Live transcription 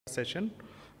Session.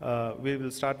 We will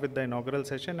start with the inaugural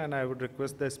session, and I would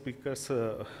request the speakers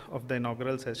of the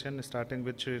inaugural session, starting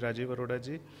with Shri Rajiv Arora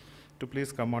ji, to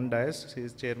please come on dais. He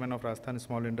is Chairman of Rajasthan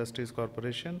Small Industries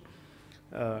Corporation.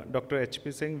 Dr.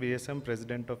 H.P. Singh, VSM,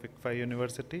 President of ICFI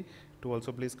University, to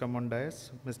also please come on dais.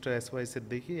 Mr. S.Y.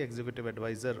 Siddiqui, Executive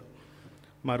Advisor,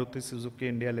 Maruti Suzuki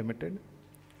India Limited.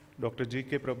 Dr.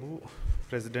 G.K. Prabhu,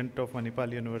 President of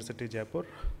Manipal University, Jaipur.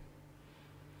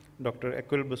 Dr.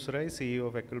 Akul Busrai, CEO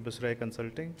of Akul Busrai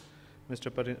Consulting,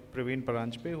 Mr. Praveen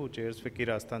Paranjpe, who chairs FICCI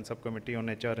Rajasthan Subcommittee on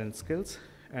HR and Skills,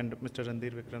 and Mr.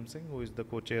 Randhir Vikram Singh, who is the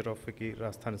co-chair of FICCI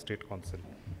Rajasthan State Council.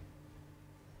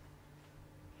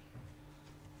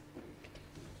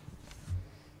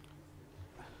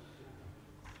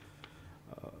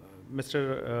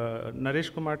 Mr.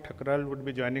 Naresh Kumar Thakral would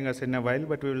be joining us in a while,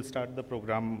 but we will start the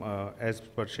program as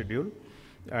per schedule.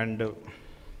 And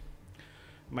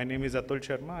my name is Atul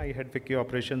Sharma. I head FICCI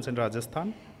operations in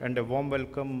Rajasthan, and a warm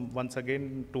welcome once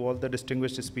again to all the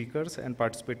distinguished speakers and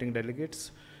participating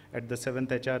delegates at the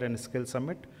 7th HR and Skill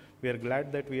Summit. We are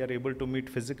glad that we are able to meet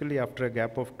physically after a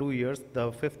gap of 2 years.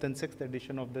 The 5th and 6th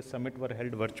edition of this summit were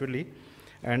held virtually,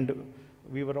 and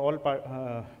we were all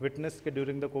witnessed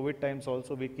during the COVID times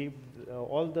also. We keep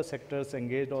all the sectors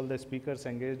engaged, all the speakers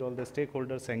engaged, all the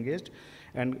stakeholders engaged,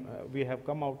 and we have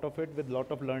come out of it with a lot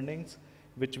of learnings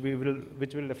which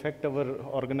will affect our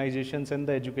organizations and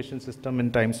the education system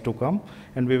in times to come.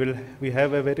 And we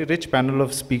have a very rich panel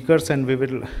of speakers, and we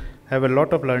will have a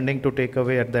lot of learning to take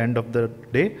away at the end of the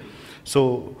day.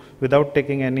 So without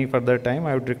taking any further time,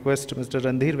 I would request Mr.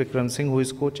 Randhir Vikram Singh, who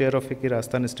is co-chair of FICCI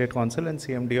Rajasthan State Council and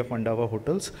CMD of Mandava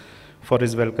Hotels, for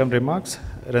his welcome remarks.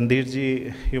 Randhir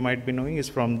ji, you might be knowing, is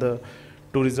from the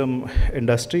tourism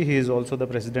industry. He is also the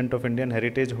president of Indian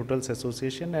Heritage Hotels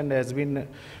Association and has been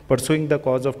pursuing the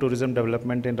cause of tourism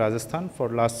development in Rajasthan for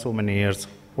last so many years.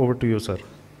 Over to you, sir.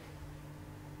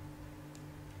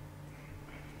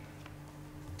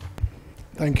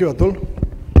 Thank you, Atul.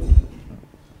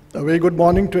 A very good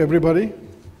morning to everybody.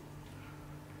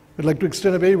 I'd like to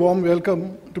extend a very warm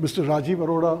welcome to Mr. Rajiv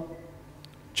Arora,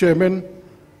 Chairman,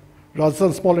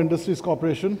 Rajasthan Small Industries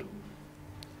Corporation,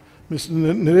 Mr.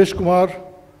 Naresh Kumar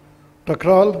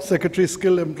Thakral, Secretary,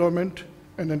 Skill, Employment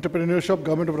and Entrepreneurship,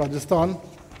 Government of Rajasthan,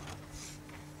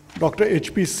 Dr.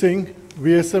 H.P. Singh,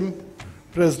 VSM,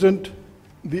 President,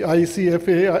 the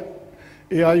ICFA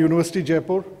AI University,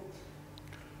 Jaipur,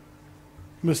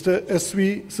 Mr.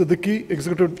 S.V. Siddiqui,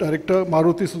 Executive Director,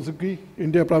 Maruti Suzuki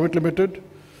India Private Limited,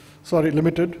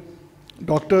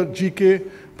 Dr. G.K.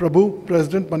 Prabhu,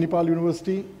 President, Manipal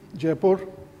University, Jaipur,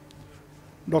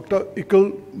 Dr.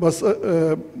 Akul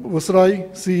Busrai,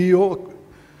 CEO,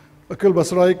 Akul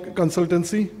Busrai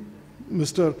Consultancy,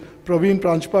 Mr. Praveen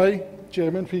Paranjpe,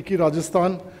 Chairman, FICCI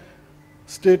Rajasthan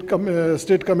State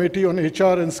Committee on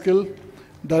HR and Skill,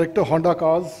 Director, Honda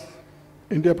Cars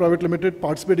India Private Limited,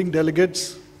 participating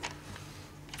delegates,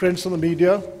 friends from the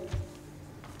media.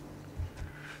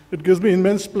 It gives me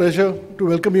immense pleasure to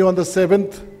welcome you on the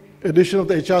 7th edition of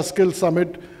the HR Skill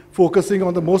Summit, focusing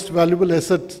on the most valuable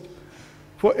assets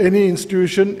for any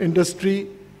institution, industry,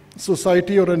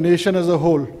 society, or a nation as a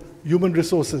whole: human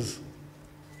resources.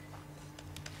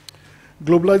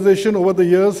 Globalization over the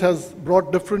years has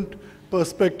brought different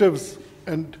perspectives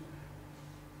and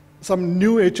some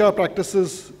new HR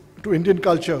practices to Indian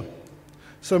culture.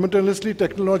 Simultaneously,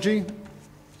 technology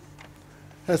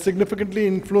has significantly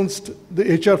influenced the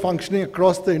HR functioning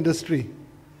across the industry.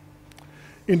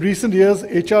 In recent years,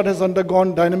 HR has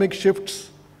undergone dynamic shifts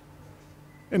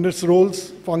in its roles,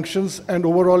 functions, and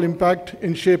overall impact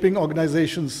in shaping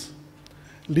organizations.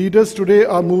 Leaders today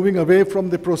are moving away from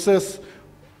the process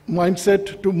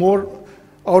mindset to more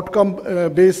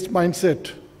outcome-based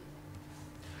mindset.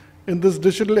 In this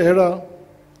digital era,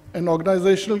 an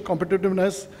organizational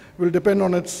competitiveness will depend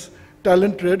on its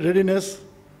talent readiness,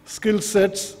 skill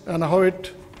sets, and how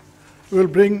it will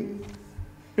bring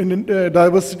in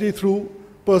diversity through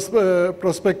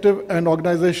perspective and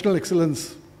organizational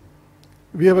excellence.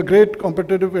 We have a great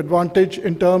competitive advantage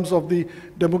in terms of the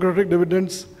demographic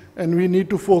dividends, and we need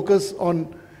to focus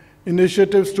on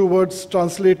initiatives towards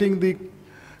translating the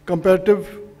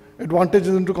comparative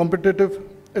advantages into competitive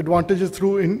advantages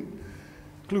through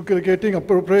inculcating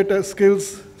appropriate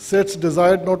skills sets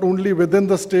desired not only within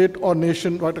the state or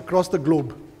nation, but across the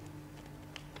globe.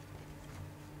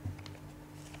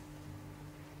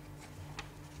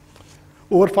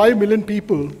 Over 5 million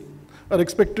people are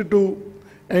expected to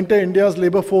enter India's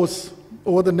labor force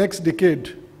over the next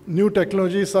decade. New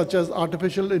technologies such as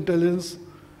artificial intelligence,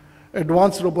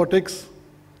 advanced robotics,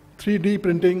 3D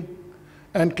printing,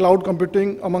 and cloud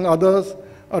computing, among others,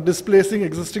 are displacing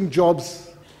existing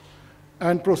jobs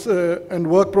and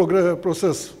work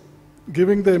process,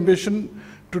 giving the ambition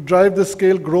to drive the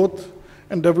scale growth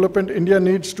and development India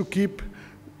needs to keep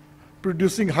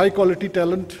producing high-quality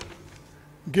talent.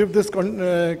 Give this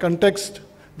context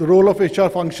the role of HR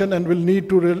function and will need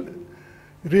to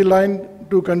realign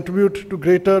to contribute to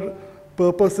greater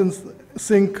purpose in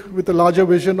sync with the larger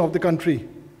vision of the country.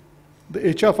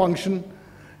 The HR function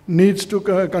needs to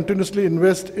continuously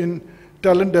invest in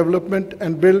talent development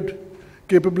and build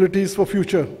capabilities for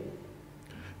future.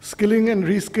 Skilling and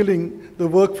reskilling the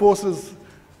workforces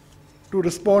to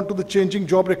respond to the changing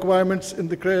job requirements in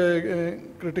the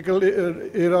critical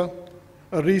era.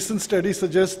 A recent study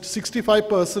suggests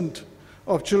 65%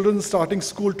 of children starting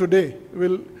school today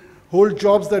will hold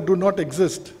jobs that do not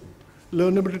exist.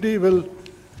 Learnability will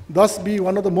thus be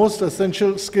one of the most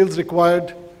essential skills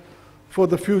required for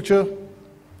the future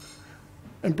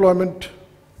employment.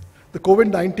 The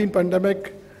COVID-19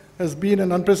 pandemic has been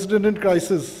an unprecedented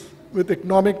crisis with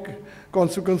economic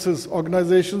consequences.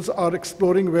 Organizations are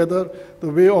exploring whether the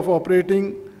way of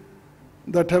operating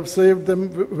that have served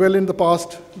them well in the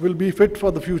past will be fit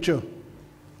for the future.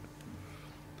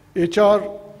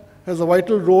 HR has a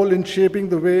vital role in shaping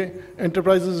the way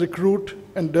enterprises recruit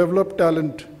and develop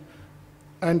talent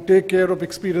and take care of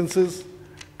experiences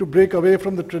to break away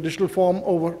from the traditional form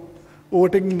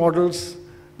overtaking models,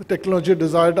 the technology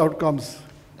desired outcomes.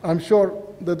 I'm sure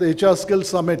that the HR Skills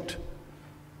Summit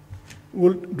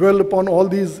will dwell upon all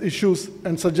these issues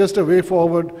and suggest a way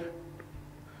forward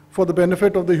for the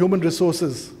benefit of the human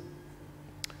resources.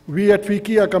 We at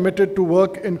FICCI are committed to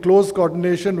work in close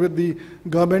coordination with the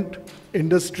government,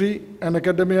 industry, and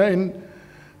academia in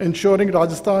ensuring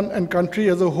Rajasthan and country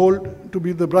as a whole to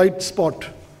be the bright spot.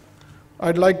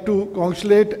 I'd like to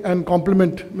congratulate and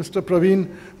compliment Mr.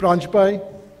 Praveen Pranjpai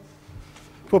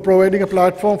for providing a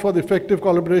platform for the effective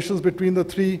collaborations between the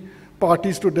three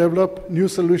parties to develop new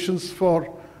solutions for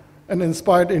an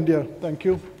inspired India. Thank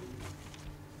you.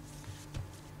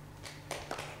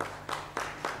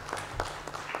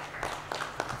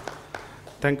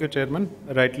 Thank you, Chairman.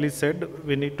 Rightly said,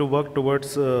 we need to work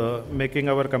towards making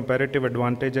our comparative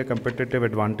advantage a competitive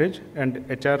advantage, and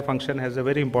HR function has a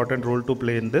very important role to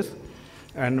play in this.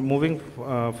 And moving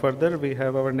further, we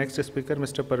have our next speaker,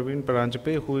 Mr. Praveen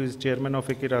Pranjpai, who is Chairman of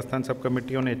FICCI Rajasthan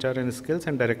Subcommittee on HR and Skills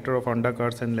and Director of Honda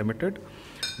Cars and Limited.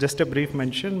 Just a brief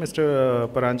mention, Mr.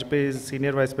 Pranjpai is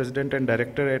Senior Vice President and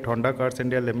Director at Honda Cars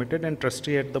India Limited and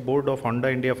Trustee at the Board of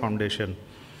Honda India Foundation.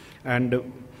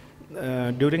 And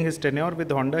during his tenure with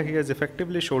Honda, he has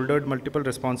effectively shouldered multiple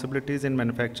responsibilities in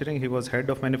manufacturing. He was head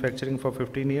of manufacturing for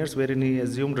 15 years, wherein he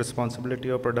assumed responsibility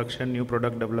of production, new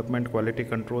product development, quality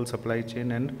control, supply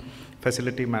chain, and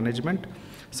facility management.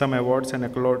 Some awards and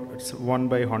accolades won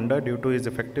by Honda due to his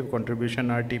effective contribution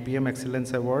are TPM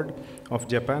Excellence Award of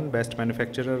Japan, Best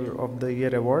Manufacturer of the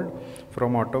Year Award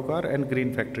from Autocar, and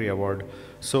Green Factory Award.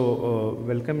 So,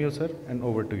 welcome you, sir, and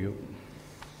over to you.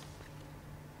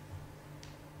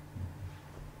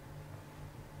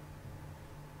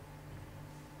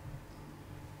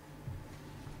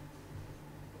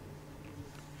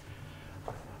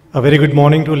 A very good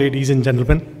morning to ladies and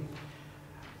gentlemen,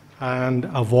 and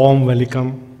a warm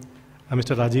welcome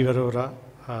Mr. Rajiv Arora,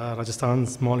 Rajasthan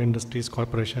Small Industries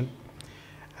Corporation,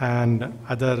 and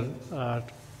other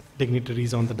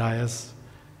dignitaries on the dais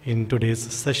in today's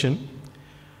session.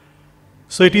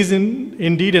 So it is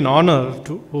indeed an honor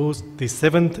to host the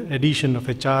 7th edition of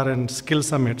HR and Skill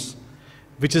Summits,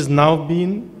 which has now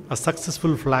been a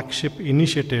successful flagship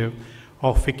initiative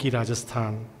of FICCI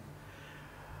Rajasthan.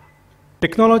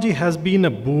 Technology has been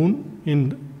a boon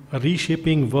in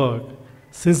reshaping work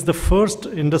since the first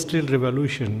industrial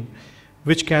revolution,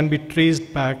 which can be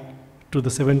traced back to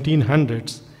the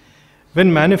 1700s,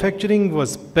 when manufacturing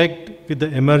was pegged with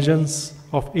the emergence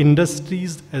of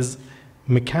industries as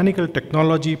mechanical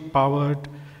technology powered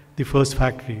the first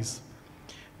factories.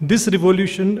 This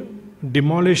revolution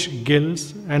demolished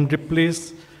guilds and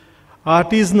replaced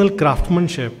artisanal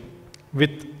craftsmanship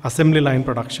with assembly line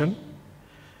production.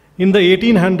 In the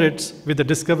 1800s, with the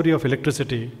discovery of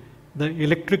electricity, the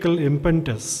electrical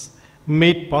impetus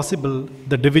made possible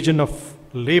the division of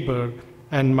labor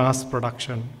and mass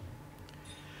production.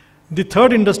 The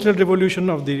third industrial revolution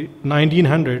of the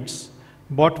 1900s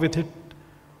brought with it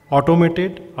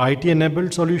automated,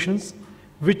 IT-enabled solutions,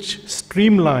 which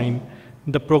streamlined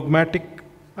the pragmatic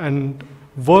and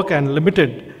work and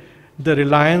limited the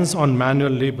reliance on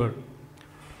manual labor.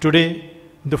 Today,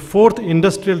 the fourth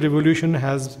industrial revolution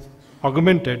has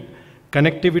augmented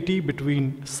connectivity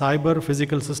between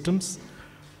cyber-physical systems,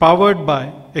 powered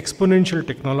by exponential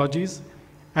technologies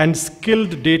and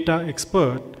skilled data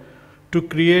expert to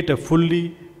create a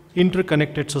fully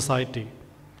interconnected society.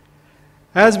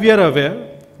 As we are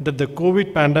aware that the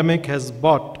COVID pandemic has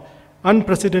brought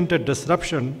unprecedented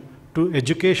disruption to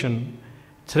education,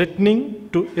 threatening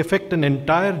to affect an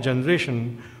entire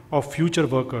generation of future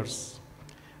workers.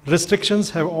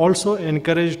 Restrictions have also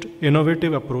encouraged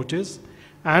innovative approaches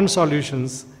and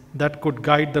solutions that could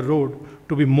guide the road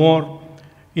to be more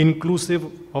inclusive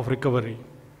of recovery.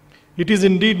 It is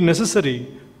indeed necessary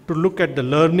to look at the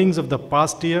learnings of the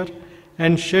past year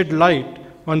and shed light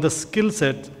on the skill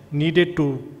sets needed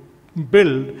to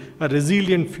build a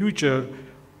resilient future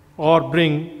or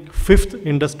bring fifth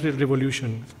industrial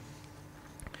revolution.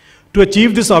 To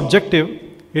achieve this objective,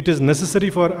 it is necessary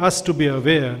for us to be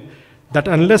aware that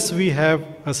unless we have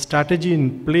a strategy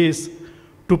in place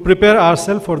to prepare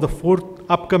ourselves for the fourth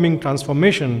upcoming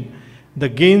transformation, the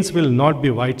gains will not be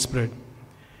widespread.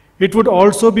 It would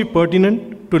also be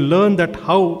pertinent to learn that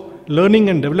how learning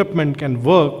and development can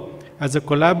work as a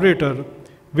collaborator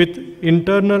with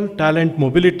internal talent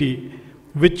mobility,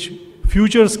 which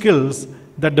future skills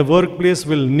that the workplace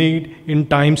will need in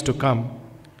times to come.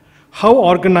 How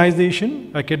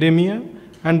organization, academia,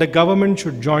 and the government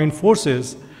should join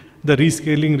forces, the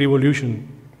rescaling revolution.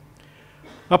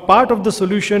 A part of the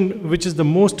solution which is the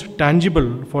most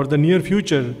tangible for the near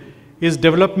future is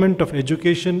development of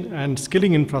education and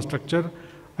skilling infrastructure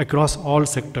across all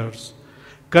sectors,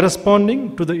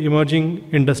 corresponding to the emerging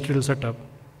industrial setup.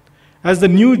 As the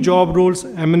new job roles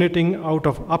emanating out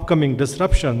of upcoming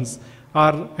disruptions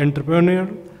are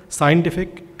entrepreneurial,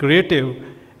 scientific, creative,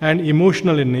 and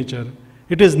emotional in nature,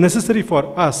 it is necessary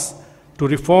for us to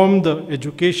reform the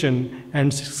education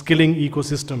and skilling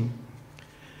ecosystem.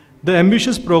 The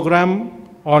ambitious program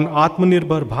on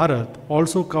Atmanirbhar Bharat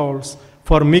also calls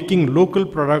for making local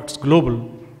products global.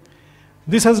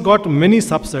 This has got many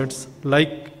subsets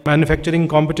like manufacturing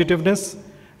competitiveness,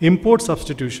 import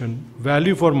substitution,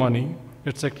 value for money,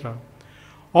 etc.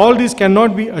 All these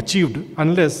cannot be achieved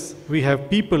unless we have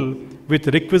people with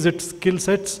requisite skill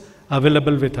sets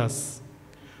available with us.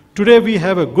 Today we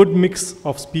have a good mix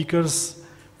of speakers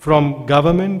from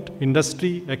government,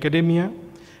 industry, academia,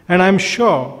 and I'm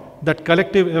sure that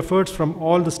collective efforts from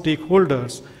all the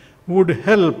stakeholders would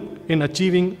help in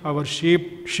achieving our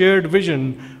shared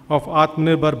vision of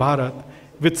Atmanirbhar Bharat,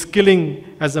 with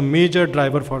skilling as a major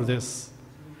driver for this.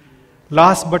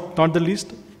 Last but not the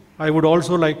least, I would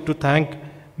also like to thank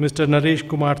Mr. Naresh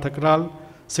Kumar Thakral,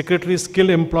 Secretary Skill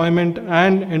Employment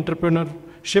and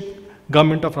Entrepreneurship,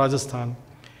 Government of Rajasthan.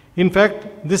 In fact,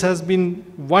 this has been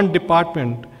one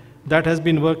department that has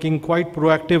been working quite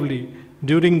proactively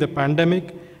during the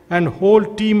pandemic, and whole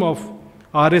team of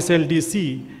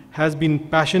RSLDC has been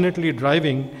passionately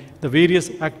driving the various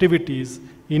activities,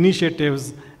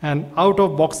 initiatives, and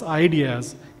out-of-box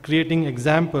ideas, creating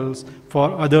examples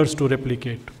for others to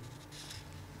replicate.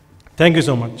 Thank you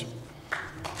so much.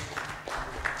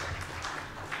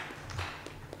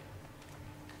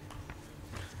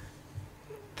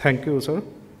 Thank you, sir.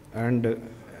 And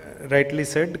rightly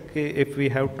said, if we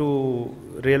have to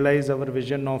realize our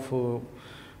vision of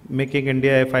making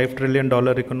India a $5 trillion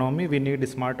economy, we need a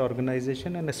smart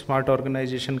organization, and a smart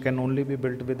organization can only be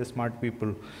built with smart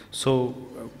people. So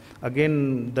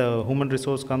again, the human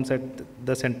resource comes at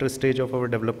the center stage of our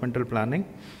developmental planning.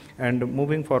 And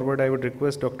moving forward, I would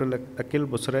request Dr. Akhil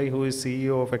Busrai, who is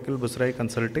CEO of Akhil Busrai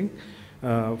Consulting,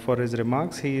 for his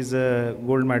remarks. He is a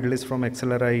gold medalist from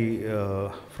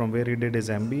XLRI, from where he did his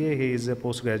MBA. He is a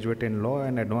postgraduate in law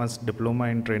and advanced diploma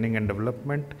in training and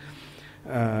development.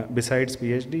 Besides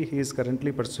PhD, he is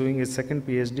currently pursuing his second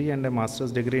PhD and a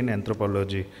master's degree in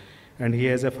anthropology. And he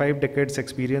has a 5 decades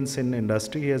experience in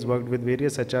industry. He has worked with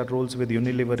various HR roles with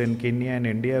Unilever in Kenya and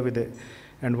India,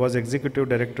 and was executive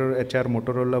director HR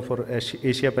Motorola for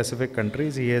Asia Pacific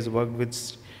countries. He has worked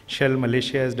with Shell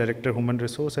Malaysia as director human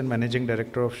resource and managing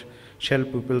director of Shell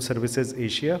People Services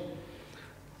Asia.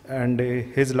 And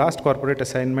his last corporate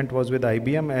assignment was with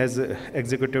IBM as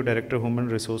executive director human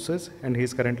resources, and he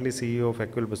is currently CEO of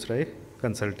Akhil Busrai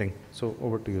Consulting. So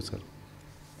over to you, sir.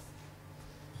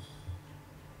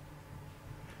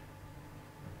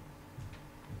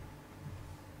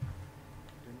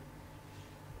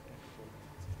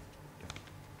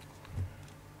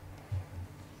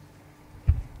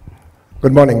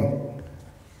 Good morning.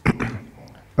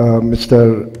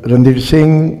 Mr. Randir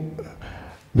Singh,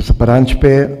 Mr.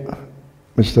 Paranjpe,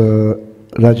 Mr.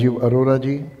 Rajiv Arora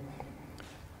ji,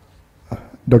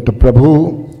 Dr.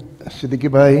 Prabhu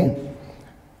Siddiqui Bhai,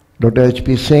 Dr.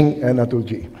 H.P. Singh and Atul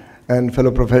ji, and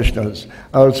fellow professionals.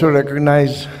 I also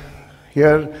recognize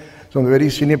here some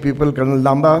very senior people, Colonel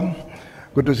Lamba,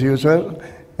 good to see you, sir,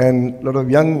 and a lot of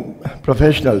young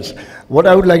professionals. What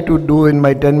I would like to do in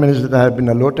my 10 minutes that I have been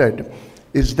allotted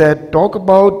is that talk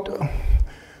about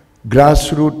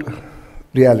grassroots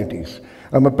realities.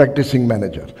 I'm a practicing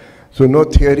manager, so no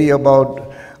theory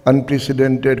about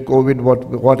unprecedented COVID,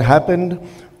 what happened,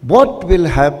 what will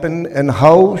happen and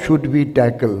how should we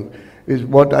tackle is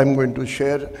what I'm going to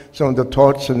share, some of the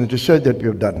thoughts and research that we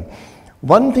have done.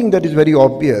 One thing that is very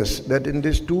obvious, that in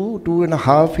these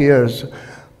 2.5 years,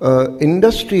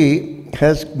 industry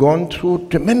has gone through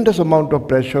tremendous amount of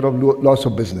pressure of loss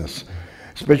of business,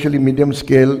 especially medium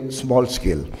scale, small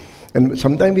scale. And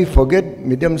sometimes we forget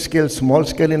medium scale, small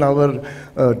scale in our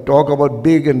talk about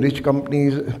big and rich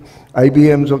companies,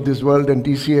 IBMs of this world and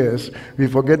TCS. We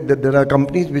forget that there are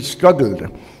companies which struggled.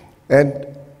 And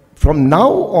from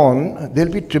now on, there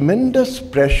will be tremendous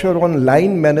pressure on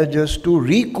line managers to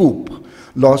recoup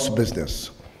lost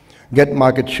business, get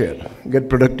market share, get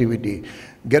productivity,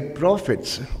 get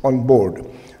profits on board.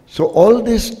 So all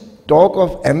this talk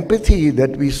of empathy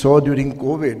that we saw during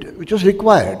COVID, which was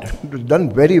required, it was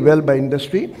done very well by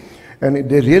industry, and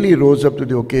they really rose up to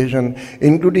the occasion,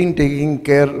 including taking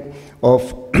care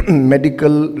of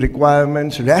medical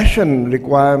requirements, ration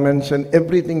requirements, and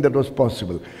everything that was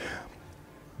possible.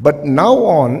 But now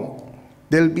on,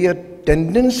 there will be a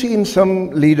tendency in some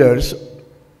leaders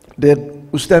that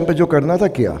us time pe jo karna tha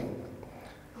kiya.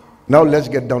 Now let's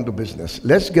get down to business.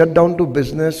 Let's get down to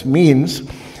business means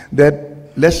that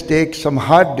let's take some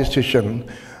hard decision.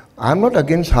 I'm not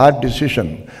against hard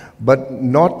decision, but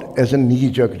not as a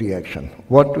knee-jerk reaction.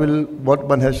 What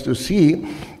one has to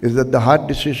see is that the hard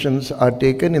decisions are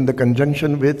taken in the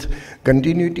conjunction with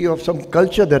continuity of some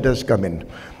culture that has come in.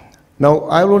 Now,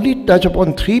 I'll only touch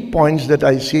upon 3 points that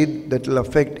I see that will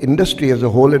affect industry as a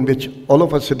whole, in which all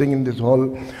of us sitting in this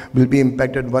hall will be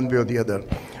impacted one way or the other.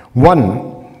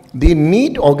 One, the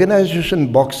neat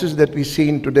organization boxes that we see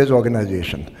in today's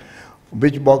organization.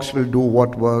 Which box will do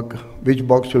what work, which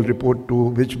box will report to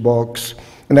which box.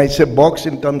 And I say box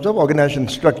in terms of organization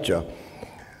structure.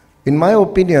 In my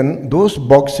opinion, those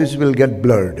boxes will get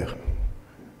blurred.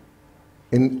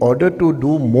 In order to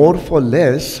do more for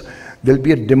less, there will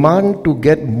be a demand to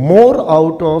get more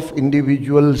out of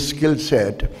individual skill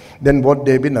set than what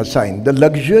they've been assigned. The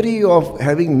luxury of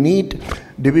having neat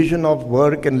division of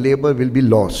work and labor will be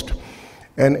lost.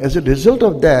 And as a result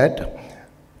of that,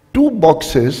 2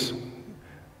 boxes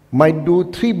might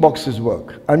do 3 boxes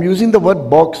work. I'm using the word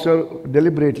box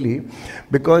deliberately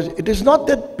because it is not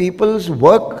that people's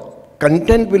work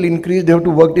content will increase, they have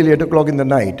to work till 8 o'clock in the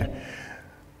night.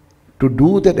 To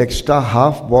do that extra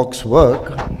half box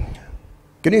work,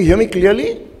 can you hear me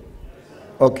clearly?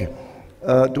 Okay.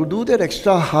 To do that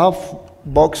extra half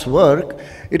box work,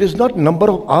 it is not number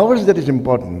of hours that is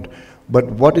important, but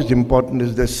what is important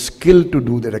is the skill to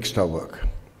do that extra work.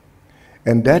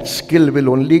 And that skill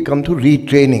will only come through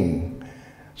retraining.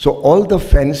 So all the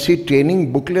fancy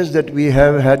training booklets that we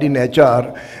have had in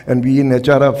HR, and we in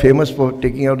HR are famous for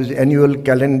taking out this annual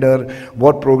calendar,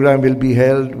 what program will be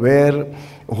held, where,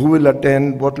 who will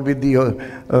attend, what will be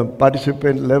the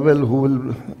participant level, who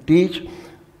will teach,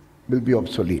 will be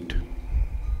obsolete.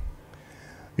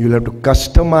 You'll have to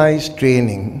customize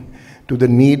training to the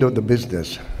need of the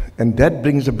business. And that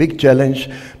brings a big challenge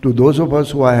to those of us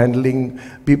who are handling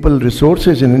people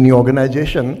resources in any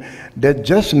organization, that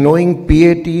just knowing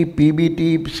PAT,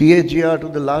 PBT, CAGR to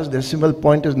the last decimal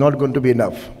point is not going to be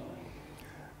enough.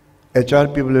 HR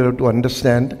people have to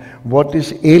understand what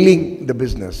is ailing the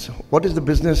business. What is the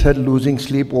business head losing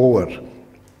sleep over?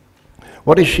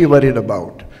 What is she worried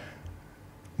about?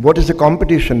 What is the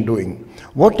competition doing?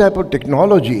 What type of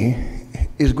technology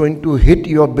is going to hit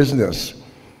your business?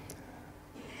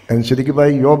 And Siddiqui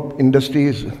Bhai, your industry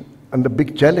is under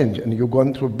big challenge, and you've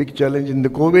gone through a big challenge in the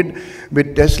COVID.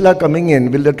 With Tesla coming in,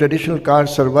 will the traditional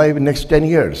cars survive in the next 10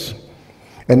 years?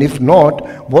 And if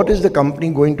not, what is the company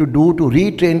going to do to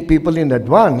retrain people in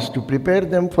advance to prepare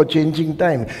them for changing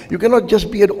time? You cannot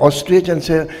just be an ostrich and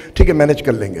say, "ठीक है, manage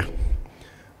कर लेंगे."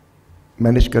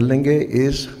 Manage कर लेंगे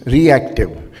is reactive.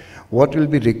 What will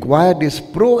be required is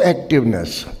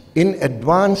proactiveness. In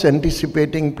advance,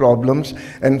 anticipating problems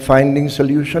and finding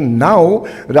solution now,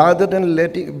 rather than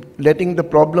letting the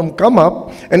problem come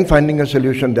up and finding a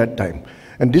solution that time.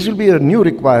 And this will be a new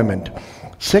requirement.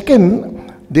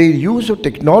 Second, the use of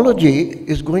technology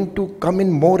is going to come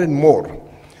in more and more.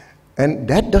 And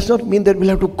that does not mean that we'll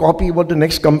have to copy what the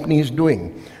next company is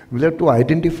doing. We'll have to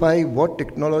identify what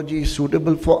technology is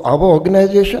suitable for our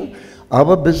organization,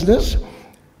 our business.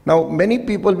 Now, many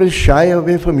people will shy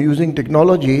away from using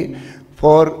technology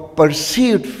for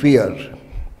perceived fear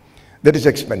that is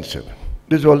expensive.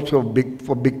 This is also big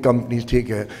for big companies. ठीक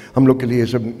है, हम लोग के लिए ये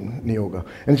सब नहीं होगा.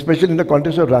 And especially in the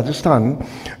context of Rajasthan,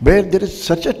 where there is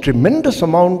such a tremendous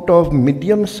amount of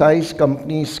medium-sized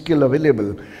companies still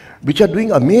available, which are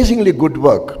doing amazingly good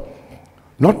work.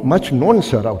 Not much known,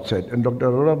 sir, outside. And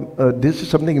Dr. Arora, this is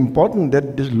something important,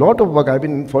 that there's a lot of work. I've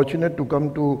been fortunate to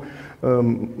come to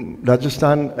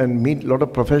Rajasthan and meet a lot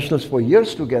of professionals for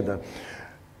years together.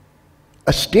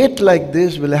 A state like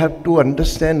this will have to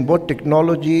understand what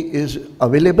technology is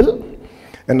available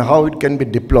and how it can be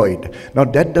deployed. Now,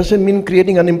 that doesn't mean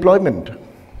creating unemployment.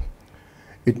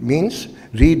 It means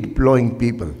redeploying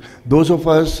people. Those of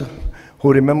us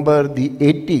who remember the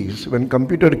 80s when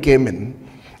computer came in,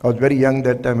 I was very young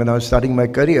that time when I was starting my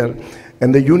career,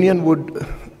 and the union would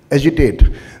agitate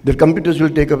that computers will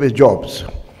take away jobs,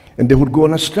 and they would go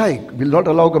on a strike, will not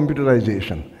allow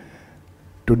computerization.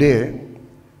 Today,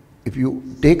 if you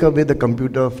take away the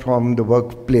computer from the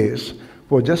workplace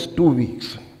for just 2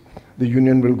 weeks, the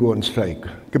union will go on strike.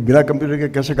 कि बिना computer के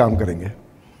कैसे काम करेंगे?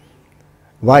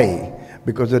 Why?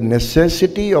 Because the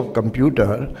necessity of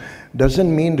computer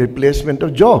doesn't mean replacement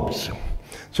of jobs.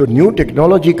 So new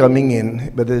technology coming in,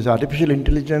 whether it's artificial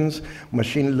intelligence,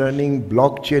 machine learning,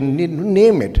 blockchain,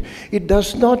 name it, it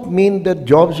does not mean that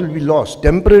jobs will be lost.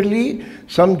 Temporarily,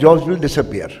 some jobs will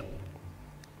disappear.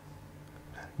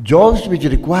 Jobs which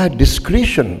require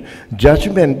discretion,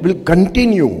 judgment will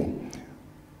continue.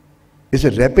 It's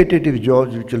a repetitive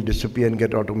jobs which will disappear and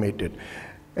get automated.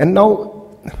 And now,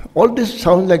 all this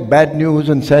sounds like bad news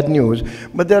and sad news,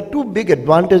 but there are two big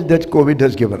advantages that COVID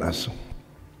has given us.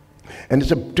 And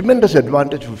it's a tremendous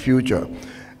advantage for future.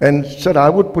 And sir, I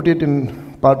would put it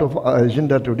in part of our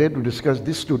agenda today to discuss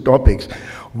these two topics.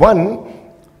 One,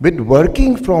 with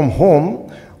working from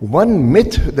home, one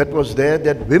myth that was there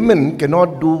that women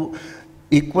cannot do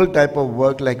equal type of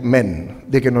work like men.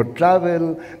 They cannot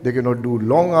travel, they cannot do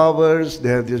long hours, they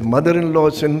have this mother-in-law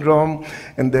syndrome,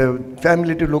 and they have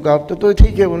family to look after. So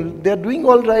they are doing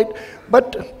all right,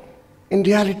 but in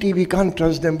reality, we can't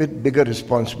trust them with bigger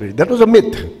responsibility. That was a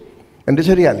myth, and it's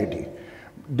a reality.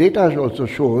 Data also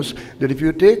shows that if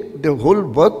you take the whole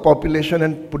work population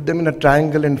and put them in a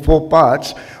triangle in 4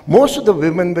 parts, most of the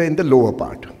women were in the lower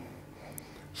part.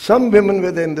 Some women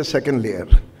were there in the second layer,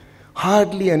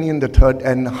 hardly any in the third,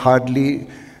 and hardly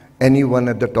anyone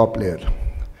at the top layer.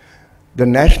 The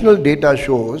national data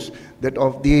shows that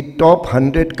of the top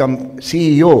 100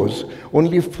 CEOs,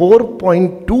 only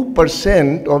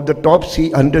 4.2% of the top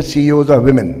 100 CEOs are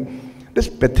women. This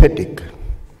is pathetic.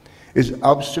 It's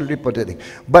absolutely pathetic.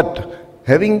 But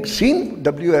having seen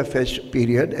WFH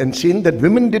period and seen that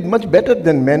women did much better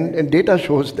than men, and data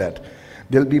shows that,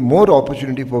 there'll be more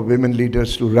opportunity for women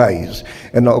leaders to rise.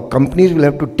 And our companies will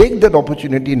have to take that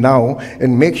opportunity now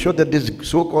and make sure that this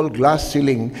so-called glass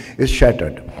ceiling is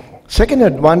shattered. Second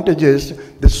advantage is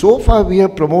that so far we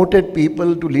have promoted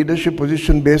people to leadership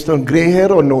position based on gray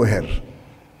hair or no hair.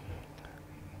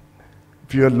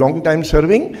 If you are long time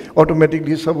serving,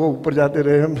 automatically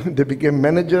they became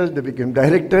managers, they became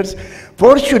directors.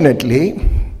 Fortunately,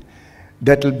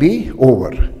 that will be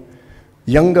over.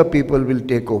 Younger people will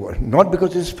take over, not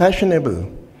because it's fashionable,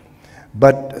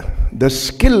 but the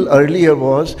skill earlier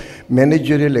was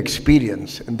managerial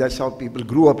experience, and that's how people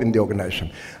grew up in the organization.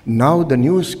 Now the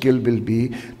new skill will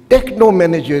be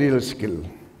techno-managerial skill.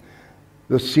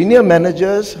 The senior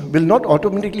managers will not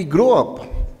automatically grow up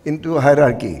into a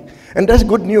hierarchy, and that's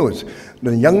good news.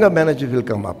 The younger managers will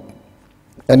come up.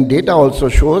 And data also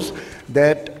shows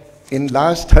that in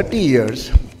last 30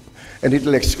 years, and it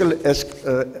will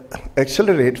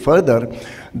accelerate further,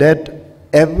 that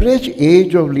average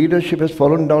age of leadership has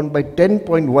fallen down by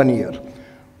 10.1 years.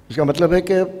 इसका मतलब है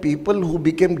कि people who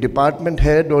became department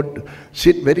head or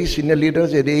very senior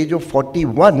leaders at the age of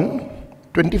 41,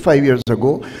 25 years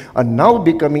ago, are now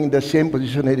becoming the same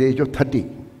position at the age of 30.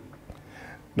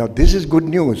 Now this is good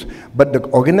news, but the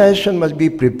organization must be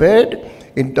prepared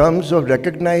in terms of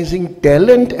recognizing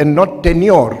talent and not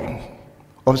tenure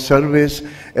of service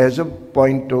as a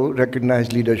point to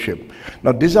recognize leadership.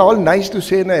 Now these are all nice to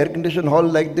say in an air-conditioned hall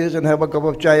like this and have a cup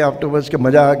of chai afterwards, ke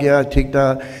maza aa gaya, theek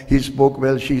tha, he spoke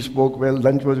well, she spoke well,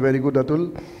 lunch was very good,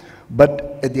 Atul.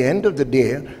 But at the end of the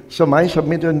day, so my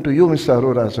submission to you, Mr.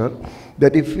 Arora, sir,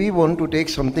 that if we want to take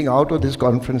something out of this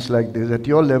conference like this, at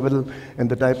your level and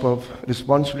the type of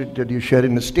responsibility that you share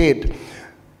in the state,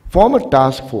 form a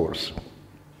task force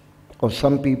of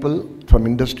some people from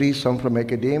industry, some from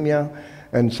academia,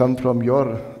 and some from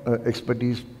your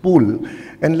expertise pool,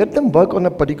 and let them work on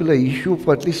a particular issue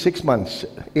for at least 6 months,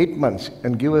 8 months,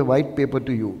 and give a white paper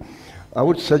to you. I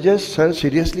would suggest, sir,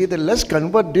 seriously, that let's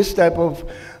convert this type of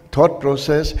thought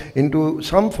process into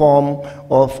some form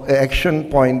of action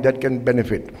point that can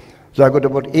benefit. So I've got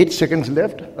about 8 seconds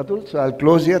left, Atul, so I'll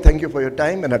close here. Thank you for your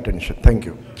time and attention. Thank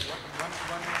you.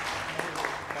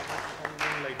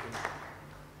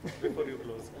 Before you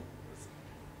close.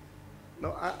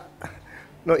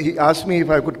 No, he asked me if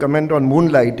I could comment on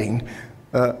moonlighting.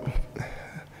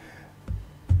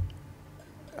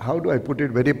 How do I put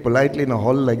it very politely in a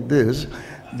hall like this,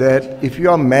 that if you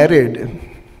are married,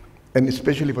 and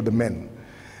especially for the men,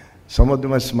 some of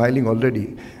them are smiling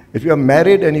already. If you are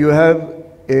married and you have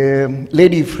a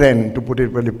lady friend, to put it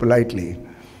very politely,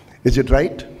 is it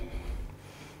right?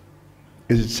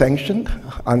 Is it sanctioned?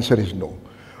 Answer is no.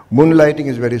 Moonlighting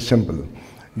is very simple.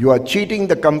 You are cheating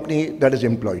the company that has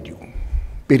employed you.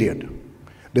 Period.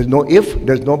 There's no if,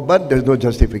 there's no but, there's no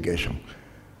justification.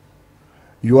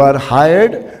 You are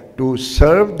hired to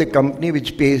serve the company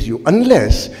which pays you,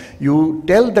 unless you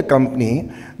tell the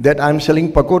company that I'm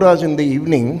selling pakoras in the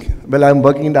evening while I'm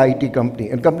working in the IT company.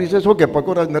 And company says, okay,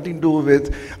 pakora has nothing to do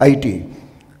with IT.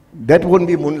 That won't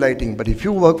be moonlighting. But if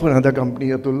you work for another company,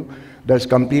 Atul, that's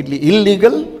completely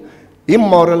illegal,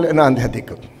 immoral, and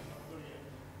unethical.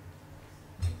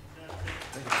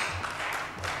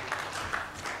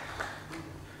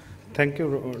 Thank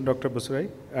you, Dr. Busrai.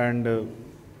 And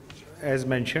as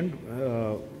mentioned,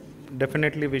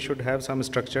 definitely we should have some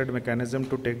structured mechanism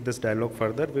to take this dialogue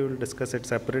further. We will discuss it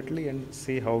separately and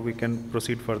see how we can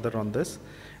proceed further on this.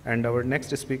 And our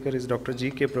next speaker is Dr.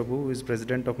 G.K. Prabhu, who is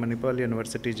President of Manipal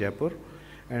University, Jaipur.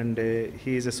 And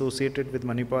he is associated with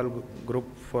Manipal Group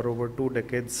for over 2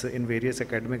 decades in various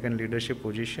academic and leadership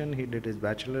positions. He did his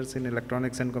bachelor's in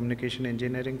Electronics and Communication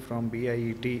Engineering from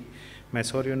BIET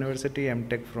Mysore University,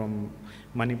 MTech from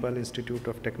Manipal Institute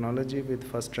of Technology with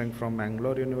first rank from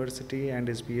Mangalore University, and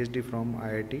his PhD from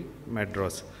IIT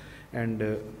Madras.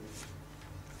 And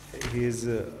he is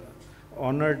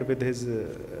honored with his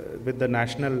with the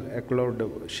national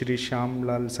accolade Shri Shyam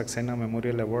Lal Saxena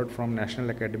Memorial Award from National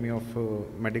Academy of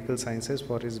Medical Sciences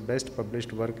for his best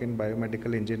published work in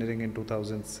biomedical engineering in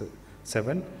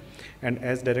 2007. And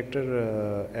as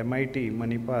director MIT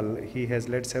Manipal, he has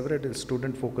led several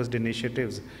student-focused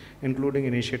initiatives, including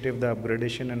initiative the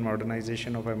upgradation and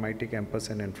modernization of MIT campus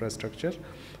and infrastructure.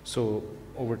 So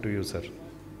over to you, sir.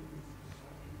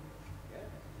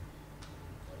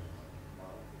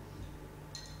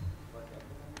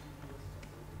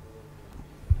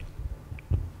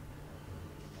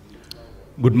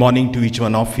 Good morning to each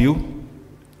one of you.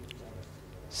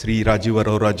 Sri Rajiv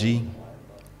Arora ji,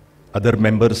 other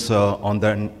members on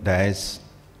the dais,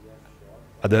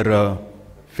 other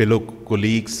fellow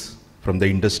colleagues from the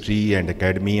industry and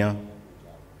academia,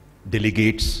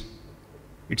 delegates.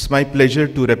 It's my pleasure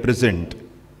to represent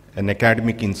an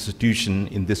academic institution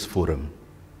in this forum.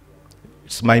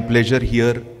 It's my pleasure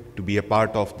here to be a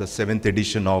part of the 7th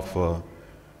edition of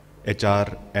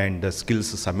HR and Skills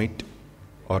Summit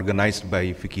organized by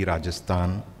FICCI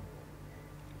Rajasthan.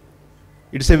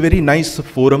 It's a very nice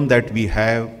forum that we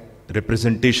have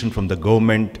representation from the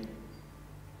government,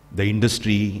 the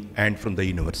industry, and from the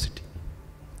university.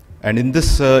 And in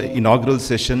this inaugural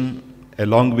session,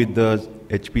 along with the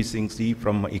HP Singh Ji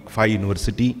from ICFI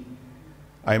University,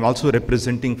 I am also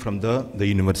representing from the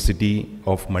University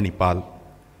of Manipal.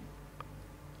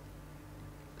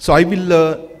 So I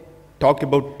will talk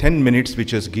about 10 minutes,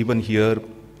 which is given here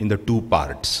in the 2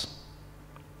 parts.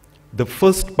 The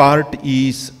first part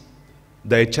is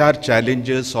the HR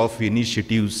challenges of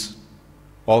initiatives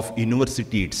of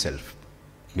university itself,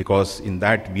 because in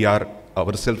that we are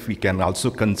ourselves, we can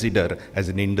also consider as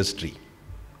an industry.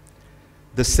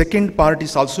 The second part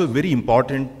is also very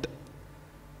important.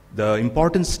 The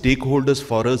important stakeholders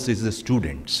for us is the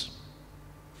students.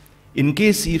 In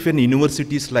case if an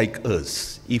universities like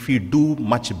us, if we do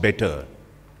much better,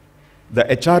 the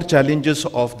HR challenges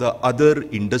of the other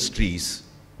industries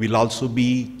will also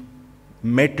be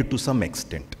met to some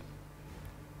extent.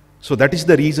 So that is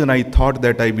the reason I thought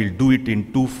that I will do it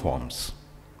in 2 forms.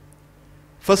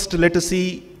 First, let us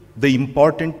see the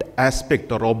important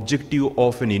aspect or objective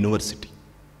of an university.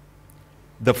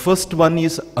 The first one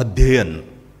is Adhyayan.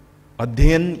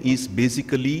 Adhyayan is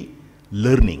basically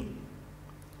learning.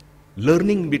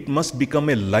 Learning, it must become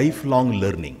a lifelong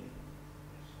learning.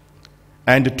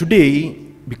 And today,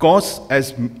 because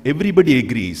as everybody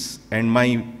agrees, and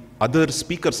my other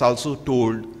speakers also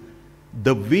told,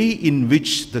 the way in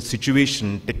which the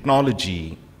situation,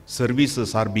 technology,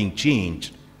 services are being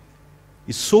changed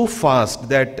is so fast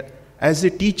that as a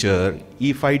teacher,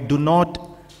 if I do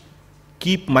not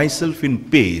keep myself in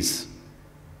pace,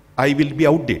 I will be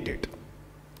outdated.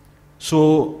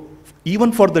 So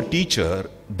even for the teacher,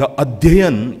 the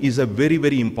adhyayan is a very,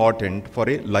 very important for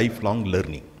a lifelong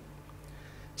learning.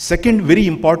 Second very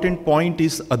important point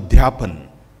is adhyapan.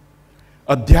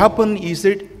 Adhyapan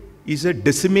is a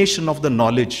decimation of the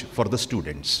knowledge for the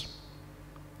students.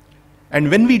 And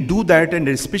when we do that, and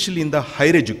especially in the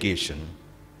higher education,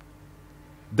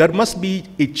 there must be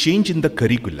a change in the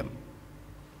curriculum.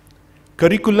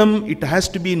 Curriculum, it has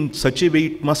to be in such a way,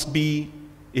 it must be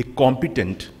a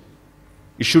competent,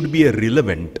 it should be a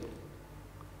relevant,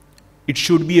 it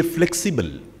should be a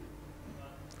flexible,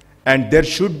 and there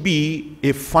should be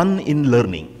a fun in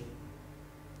learning.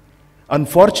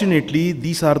 Unfortunately,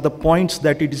 these are the points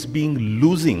that it is being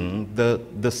losing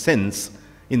the sense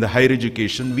in the higher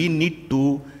education. We need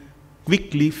to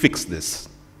quickly fix this.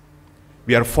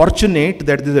 We are fortunate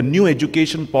that there is a new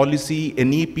education policy,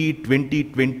 NEP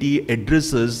 2020,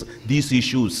 addresses these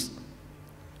issues.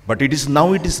 But it is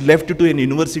left to an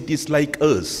universities like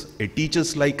us, a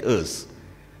teachers like us,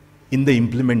 in the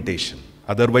implementation.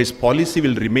 Otherwise, policy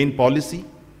will remain policy,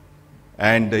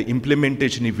 and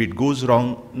implementation, if it goes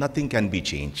wrong, nothing can be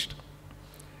changed.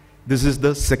 This is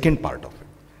the second part of it.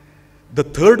 The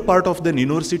third part of the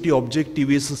university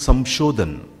objective is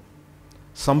Samshodhan.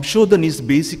 Samshodhan is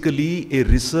basically a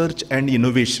research and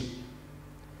innovation.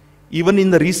 Even in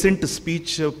the recent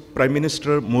speech, Prime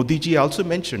Minister Modi ji also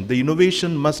mentioned the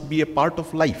innovation must be a part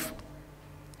of life.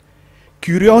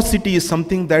 Curiosity is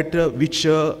something that which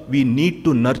we need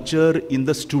to nurture in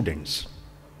the students.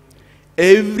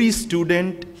 Every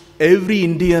student, every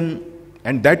Indian,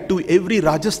 and that too every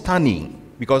Rajasthani,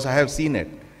 because I have seen it,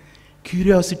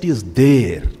 curiosity is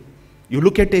there. You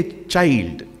look at a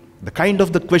child, the kind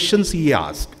of the questions he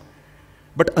asks.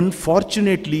 But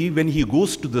unfortunately, when he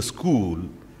goes to the school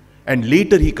and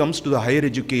later he comes to the higher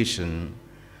education,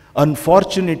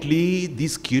 unfortunately,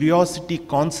 this curiosity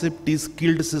concept is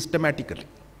killed systematically.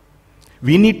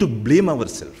 We need to blame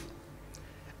ourselves.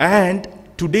 And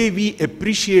today we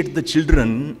appreciate the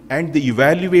children and they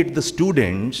evaluate the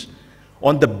students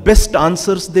on the best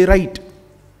answers they write.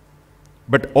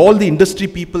 But all the industry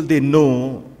people, they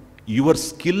know your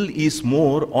skill is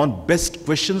more on best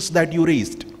questions that you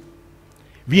raised.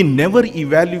 We never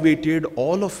evaluated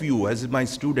all of you as my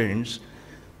students,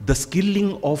 the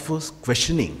skilling of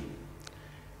questioning.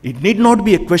 It need not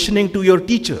be a questioning to your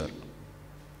teacher.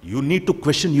 You need to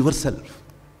question yourself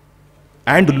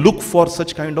and look for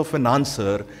such kind of an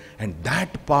answer, and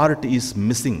that part is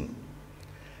missing.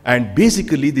 And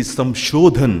basically this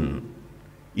Samshodhan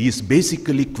is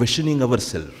basically questioning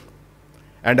ourselves.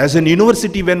 And as an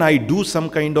university, when I do some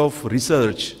kind of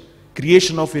research,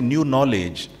 creation of a new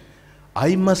knowledge,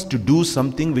 I must do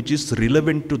something which is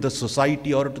relevant to the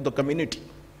society or to the community.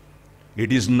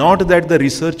 It is not that the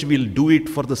research will do it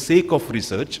for the sake of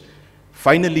research.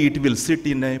 Finally, it will sit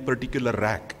in a particular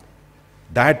rack.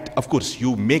 That, of course,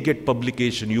 you may get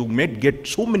publication, you may get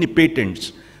so many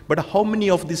patents, but how many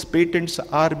of these patents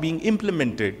are being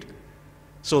implemented?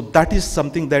 So that is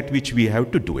something that which we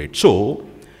have to do it. So,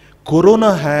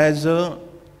 Corona has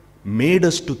made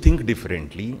us to think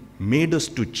differently, made us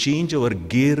to change our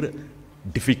gear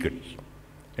difficultly.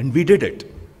 And we did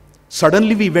it.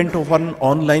 Suddenly we went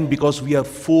online because we are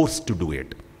forced to do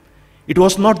it. It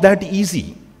was not that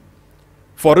easy.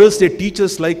 For us, the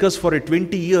teachers like us for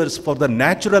 20 years, for the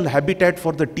natural habitat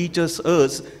for the teachers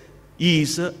us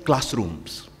is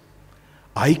classrooms.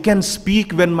 I can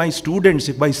speak when my students,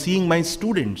 by seeing my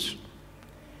students.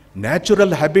 Natural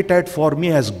habitat for me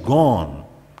has gone.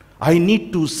 I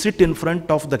need to sit in front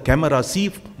of the camera,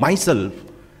 see myself,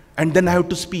 and then I have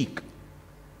to speak.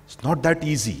 It's not that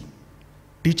easy.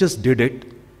 Teachers did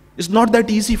it. It's not that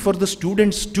easy for the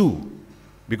students too,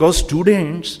 because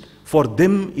students, for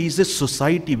them is a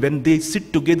society when they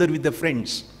sit together with their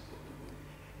friends.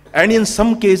 And in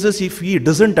some cases, if he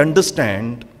doesn't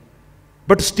understand,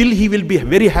 but still he will be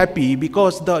very happy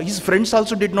because his friends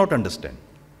also did not understand.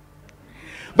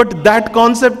 But that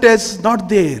concept is not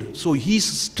there, so he's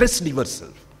stressed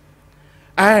himself.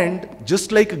 And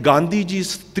just like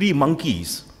Gandhiji's 3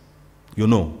 monkeys, you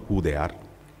know who they are.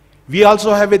 We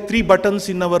also have 3 buttons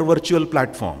in our virtual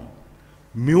platform.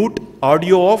 Mute,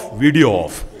 audio off, video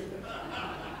off.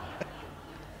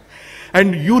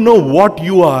 And you know what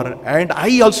you are, and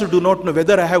I also do not know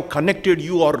whether I have connected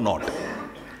you or not.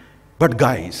 But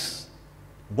guys,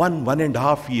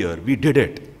 1.5 years, we did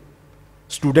it.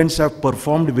 Students have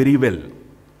performed very well.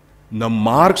 The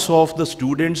marks of the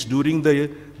students during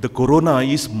the corona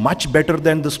is much better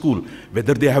than the school.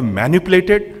 Whether they have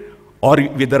manipulated or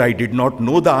whether I did not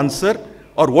know the answer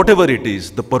or whatever it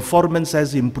is, the performance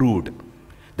has improved.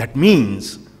 That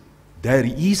means there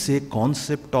is a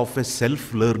concept of a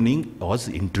self-learning was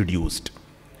introduced.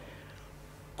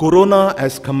 Corona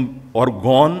has come or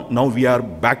gone, now we are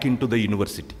back into the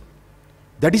university.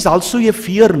 That is also a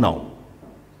fear now,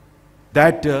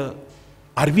 that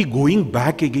are we going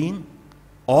back again,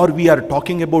 or we are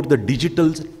talking about the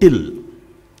digital till.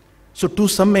 So to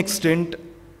some extent,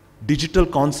 digital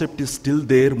concept is still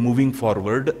there moving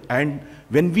forward, and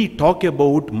when we talk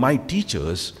about my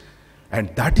teachers,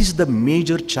 and that is the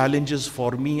major challenges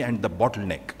for me and the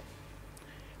bottleneck.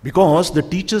 Because the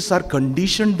teachers are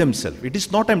conditioned themselves. It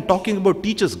is not I'm talking about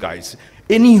teachers, guys.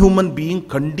 Any human being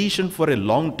conditioned for a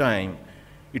long time,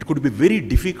 it could be very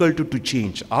difficult to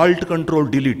change. Alt, control,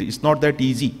 delete. It's not that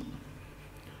easy.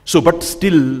 So, but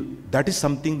still, that is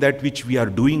something that which we are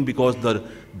doing, because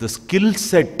the skill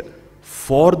set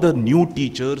for the new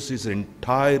teachers is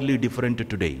entirely different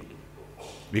today.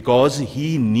 Because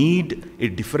he need a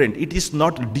different, it is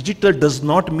not, digital does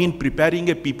not mean preparing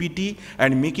a PPT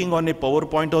and making on a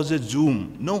PowerPoint or a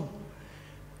Zoom. No.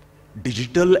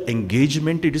 Digital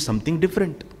engagement, it is something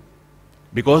different.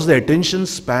 Because the attention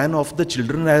span of the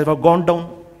children have gone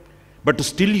down. But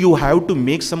still you have to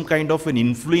make some kind of an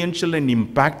influential and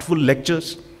impactful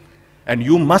lectures. And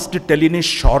you must tell in a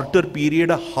shorter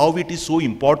period how it is so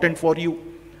important for you.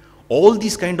 All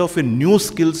these kind of new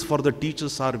skills for the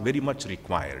teachers are very much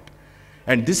required.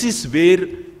 And this is where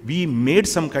we made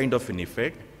some kind of an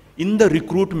effect. In the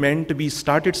recruitment, we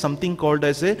started something called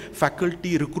as a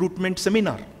faculty recruitment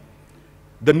seminar.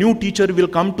 The new teacher will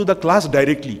come to the class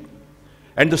directly.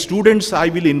 And the students, I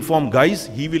will inform, guys,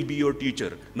 he will be your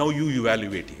teacher. Now you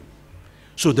evaluate him.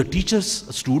 So the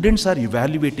students are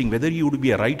evaluating whether he would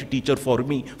be a right teacher for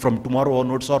me from tomorrow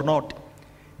onwards or not.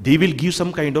 They will give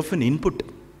some kind of an input.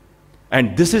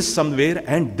 And this is somewhere,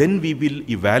 and then we will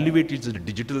evaluate his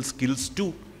digital skills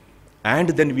too. And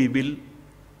then we will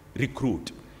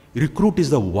recruit. Recruit is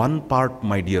the one part,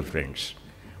 my dear friends.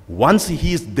 Once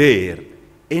he is there,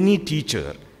 any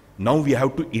teacher, now we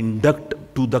have to induct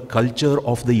to the culture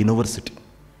of the university.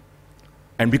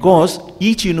 And because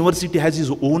each university has his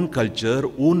own culture,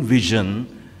 own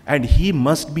vision, and he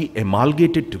must be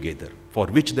amalgamated together, for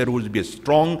which there will be a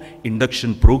strong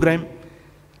induction program.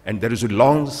 And there is a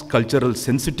long cultural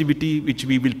sensitivity which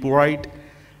we will provide.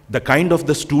 The kind of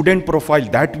the student profile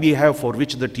that we have, for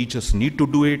which the teachers need to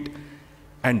do it.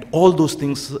 And all those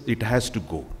things, it has to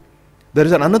go. There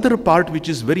is another part which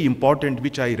is very important,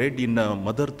 which I read in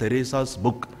Mother Teresa's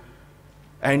book.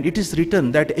 And it is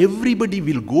written that everybody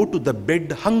will go to the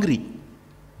bed hungry.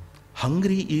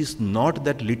 Hungry is not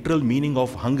that literal meaning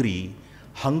of hungry.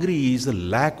 Hungry is a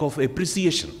lack of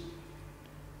appreciation.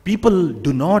 People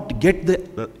do not get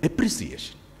the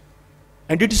appreciation.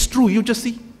 And it is true, you just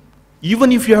see.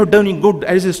 Even if you have done good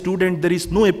as a student, there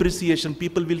is no appreciation,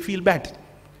 people will feel bad.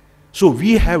 So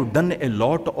we have done a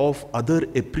lot of other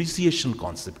appreciation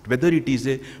concept, whether it is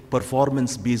a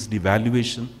performance-based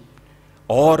evaluation,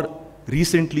 or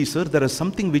recently, sir, there is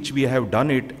something which we have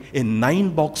done it, a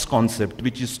 9-box concept,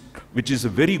 which is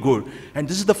very good. And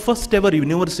this is the first ever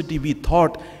university we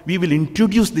thought we will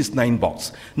introduce this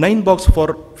 9-box. 9-box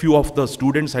for few of the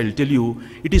students, I'll tell you,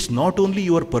 it is not only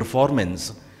your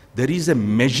performance, there is a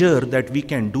measure that we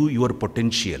can do your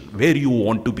potential, where you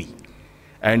want to be.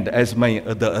 And as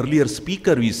the earlier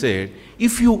speaker, we said,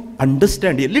 if you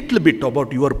understand a little bit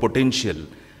about your potential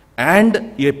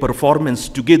and a performance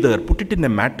together, put it in a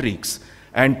matrix,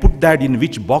 and put that in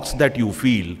which box that you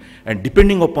feel, and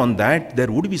depending upon that,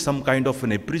 there would be some kind of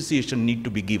an appreciation need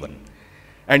to be given.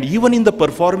 And even in the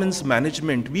performance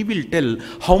management, we will tell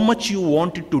how much you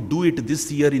wanted to do it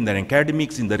this year in the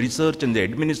academics, in the research and the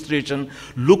administration.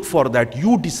 Look for that,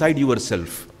 you decide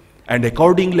yourself. And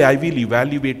accordingly, I will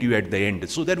evaluate you at the end.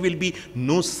 So there will be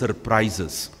no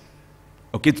surprises.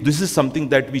 Okay, so this is something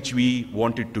that which we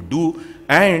wanted to do.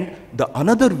 And the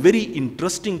another very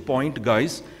interesting point,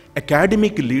 guys,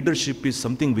 academic leadership is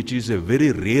something which is a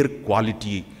very rare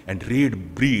quality and rare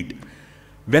breed.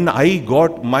 When I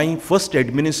got my first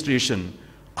administration,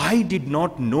 I did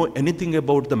not know anything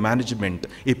about the management,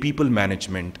 a people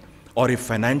management, or a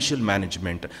financial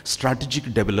management,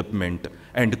 strategic development,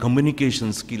 and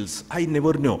communication skills. I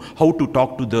never know how to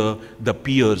talk to the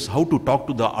peers, how to talk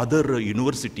to the other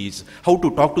universities, how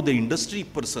to talk to the industry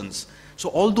persons. So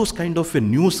all those kind of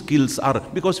new skills are,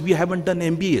 because we haven't done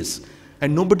MBAs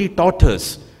and nobody taught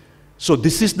us. So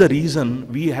this is the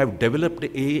reason we have developed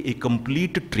a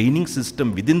complete training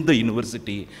system within the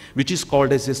university, which is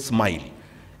called as a SMILE.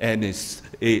 And is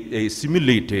a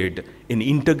simulated, an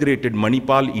integrated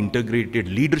Manipal integrated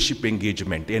leadership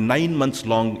engagement, a 9 months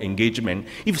long engagement.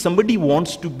 If somebody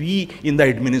wants to be in the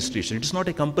administration, it's not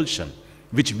a compulsion.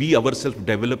 which we ourselves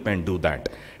develop and do that.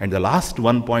 And the last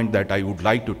one point that I would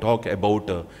like to talk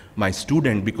about my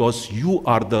student, because you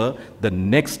are the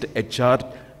next HR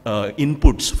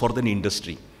inputs for the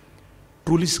industry.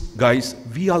 Truly, guys,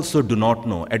 we also do not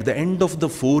know at the end of the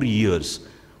 4 years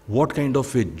what kind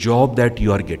of a job that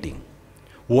you are getting,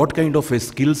 what kind of a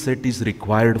skill set is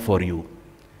required for you.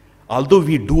 Although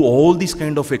we do all this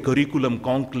kind of a curriculum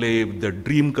conclave, the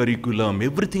dream curriculum,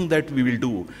 everything that we will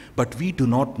do, but we do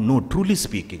not know, truly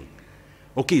speaking.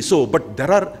 Okay, so, but there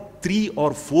are 3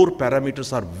 or 4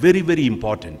 parameters are very, very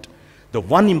important. The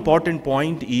one important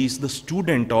point is the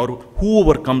student or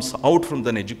whoever comes out from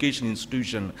an education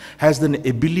institution has an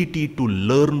ability to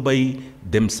learn by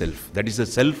themselves. That is, a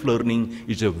self-learning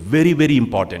is a very, very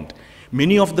important.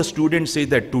 Many of the students say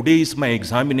that today is my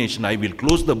examination, I will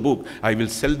close the book, I will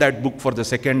sell that book for the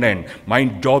second hand, my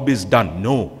job is done.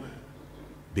 No,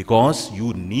 because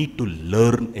you need to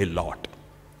learn a lot,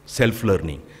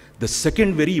 self-learning. The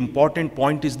second very important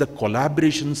point is the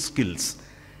collaboration skills.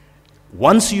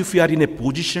 Once if you are in a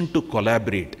position to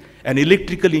collaborate, an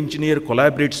electrical engineer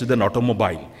collaborates with an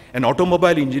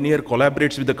automobile engineer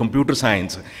collaborates with the computer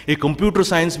science, a computer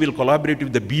science will collaborate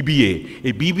with the BBA,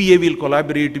 a BBA will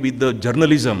collaborate with the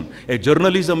journalism, a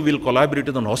journalism will collaborate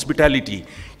with the hospitality.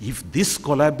 If this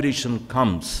collaboration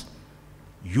comes,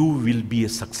 you will be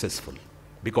successful.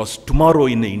 Because tomorrow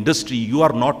in the industry, you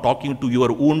are not talking to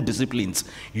your own disciplines,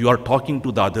 you are talking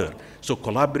to the other. So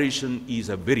collaboration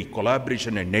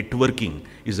and networking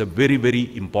is a very,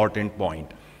 very important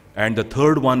point. And the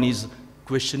third one is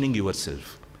questioning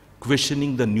yourself,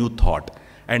 questioning the new thought,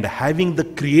 and having the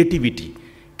creativity.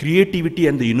 Creativity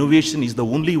and the innovation is the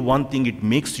only one thing it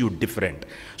makes you different.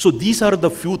 So these are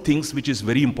the few things which is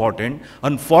very important.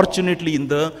 Unfortunately, in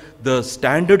the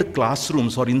standard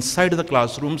classrooms or inside the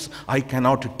classrooms, I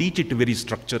cannot teach it very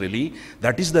structurally.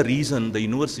 That is the reason the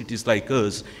universities like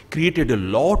us created a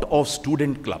lot of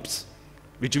student clubs,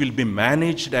 which will be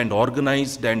managed and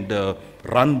organized and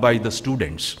run by the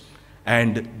students.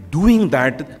 And doing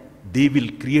that, they will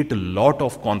create a lot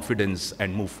of confidence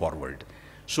and move forward.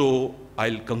 So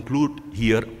I'll conclude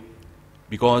here,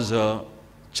 because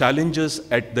challenges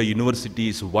at the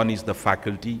universities, one is the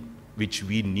faculty, which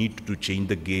we need to change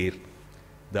the gear.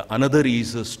 The another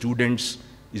is students,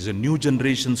 is a new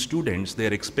generation students,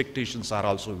 their expectations are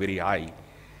also very high.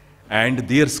 And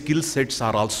their skill sets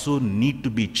are also need to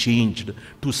be changed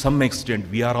to some extent,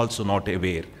 we are also not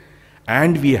aware.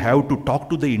 And we have to talk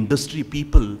to the industry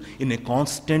people in a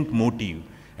constant motive,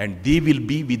 and they will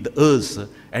be with us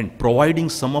and providing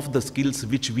some of the skills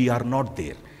which we are not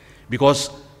there. Because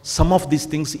some of these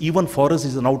things, even for us,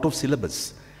 is an out of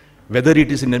syllabus. Whether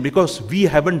it is because we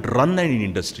haven't run an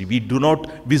industry, we do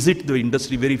not visit the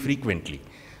industry very frequently.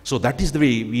 So that is the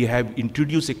way we have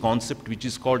introduced a concept which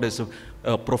is called as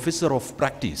a professor of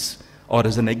practice, or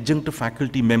as an adjunct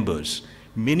faculty members.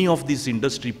 Many of these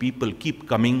industry people keep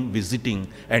coming, visiting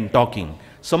and talking.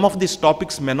 Some of these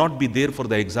topics may not be there for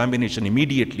the examination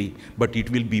immediately, but it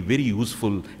will be very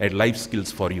useful and life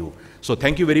skills for you. So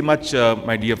thank you very much,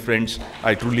 my dear friends.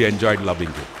 I truly enjoyed loving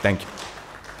you. Thank you.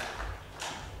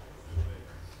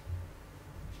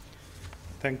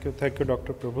 Thank you,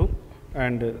 Dr. Prabhu.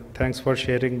 And thanks for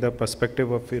sharing the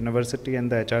perspective of university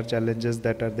and the HR challenges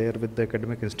that are there with the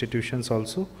academic institutions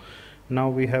also. Now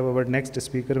we have our next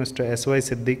speaker, Mr. S.Y.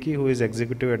 Siddiqui, who is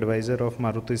Executive Advisor of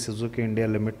Maruti Suzuki India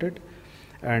Limited.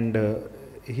 And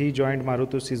he joined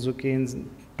Maruti Suzuki in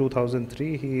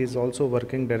 2003. He is also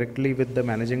working directly with the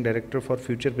Managing Director for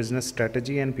Future Business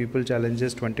Strategy and People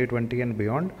Challenges 2020 and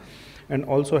beyond, and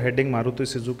also heading Maruti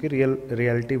Suzuki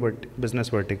Realty Business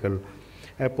Vertical.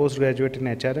 A postgraduate in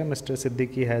HRM, Mr.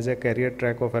 Siddiqui has a career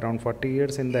track of around 40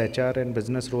 years in the HR and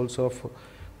business roles of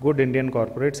good Indian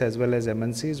corporates as well as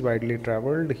MNCs, widely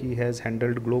traveled. He has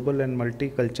handled global and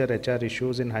multi-culture HR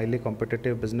issues in highly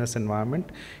competitive business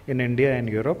environment in India and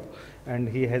Europe. And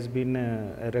he has been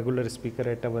a regular speaker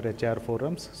at our HR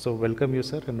forums. So welcome you,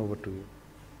 sir, and over to you.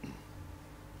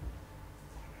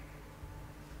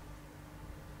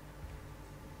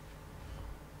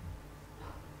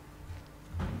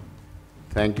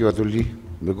 Thank you, Atulji.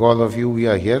 Because of you, we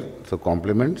are here, so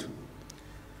compliments.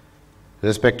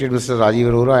 Respected Mr.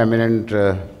 Rajiv Arora, eminent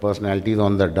personalities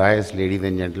on the dais, ladies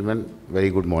and gentlemen,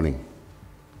 very good morning.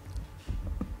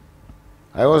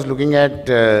 I was looking at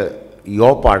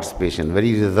your participation,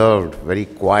 very reserved, very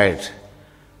quiet.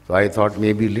 So I thought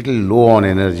maybe a little low on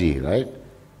energy, right?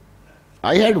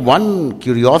 I had one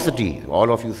curiosity,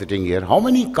 all of you sitting here. How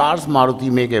many cars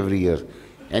Maruti make every year?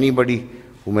 Anybody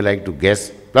who may like to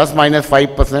guess? Plus minus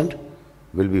 5%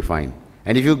 will be fine.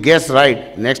 And if you guess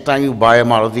right, next time you buy a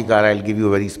Maruti car, I'll give you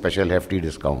a very special hefty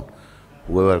discount.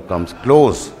 whoever comes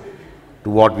close to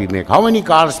what we make. How many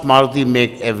cars Maruti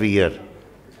make every year?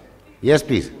 Yes,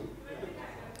 please.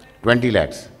 20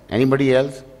 lakhs. Anybody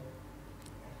else?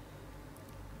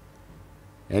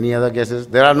 Any other guesses?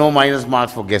 There are no minus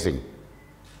marks for guessing.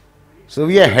 So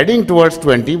we are heading towards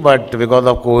 20, but because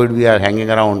of COVID, we are hanging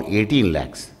around 18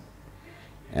 lakhs.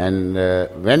 And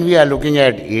when we are looking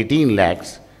at 18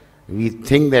 lakhs, we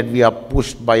think that we are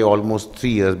pushed by almost 3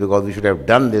 years, because we should have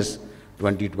done this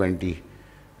 2020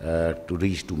 to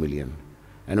reach 2 million.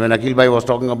 And when Akhil Bhai was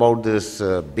talking about this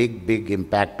big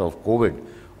impact of COVID,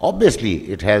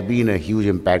 obviously it has been a huge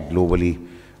impact globally.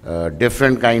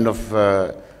 Different kind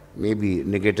of maybe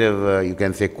negative, you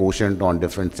can say, quotient on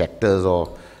different sectors,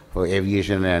 or for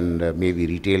aviation and maybe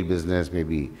retail business,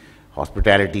 maybe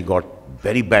hospitality got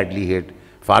very badly hit.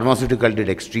 Pharmaceutical did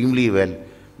extremely well,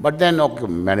 but then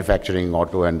manufacturing,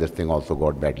 auto and this thing also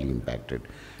got badly impacted.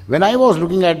 When I was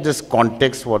looking at this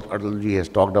context, what Atalji has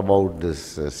talked about,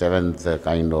 this seventh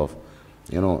kind of,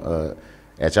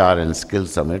 HR and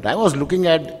Skills Summit, I was looking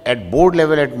at board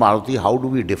level at Maruti, how do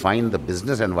we define the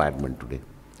business environment today?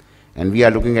 And we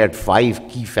are looking at 5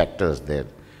 key factors there.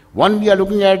 One, we are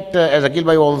looking at, as Akhil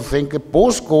Bhai was saying,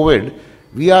 post-COVID,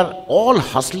 we are all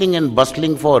hustling and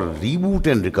bustling for reboot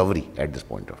and recovery at this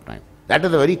point of time. That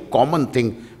is a very common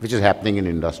thing which is happening in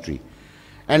industry.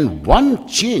 And one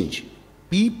change,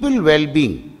 people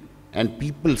well-being and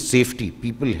people safety,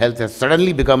 people health has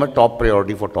suddenly become a top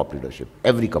priority for top leadership,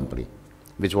 every company,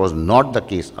 which was not the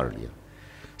case earlier.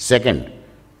 Second,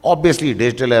 obviously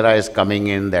digital era is coming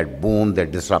in, that boom,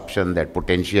 that disruption, that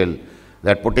potential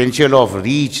of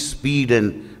reach, speed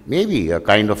and maybe a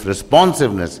kind of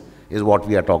responsiveness is what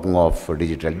we are talking of for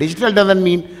digital. Digital doesn't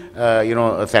mean,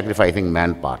 sacrificing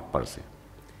manpower per se.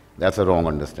 That's a wrong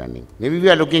understanding. Maybe we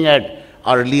are looking at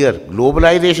earlier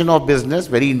globalization of business,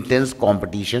 very intense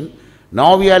competition.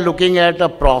 Now we are looking at a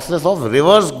process of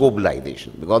reverse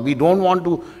globalization, because we don't want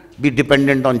to be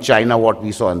dependent on China, what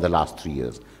we saw in the last 3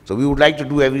 years. So we would like to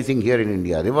do everything here in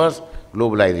India, reverse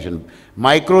globalization.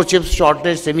 Microchips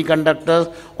shortage,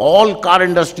 semiconductors, all car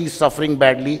industries suffering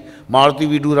badly. Maruti,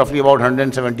 we do roughly about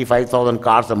 175,000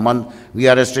 cars a month. We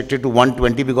are restricted to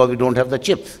 120 because we don't have the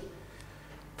chips.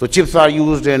 So chips are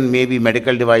used in maybe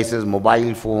medical devices,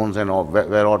 mobile phones and all,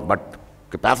 but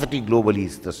capacity globally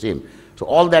is the same. So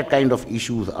all that kind of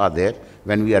issues are there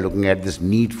when we are looking at this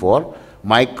need for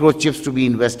microchips to be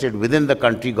invested within the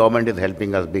country. Government is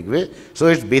helping us big way. So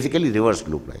it's basically reverse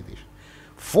globalization.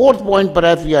 Fourth point,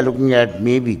 perhaps we are looking at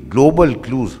maybe global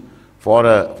clues for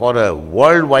a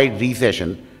worldwide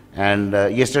recession. And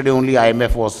yesterday only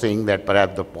IMF was saying that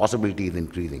perhaps the possibility is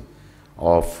increasing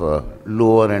of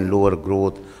lower and lower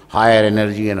growth, higher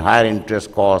energy and higher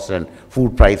interest costs and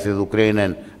food prices, Ukraine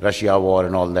and Russia war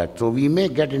and all that. So we may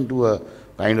get into a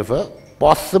kind of a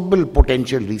possible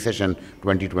potential recession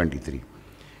 2023.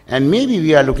 And maybe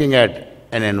we are looking at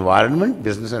an environment,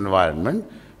 business environment,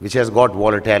 which has got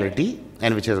volatility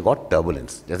and which has got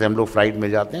turbulence. जैसे हम लोग flight में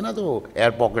जाते हैं ना, तो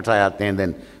air pockets आ जाते हैं,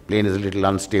 then plane is a little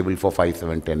unstable for 5,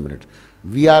 7, 10 minutes.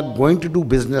 We are going to do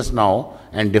business now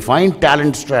and define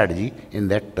talent strategy in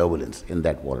that turbulence, in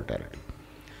that volatility.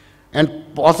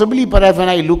 And possibly, perhaps when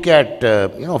I look at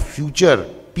future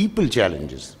people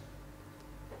challenges,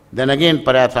 then again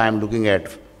perhaps I am looking at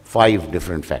 5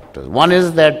 different factors. One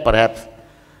is that perhaps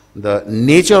the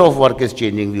nature of work is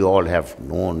changing. We all have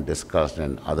known, discussed,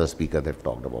 and other speakers have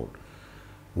talked about.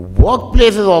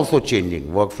 Workplace is also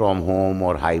changing. Work from home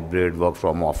or hybrid, work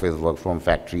from office, work from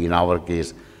factory. In our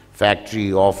case,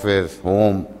 factory, office,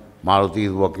 home. Maruti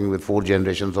is working with 4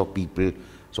 generations of people.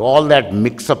 So all that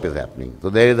mix-up is happening. So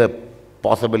there is a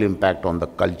possible impact on the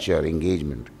culture,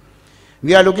 engagement.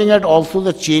 We are looking at also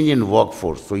the change in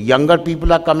workforce. So younger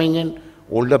people are coming in,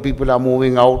 older people are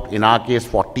moving out. In our case,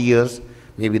 40 years,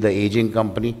 maybe the aging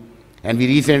company. And we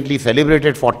recently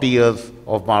celebrated 40 years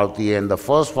of Maruti, and the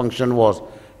first function was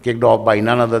kicked off by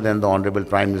none other than the Honorable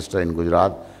Prime Minister in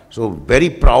Gujarat. So very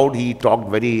proud, he talked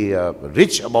very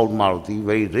rich about Maruti,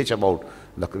 very rich about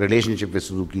the relationship with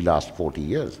Suzuki last 40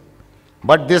 years.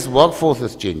 But this workforce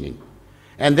is changing.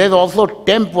 And there's also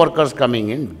temp workers coming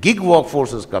in, gig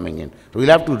workforce is coming in. So we'll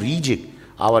have to rejig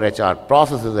our HR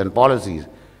processes and policies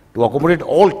to accommodate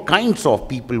all kinds of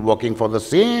people working for the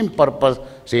same purpose,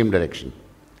 same direction.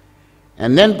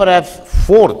 And then perhaps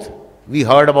fourth, we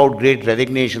heard about great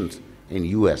resignations in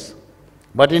US.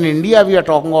 But in India, we are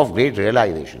talking of great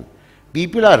realization.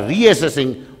 People are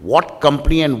reassessing what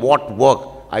company and what work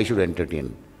I should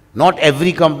entertain. Not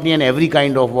every company and every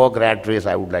kind of work rat race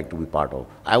I would like to be part of.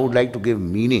 I would like to give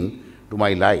meaning to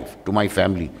my life, to my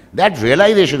family. That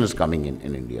realization is coming in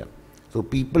India. So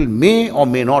people may or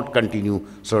may not continue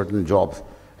certain jobs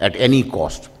at any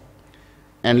cost.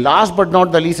 And last but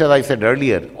not the least, as I said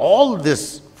earlier, all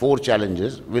these 4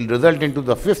 challenges will result into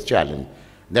the 5th challenge,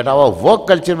 that our work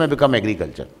culture may become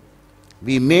agriculture.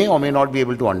 We may or may not be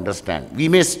able to understand. We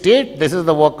may state this is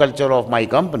the work culture of my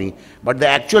company, but the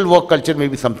actual work culture may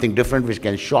be something different which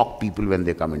can shock people when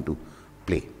they come into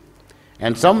play.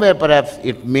 And somewhere perhaps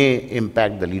it may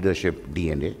impact the leadership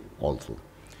DNA also.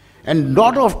 And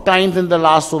lot of times in the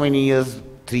last so many years,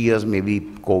 3 years, maybe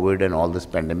COVID and all this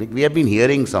pandemic, we have been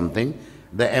hearing something,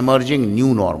 the emerging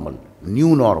new normal.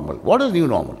 New normal. What is new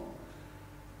normal?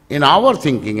 In our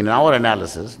thinking, in our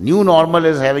analysis, new normal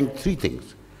is having 3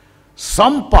 things.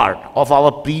 Some part of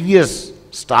our previous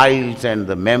styles and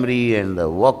the memory and the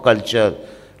work culture,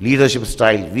 leadership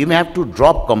style, we may have to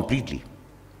drop completely.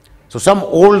 So some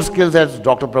old skills, as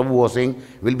Dr. Prabhu was saying,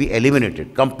 will be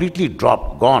eliminated, completely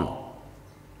dropped, gone.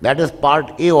 That is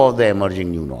part A of the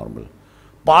emerging new normal.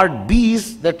 Part B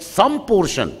is that some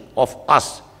portion of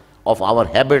us, of our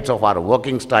habits, of our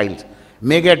working styles,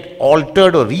 may get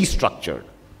altered or restructured.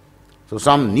 So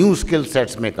some new skill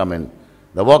sets may come in.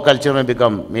 The work culture may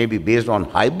become maybe based on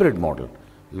hybrid model,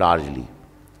 largely.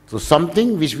 So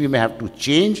something which we may have to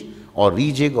change or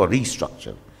rejig or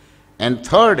restructure. And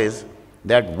third is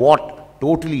that what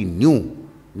totally new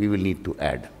we will need to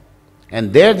add.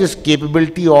 And there this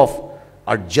capability of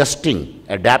adjusting,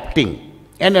 adapting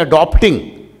and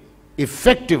adopting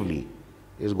effectively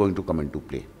is going to come into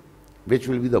play, which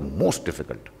will be the most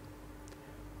difficult.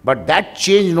 But that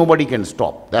change nobody can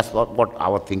stop. That's what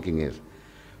our thinking is.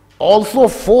 Also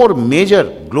 4 major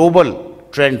global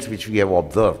trends which we have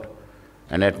observed.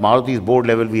 And at Maruti's board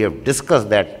level we have discussed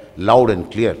that loud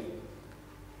and clear.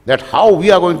 That how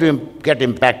we are going to get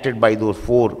impacted by those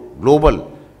 4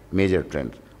 global major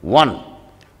trends. 1,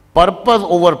 purpose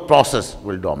over process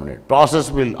will dominate.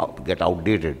 Process will get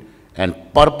outdated and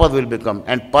purpose will become,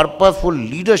 and purposeful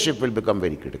leadership will become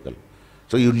very critical.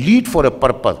 So you lead for a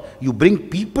purpose. You bring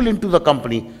people into the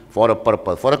company for a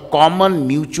purpose, for a common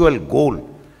mutual goal.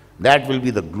 That will be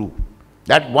the glue.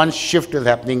 That one shift is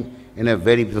happening in a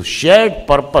very, so shared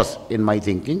purpose in my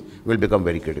thinking will become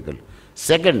very critical.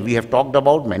 Second, we have talked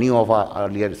about, many of our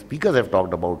earlier speakers have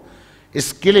talked about, is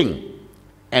skilling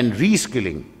and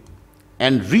reskilling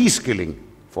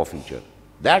for future.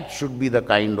 That should be the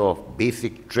kind of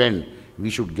basic trend we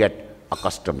should get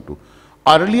accustomed to.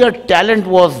 Earlier, talent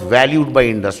was valued by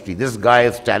industry. This guy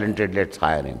is talented, let's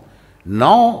hire him.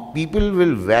 Now, people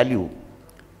will value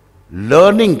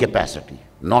learning capacity,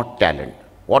 not talent.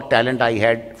 What talent I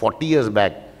had 40 years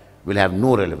back will have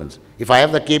no relevance. If I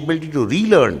have the capability to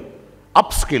relearn,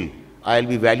 upskill, I'll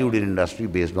be valued in industry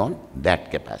based on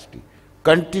that capacity.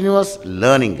 Continuous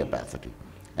learning capacity.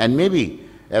 And maybe,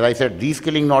 as I said,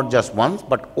 reskilling not just once,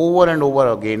 but over and over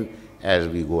again as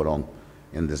we go along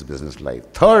in this business life.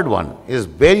 Third one is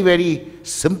very, very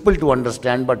simple to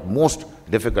understand, but most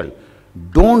difficult.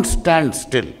 Don't stand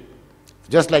still.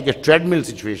 Just like a treadmill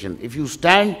situation. If you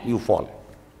stand, you fall.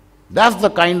 That's the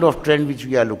kind of trend which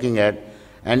we are looking at,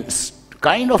 and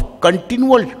kind of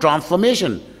continual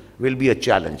transformation will be a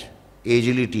challenge.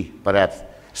 Agility, perhaps,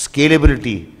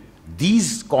 scalability,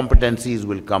 these competencies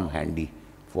will come handy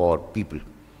for people.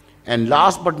 And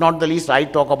last but not the least, I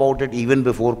talk about it even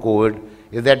before COVID,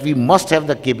 is that we must have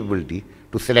the capability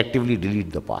to selectively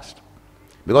delete the past.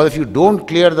 Because if you don't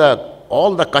clear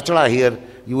all the kachra here,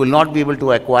 you will not be able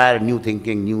to acquire new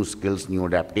thinking, new skills, new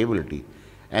adaptability.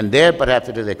 And there perhaps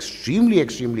it is extremely,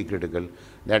 extremely critical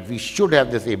that we should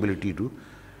have this ability to.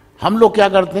 हम लोग क्या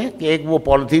करते हैं कि एक वो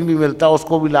polythene भी मिलता है,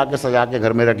 उसको भी ला के सजा के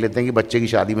घर में रख लेते हैं कि बच्चे की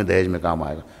शादी में दहेज में काम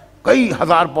आएगा. कई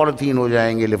हजार पॉलिथीन हो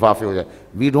जाएंगे, लिफाफे हो जाएंगे.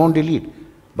 We don't delete.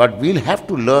 But we'll have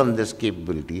to learn this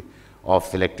capability of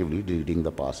selectively deleting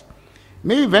the past.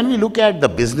 Maybe when we look at the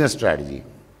business strategy,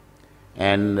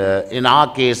 and in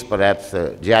our case, perhaps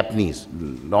Japanese,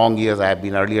 long years, I have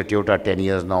been earlier Toyota 10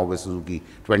 years, now with Suzuki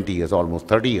 20 years, almost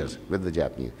 30 years with the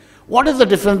Japanese. What is the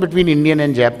difference between Indian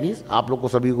and Japanese? आप लोग को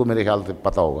सभी को मेरे ख्याल से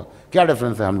पता होगा. क्या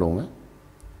difference है हम लोगों में?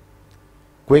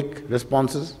 Quick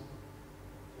responses,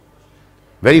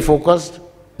 very focused,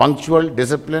 punctual,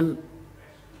 discipline,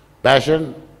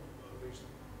 passion,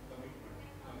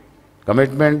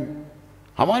 commitment.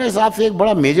 हमारे हिसाब से एक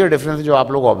बड़ा मेजर डिफरेंस है जो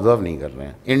आप लोग ऑब्जर्व नहीं कर रहे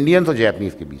हैं इंडियन और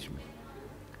जैपनीज के बीच में.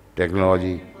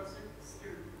 Technology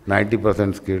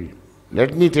 90% skilled.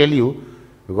 Let me tell you,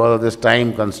 because of this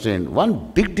time constraint, one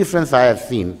big difference I have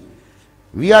seen.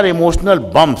 We are emotional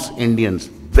bumps, Indians,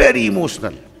 very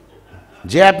emotional.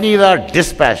 Japanese are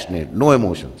dispassionate, no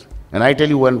emotions. And I tell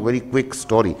you one very quick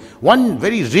story. One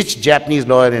very rich Japanese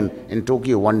lawyer in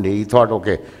Tokyo one day, he thought,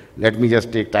 okay, let me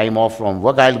just take time off from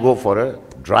work, I'll go for a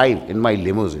drive in my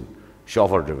limousine,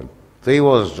 chauffeur driven. So he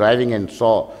was driving and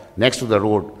saw next to the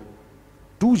road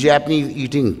 2 Japanese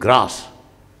eating grass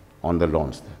on the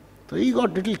lawns there. So he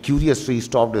got little curious, so he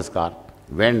stopped his car,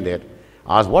 went there,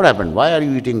 asked, what happened? Why are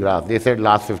you eating grass? They said,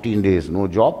 last 15 days, no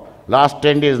job. Last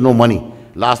 10 days, no money.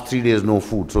 Last 3 days, no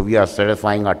food. So we are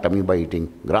satisfying our tummy by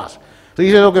eating grass. So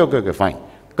he said, okay, fine.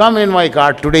 Come in my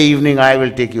car. Today evening, I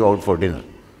will take you out for dinner.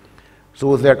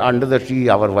 So that under the tree,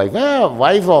 our wife,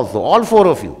 wives also, all 4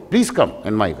 of you, please come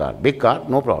in my car. Big car,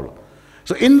 no problem.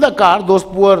 So in the car, those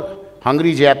poor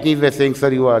hungry Japanese were saying,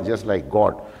 sir, you are just like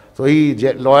God. So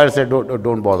lawyer said,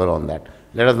 don't bother on that.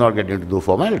 Let us not get into those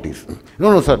formalities.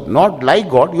 No, sir, not like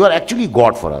God. You are actually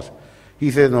God for us. He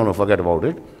says, no, forget about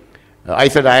it. I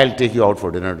said, I'll take you out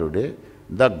for dinner today.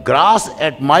 The grass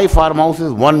at my farmhouse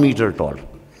is 1 meter tall.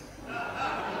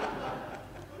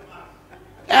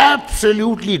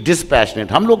 Absolutely dispassionate.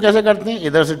 हम लोग कैसे करते हैं?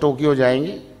 इधर से Tokyo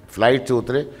जाएंगे, flight से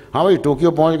उतरे, हाँ भाई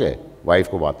टोक्यो पहुंच गए, वाइफ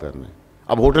को बात करने,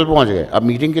 अब होटल पहुंच गए, अब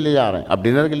मीटिंग के लिए जा रहे हैं, अब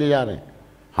डिनर के लिए जा रहे हैं.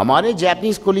 हमारे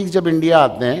जापानीज कोलीग्स जब इंडिया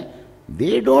आते हैं,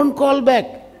 दे डोंट कॉल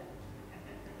बैक.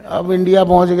 अब इंडिया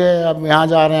पहुंच गए, अब यहाँ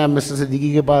जा रहे हैं, मिस्टर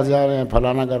सिद्दीकी के पास जा रहे हैं,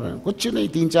 फलाना कर रहे हैं, कुछ नहीं,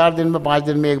 3-4 दिन में 5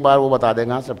 दिन में एक बार वो बता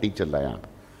देगा, हाँ सब ठीक चल रहा है यहाँ पे.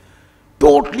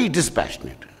 Totally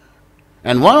dispassionate.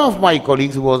 And one of my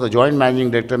colleagues, who was the joint managing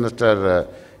director, Mr.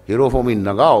 Hirofumi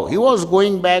Nagao, he was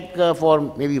going back for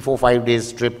maybe 4-5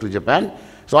 days trip to Japan.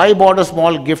 So I bought a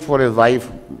small gift for his wife.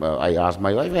 I asked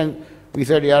my wife, and we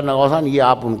said, yaar Nagao-san, ye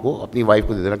aap unko, apni wife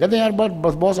ko de dena. Kehte, yaar,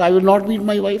 but boss, I will not meet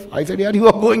my wife. I said, yaar, you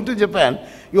are going to Japan.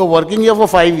 You are working here for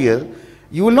 5 years.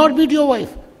 You will not meet your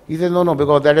wife. He said, no,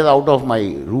 because that is out of my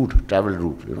route, travel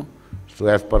route, you know. So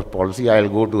as per policy, I will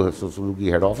go to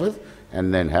Suzuki head office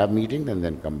and then have meetings and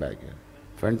then come back here.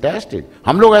 Fantastic.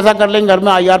 हम लोग ऐसा कर लेंगे, घर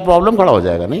में IR problem खड़ा हो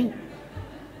जाएगा, नहीं?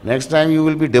 Next time you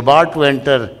will be debarred to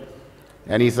enter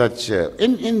any such.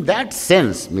 In that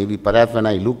sense, maybe perhaps when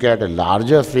I look at a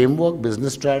larger framework,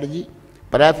 business strategy,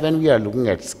 perhaps when we are looking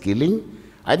at skilling,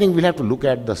 I think we'll have to look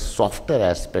at the softer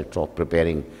aspects of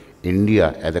preparing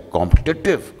India as a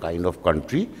competitive kind of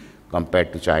country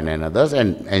compared to China and others,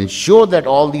 and ensure that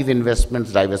all these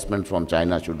investments, divestments from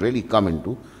China should really come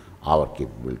into our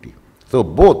capability. So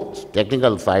both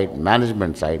technical side,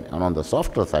 management side, and on the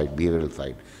softer side, behavioral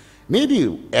side. Maybe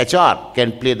HR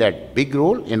can play that big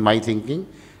role in my thinking.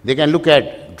 They can look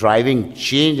at driving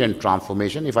change and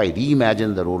transformation. If I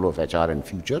reimagine the role of HR in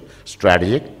future,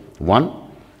 strategic, one.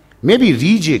 Maybe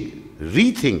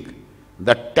rethink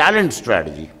the talent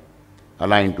strategy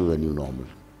aligned to the new normal,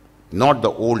 not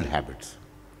the old habits.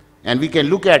 And we can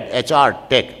look at HR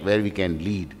tech, where we can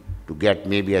lead to get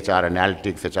maybe HR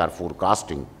analytics, HR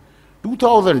forecasting.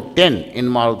 2010 in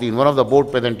Maruti, in one of the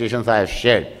board presentations I have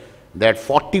shared, that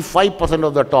 45%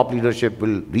 of the top leadership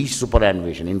will reach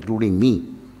superannuation, including me,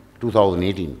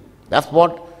 2018. That's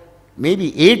what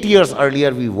maybe 8 years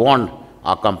earlier we warned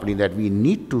our company that we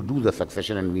need to do the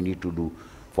succession and we need to do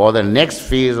for the next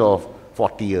phase of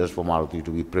 40 years for Maruti to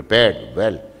be prepared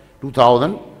well.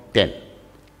 2010,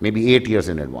 maybe 8 years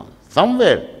in advance.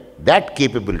 Somewhere that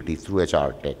capability through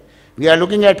HR tech. We are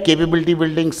looking at capability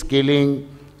building, scaling,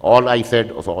 all I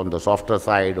said also on the softer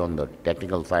side, on the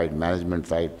technical side, management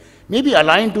side, maybe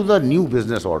aligned to the new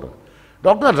business order.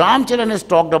 Dr. Ramcharan has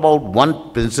talked about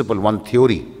one principle, one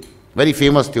theory, very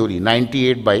famous theory,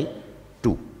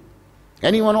 98/2.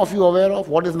 Any one of you aware of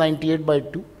what is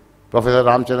 98/2? Professor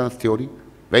Ramcharan's theory,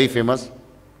 very famous.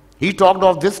 He talked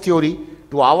of this theory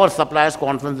to our suppliers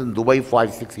conference in Dubai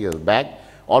 5-6 years back,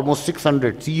 almost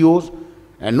 600 CEOs,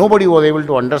 and nobody was able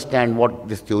to understand what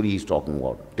this theory is talking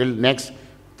about. Till next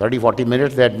 30-40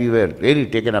 minutes that we were really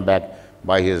taken aback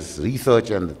by his research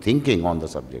and the thinking on the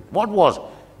subject. What was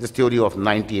this theory of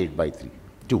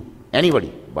 98/2?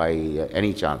 Anybody, by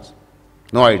any chance?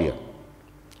 No idea.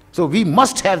 So we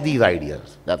must have these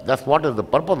ideas. That's what is the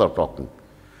purpose of talking.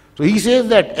 So he says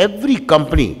that every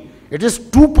company, it is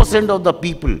 2% of the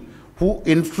people who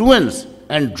influence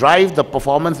and drive the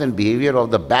performance and behavior of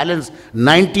the balance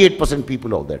 98%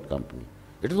 people of that company.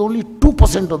 It is only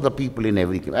 2% of the people in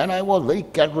every company. And I was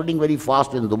calculating very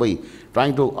fast in Dubai,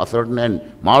 trying to ascertain, and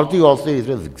Maruti also is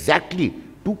exactly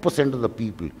 2% of the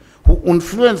people who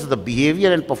influence the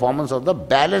behavior and performance of the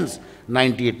balance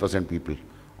 98% people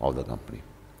of the company.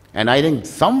 And I think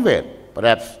somewhere,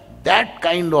 perhaps that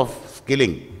kind of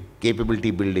skilling,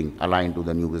 capability building aligned to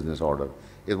the new business order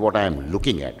is what I am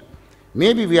looking at.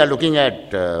 Maybe we are looking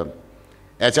at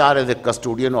HR as a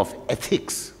custodian of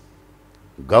ethics,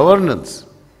 governance,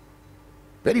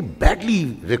 very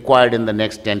badly required in the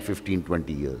next 10, 15,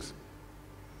 20 years.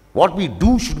 What we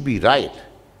do should be right.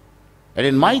 And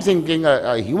in my thinking,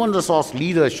 a human resource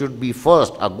leader should be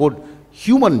first a good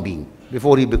human being,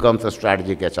 before he becomes a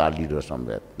strategic HR leader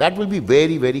somewhere. That will be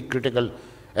very, very critical,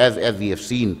 as we have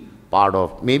seen part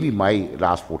of maybe my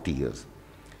last 40 years.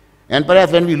 And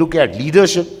perhaps when we look at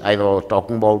leadership, I was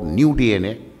talking about new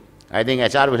DNA, I think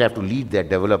HR will have to lead that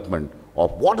development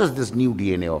of what is this new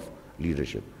DNA of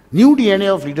leadership. New DNA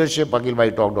of leadership, Akhil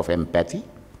Bhai talked of empathy,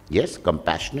 yes,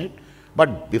 compassionate,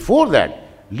 but before that,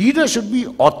 leader should be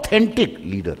authentic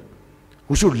leader,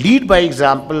 who should lead by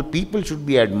example. People should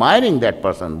be admiring that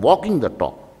person, walking the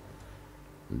talk.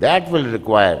 That will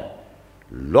require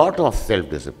lot of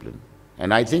self-discipline.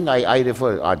 And I think I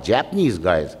refer our Japanese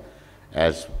guys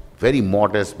as very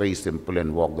modest, very simple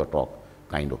and walk the talk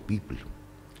kind of people.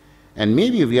 And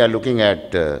maybe we are looking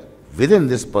at, within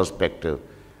this perspective,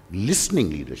 listening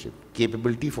leadership,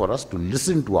 capability for us to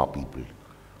listen to our people.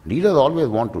 Leaders always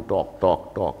want to talk,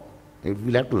 talk, talk.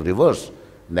 We'll have to reverse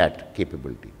that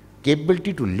capability.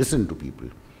 Capability to listen to people.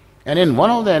 And in one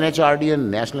of the NHRD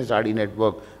and National HRD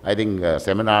Network, I think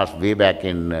seminars way back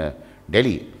in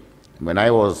Delhi, when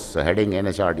I was heading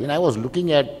NHRD, and I was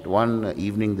looking at one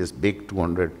evening this big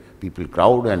 200 people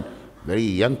crowd and very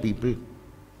young people,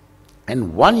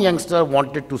 and one youngster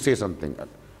wanted to say something.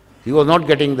 He was not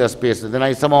getting the space. Then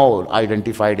I somehow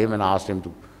identified him and asked him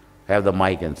to have the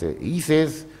mic and say. He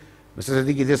says, Mr.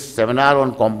 Siddiqui, this seminar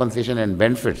on compensation and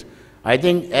benefits, I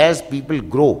think as people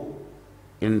grow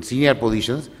in senior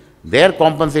positions, their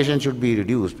compensation should be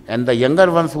reduced. And the younger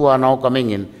ones who are now coming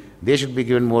in, they should be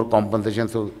given more compensation.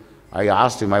 So I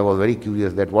asked him, I was very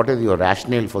curious, that what is your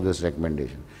rationale for this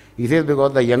recommendation? He says,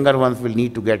 because the younger ones will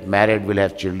need to get married, will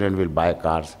have children, will buy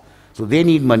cars. So they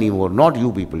need money more, not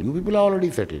you people. You people are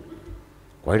already settled.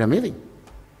 Quite amazing.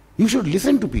 You should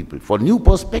listen to people for new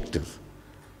perspectives.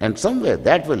 And somewhere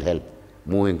that will help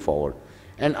moving forward.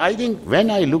 And I think when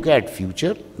I look at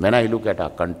future, when I look at our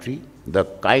country, the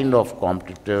kind of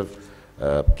competitive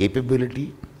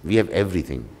capability, we have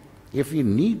everything. If we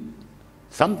need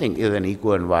something is an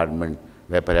eco-environment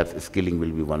where perhaps skilling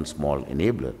will be one small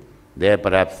enabler. There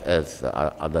perhaps, as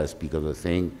other speakers were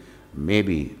saying,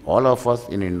 maybe all of us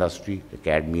in industry,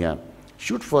 academia,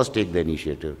 should first take the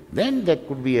initiative. Then there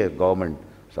could be a government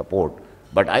support.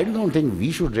 But I don't think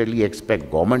we should really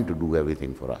expect government to do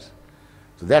everything for us.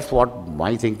 So that's what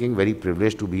my thinking, very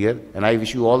privileged to be here. And I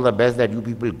wish you all the best, that you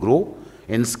people grow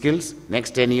in skills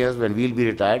next 10 years when we'll be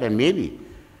retired, and maybe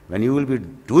when you will be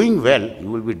doing well,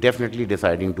 you will be definitely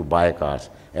deciding to buy cars.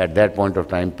 At that point of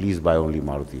time, please buy only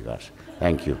Maruti cars.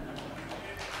 Thank you.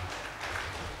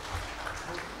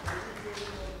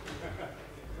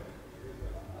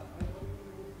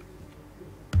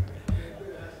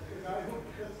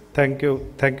 Thank you,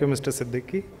 Mr.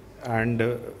 Siddiqui. And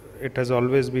it has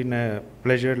always been a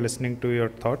pleasure listening to your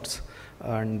thoughts.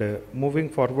 And moving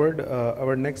forward,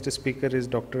 our next speaker is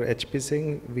Dr. H.P.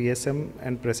 Singh, VSM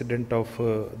and President of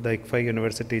the ICFI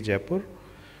University, Jaipur.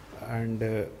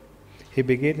 And he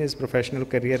began his professional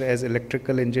career as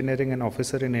electrical engineering and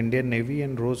officer in Indian Navy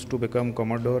and rose to become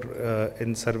Commodore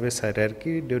in service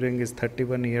hierarchy. During his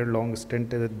 31-year-long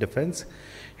stint in defense,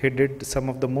 he did some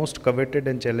of the most coveted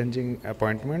and challenging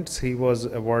appointments. He was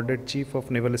awarded Chief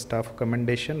of Naval Staff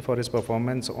Commendation for his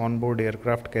performance on board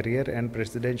aircraft carrier and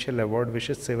Presidential Award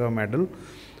Vishesh Seva Medal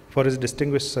for his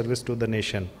distinguished service to the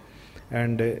nation.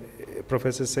 And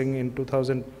Professor Singh in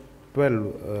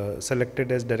 2012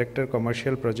 selected as Director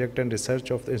Commercial Project and Research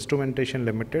of the Instrumentation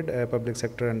Limited, a public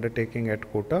sector undertaking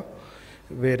at Kota,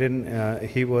 wherein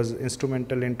he was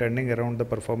instrumental in turning around the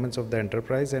performance of the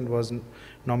enterprise and was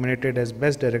nominated as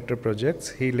Best Director Projects.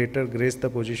 He later graced the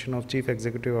position of Chief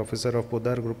Executive Officer of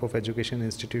Pudar Group of Education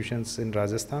Institutions in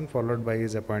Rajasthan, followed by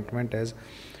his appointment as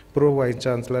Pro Vice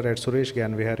Chancellor at Suresh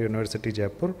Gyan Vihar University,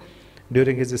 Jaipur.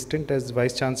 During his stint as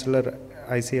Vice Chancellor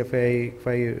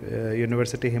ICFI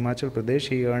University, Himachal Pradesh,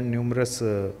 he earned numerous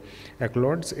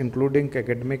accolades, including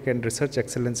Academic and Research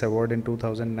Excellence Award in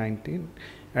 2019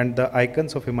 and the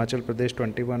Icons of Himachal Pradesh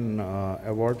 21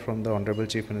 award from the Honorable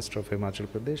Chief Minister of Himachal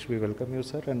Pradesh. We welcome you,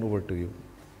 sir, and over to you.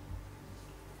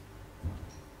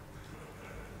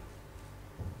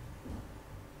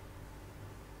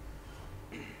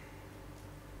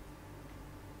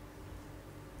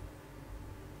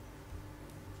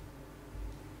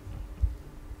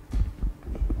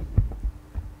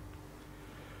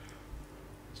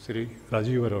 Sri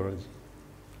Rajiv Arora,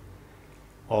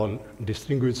 all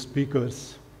distinguished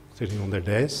speakers sitting on the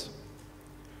dais,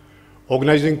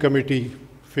 organizing committee,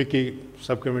 FICCI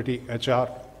subcommittee, HR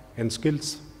and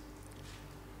skills,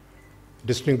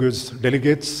 distinguished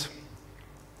delegates,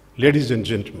 ladies and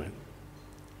gentlemen,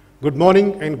 good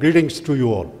morning and greetings to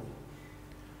you all.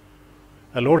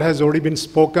 A lot has already been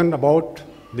spoken about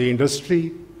the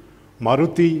industry,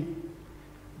 Maruti,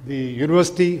 the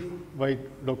university, by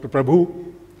Dr.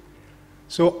 Prabhu.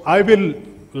 So I will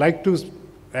like to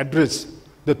address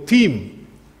the theme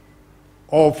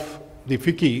of the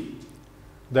FICCI,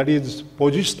 that is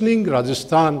positioning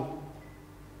Rajasthan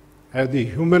as the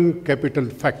human capital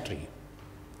factory.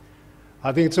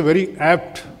 I think it's a very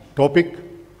apt topic,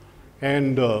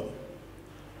 and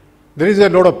there is a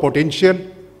lot of potential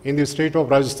in the state of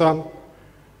Rajasthan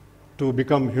to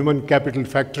become human capital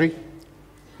factory,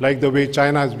 like the way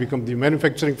China has become the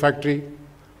manufacturing factory.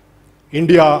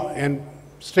 India and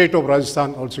state of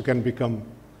Rajasthan also can become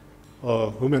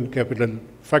a human capital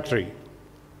factory.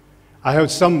 I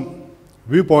have some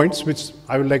viewpoints which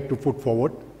I would like to put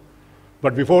forward.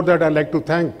 But before that, I'd like to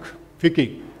thank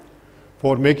FICCI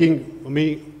for making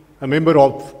me a member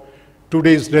of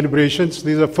today's deliberations.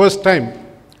 This is the first time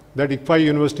that ICFAI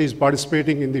University is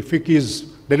participating in the FICCI's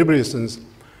deliberations,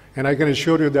 and I can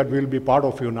assure you that we'll be part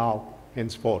of you now,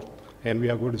 henceforth, and we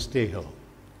are going to stay here.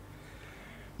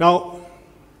 Now,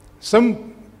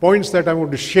 some points that I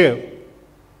want to share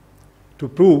to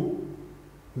prove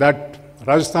that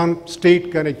Rajasthan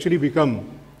state can actually become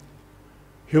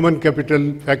human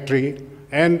capital factory,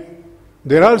 and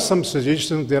there are some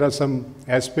suggestions, there are some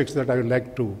aspects that I would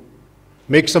like to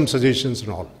make some suggestions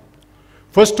and all.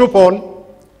 First of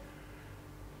all,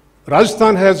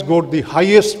 Rajasthan has got the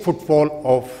highest footfall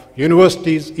of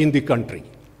universities in the country.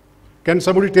 Can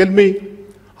somebody tell me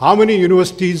how many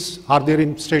universities are there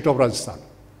in state of Rajasthan?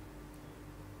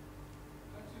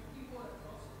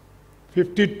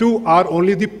 52 are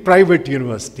only the private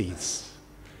universities.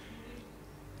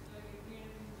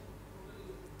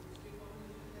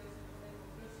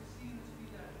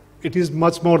 It is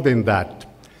much more than that.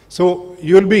 So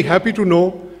you will be happy to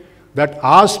know that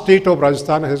our state of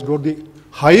Rajasthan has got the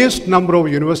highest number of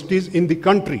universities in the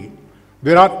country.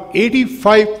 There are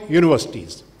 85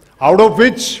 universities, out of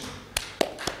which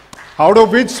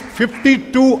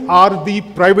 52 are the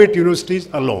private universities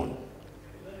alone.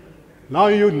 Now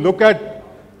you look at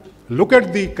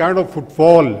the kind of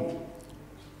footfall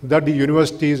that the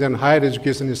universities and higher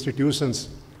education institutions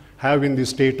have in the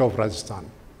state of Rajasthan.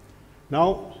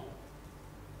 Now,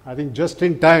 I think just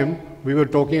in time, we were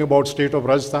talking about state of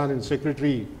Rajasthan and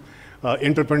secretary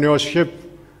entrepreneurship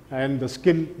and the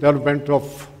skill development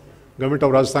of government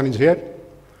of Rajasthan is here.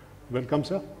 Welcome,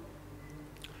 sir.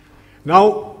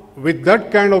 Now, with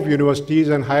that kind of universities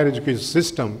and higher education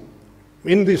system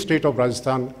in the state of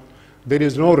Rajasthan, there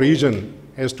is no reason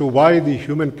as to why the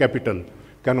human capital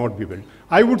cannot be built.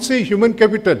 I would say human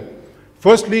capital,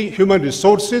 firstly human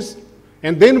resources,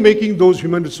 and then making those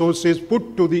human resources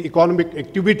put to the economic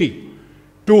activity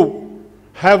to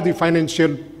have the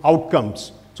financial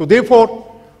outcomes. So therefore,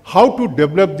 how to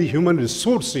develop the human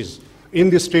resources in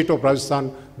the state of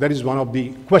Rajasthan, that is one of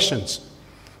the questions.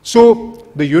 So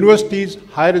the universities,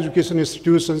 higher education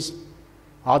institutions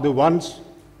are the ones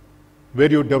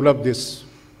where you develop this.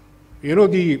 You know,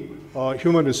 the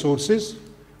human resources,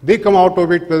 they come out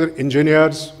of it, whether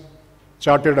engineers,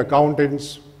 chartered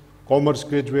accountants, commerce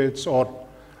graduates, or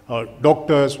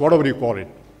doctors, whatever you call it.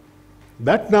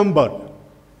 That number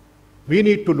we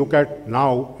need to look at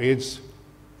now is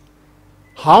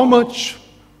how much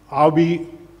are we,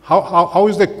 how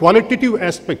is the qualitative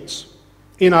aspects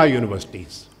in our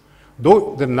universities.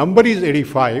 Though the number is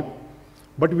 85,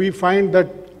 but we find that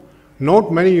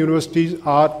not many universities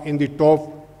are in the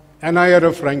top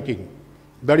NIRF ranking,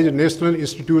 that is National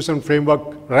Institution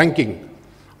Framework ranking.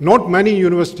 Not many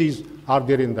universities are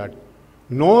there in that.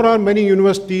 Nor are many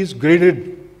universities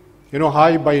graded,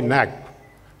 high by NAAC.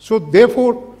 So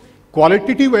therefore,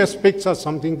 qualitative aspects are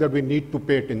something that we need to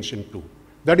pay attention to.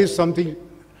 That is something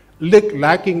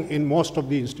lacking in most of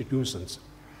the institutions.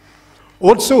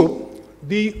 Also,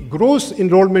 the gross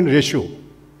enrollment ratio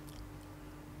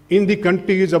in the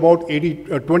country is about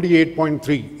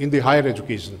 28.3 in the higher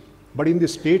education. But in the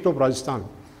state of Rajasthan,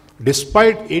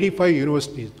 despite 85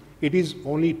 universities, it is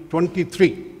only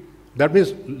 23. That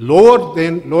means lower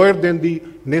than the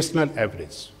national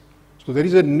average. So there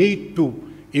is a need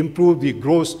to improve the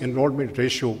gross enrollment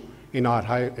ratio in our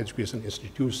higher education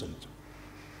institutions.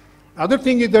 Other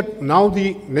thing is that now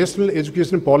the national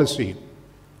education policy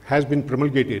has been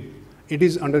promulgated. It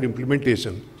is under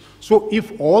implementation. So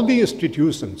if all the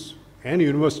institutions and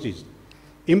universities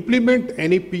implement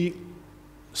NEP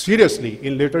seriously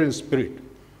in letter and spirit,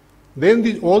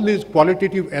 then all these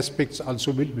qualitative aspects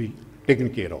also will be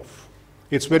taken care of.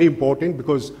 It's very important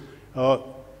because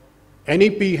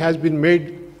NEP has been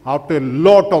made after a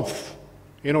lot of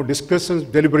discussions,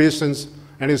 deliberations,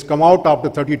 and has come out after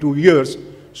 32 years.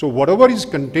 So whatever is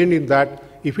contained in that,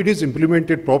 if it is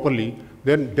implemented properly,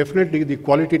 then definitely the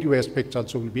qualitative aspects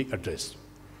also will be addressed.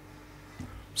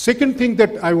 Second thing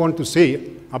that I want to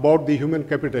say about the human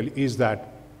capital is that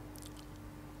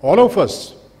all of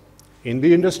us in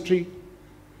the industry,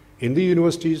 in the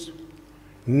universities,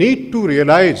 need to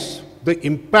realize the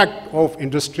impact of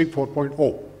Industry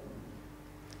 4.0.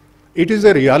 It is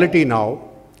a reality now.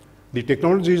 The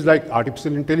technologies like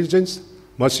artificial intelligence,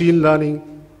 machine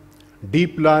learning,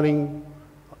 deep learning,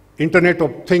 Internet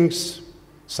of Things,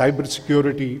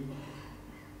 cybersecurity,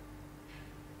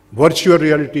 virtual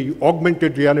reality,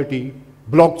 augmented reality,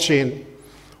 blockchain,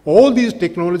 all these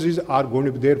technologies are going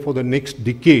to be there for the next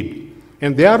decade,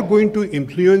 and they are going to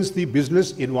influence the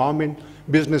business environment,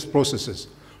 business processes.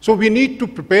 So we need to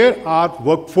prepare our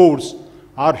workforce,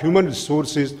 our human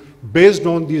resources, based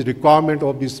on the requirement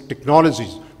of these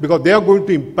technologies, because they are going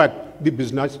to impact the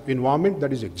business environment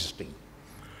that is existing.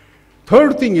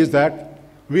 Third thing is that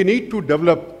we need to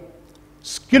develop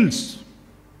skills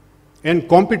and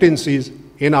competencies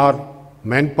in our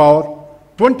manpower,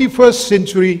 21st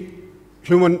century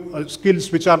human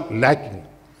skills which are lacking.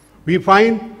 We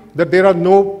find that there are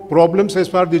no problems as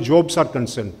far as the jobs are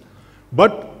concerned,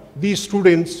 but the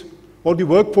students or the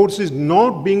workforce is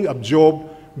not being absorbed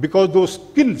because those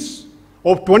skills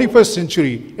of 21st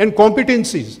century and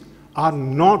competencies are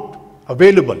not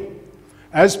available.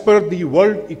 As per the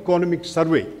World Economic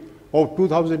Survey of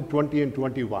 2020 and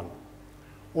 21,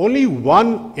 only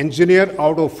 1 engineer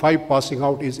out of 5 passing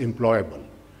out is employable.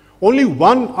 Only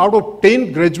 1 out of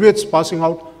 10 graduates passing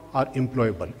out are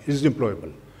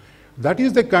employable. That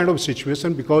is the kind of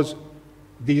situation because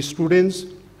the students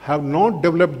have not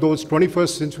developed those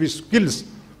 21st century skills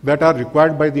that are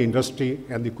required by the industry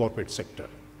and the corporate sector.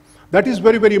 That is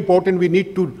very, very important. We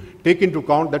need to take into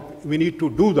account that we need to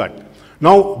do that.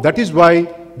 Now, that is why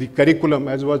the curriculum,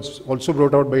 as was also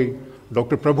brought out by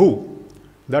Dr. Prabhu,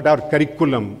 that our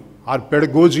curriculum, our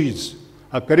pedagogies,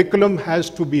 our curriculum has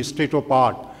to be state of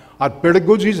art. Our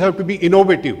pedagogies have to be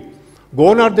innovative.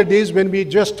 Gone are the days when we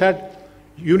just had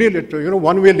unilateral,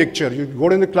 one-way lecture. You go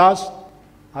in the class.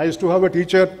 I used to have a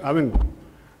teacher, come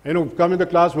in the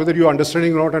class, whether you're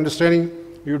understanding or not understanding,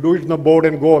 you do it on the board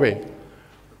and go away.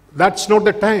 That's not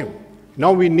the time.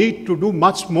 Now we need to do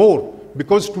much more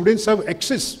because students have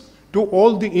access to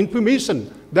all the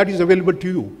information that is available to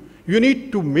you. You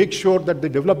need to make sure that they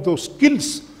develop those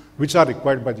skills which are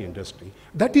required by the industry.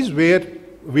 That is where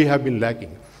we have been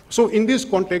lacking. So in this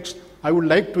context, I would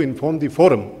like to inform the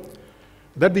forum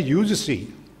that the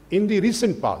UGC in the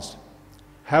recent past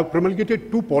have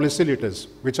promulgated 2 policy letters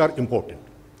which are important.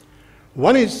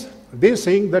 One is they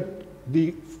saying that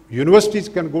the universities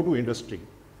can go to industry,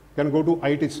 can go to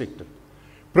IT sector,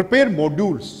 prepare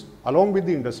modules along with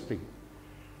the industry,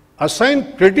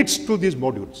 assign credits to these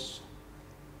modules.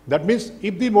 That means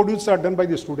if the modules are done by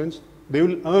the students, they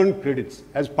will earn credits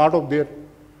as part of their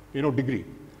degree.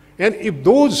 And if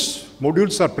those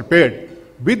modules are prepared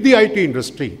with the IT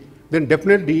industry, then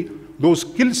definitely those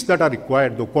skills that are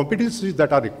required, the competencies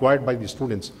that are required by the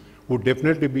students would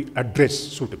definitely be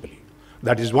addressed suitably.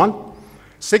 That is one.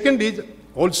 Second is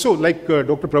also, like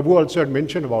Dr. Prabhu also had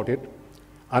mentioned about it,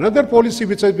 another policy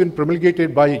which has been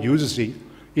promulgated by UGC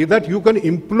is that you can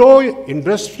employ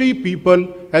industry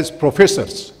people as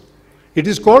professors. It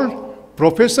is called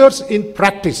professors in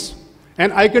practice.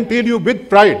 And I can tell you with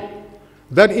pride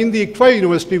that in the ICFAI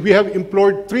University, we have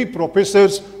employed 3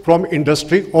 professors from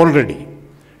industry already.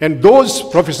 And those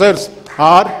professors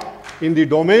are in the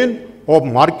domain of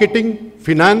marketing,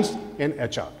 finance, and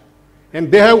HR.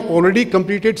 And they have already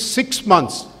completed 6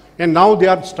 months, and now they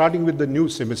are starting with the new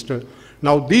semester.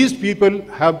 Now, these people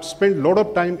have spent a lot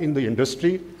of time in the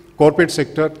industry, corporate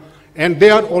sector, and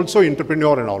they are also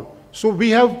entrepreneur and all. So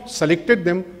we have selected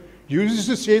them.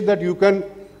 UGC says that you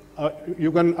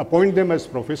can appoint them as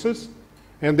professors,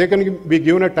 and they can be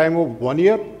given a time of 1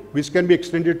 year, which can be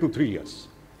extended to 3 years.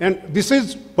 And this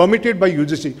is permitted by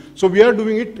UGC. So we are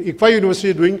doing it, ICFAI University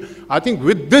is doing. I think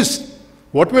with this,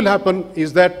 what will happen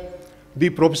is that the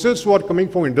professors who are coming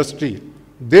from industry,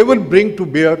 they will bring to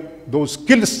bear those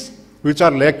skills which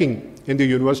are lacking in the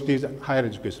universities and higher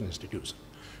education institutes.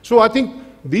 So I think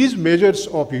these measures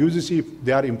of UGC, if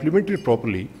they are implemented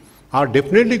properly, are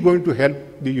definitely going to help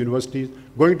the universities,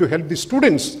 going to help the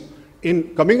students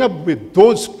in coming up with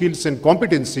those skills and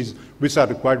competencies which are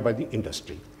required by the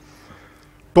industry.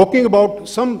 Talking about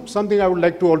something I would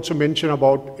like to also mention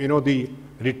about, the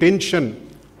retention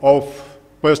of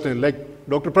personnel. Like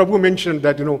Dr. Prabhu mentioned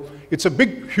that, it's a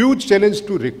big, huge challenge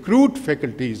to recruit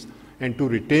faculties and to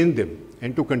retain them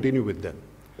and to continue with them.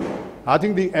 I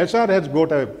think the HR has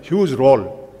got a huge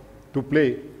role to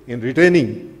play in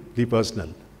retaining the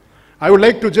personnel. I would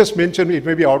like to just mention, it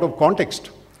may be out of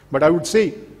context, but I would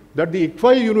say that the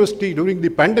ICFAI University during the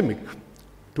pandemic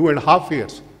 2.5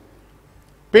 years,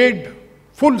 paid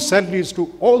full salaries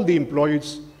to all the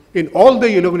employees in all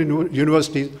the 11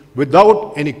 universities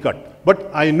without any cut.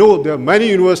 But I know there are many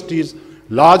universities,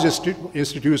 large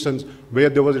institutions where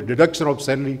there was a deduction of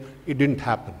salary. It didn't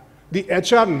happen. The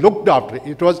HR looked after it.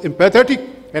 It was empathetic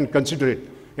and considerate.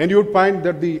 And you would find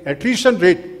that the attrition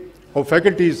rate of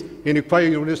faculties in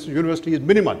ICFA University is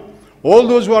minimal. All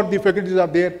those who are the faculties are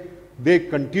there, they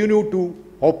continue to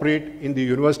operate in the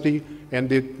university and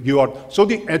they give out. So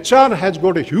the HR has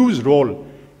got a huge role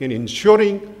in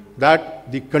ensuring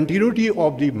that the continuity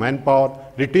of the manpower,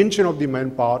 retention of the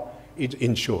manpower is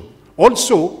ensured.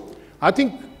 Also, I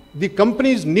think the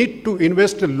companies need to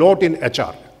invest a lot in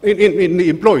HR, in the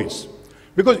employees.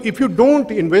 Because if you don't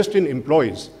invest in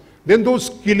employees, then those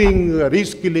skilling,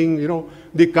 reskilling,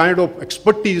 the kind of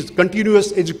expertise,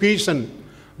 continuous education,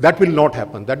 that will not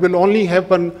happen. That will only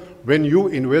happen when you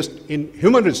invest in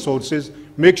human resources,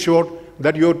 make sure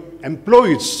that your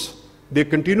employees, they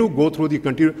continue, go through the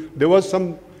There was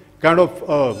some kind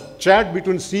of chat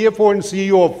between CFO and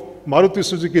CEO of Maruti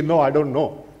Suzuki, no, I don't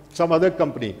know, some other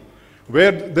company,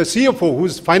 where the CFO,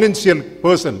 who's financial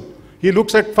person, he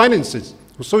looks at finances.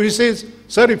 So he says,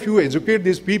 sir, if you educate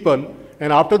these people,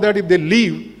 and after that if they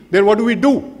leave, then what do we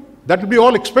do? That will be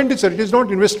all expenditure, it is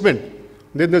not investment.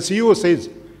 Then the CEO says,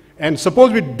 and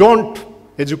suppose we don't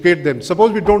educate them,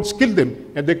 suppose we don't skill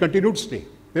them, and they continue to stay,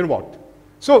 then what?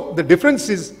 So the difference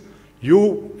is,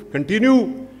 you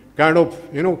continue kind of,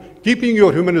 keeping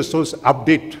your human resource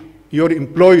update, your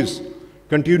employees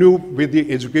continue with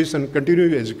the education,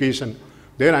 continue education,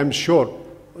 then I'm sure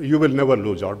you will never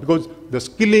lose out. Because the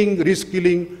skilling,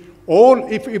 reskilling, all,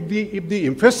 if the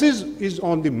emphasis is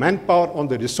on the manpower, on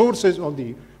the resources, on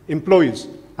the employees,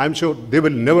 I'm sure they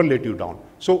will never let you down.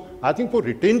 So I think for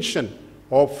retention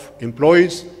of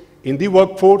employees in the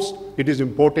workforce, it is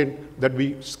important that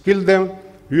we skill them,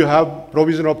 you have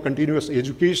provision of continuous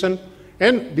education,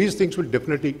 and these things will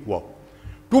definitely work.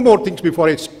 Two more things before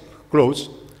I close,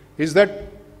 is that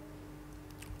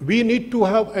we need to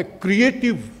have a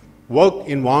creative work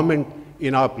environment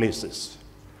in our places.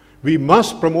 We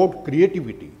must promote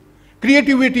creativity.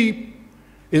 Creativity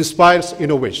inspires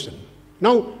innovation.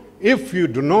 Now, if you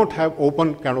do not have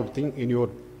open kind of thing in your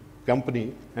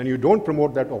company and you don't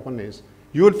promote that openness,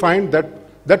 you will find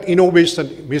that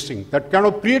innovation missing, that kind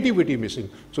of creativity missing.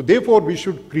 So therefore, we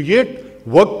should create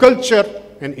work culture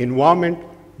and environment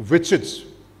which is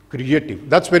creative.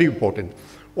 That's very important.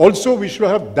 Also, we should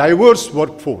have diverse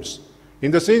workforce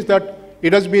in the sense that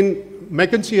it has been,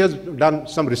 McKinsey has done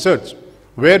some research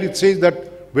where it says that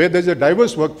where there's a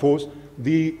diverse workforce,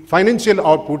 the financial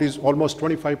output is almost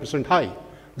 25% high.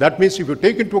 That means if you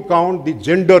take into account the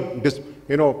gender,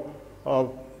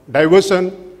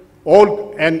 diversion,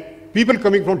 all, and people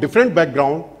coming from different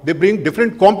background, they bring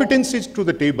different competencies to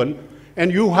the table,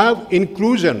 and you have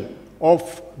inclusion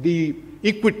of the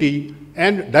equity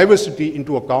and diversity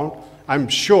into account, I'm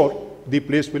sure the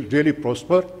place will really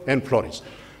prosper and flourish.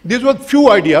 These were few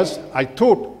ideas I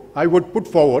thought I would put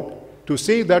forward to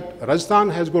say that Rajasthan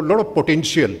has got a lot of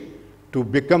potential to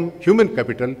become human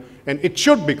capital, and it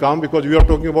should become, because we are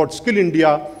talking about Skill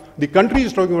India, the country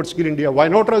is talking about Skill India, why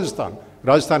not Rajasthan?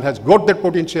 Rajasthan has got that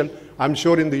potential. I'm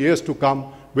sure in the years to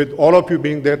come, with all of you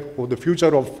being there for the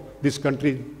future of this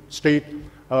country, state,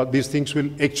 these things will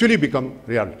actually become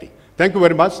reality. Thank you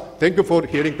very much. Thank you for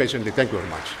hearing patiently. Thank you very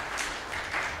much.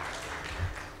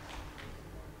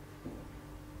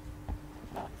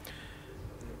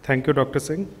 Thank you, Dr.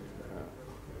 Singh.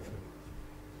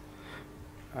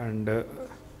 And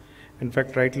in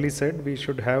fact, rightly said, we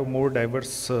should have more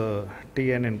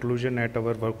diversity and inclusion at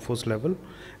our workforce level.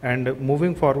 And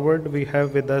moving forward, we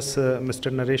have with us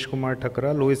Mr. Naresh Kumar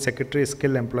Thakral, who is Secretary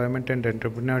Skill, Employment and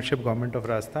Entrepreneurship, Government of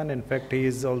Rajasthan. In fact, he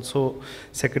is also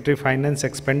Secretary Finance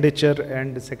Expenditure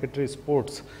and Secretary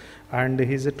Sports. And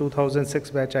he is a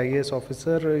 2006 batch IAS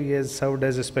officer. He has served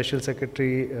as a Special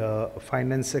Secretary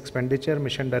Finance Expenditure,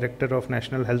 Mission Director of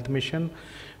National Health Mission,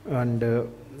 and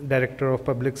Director of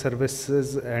Public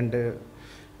Services, and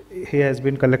he has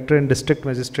been Collector and District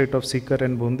Magistrate of Sikar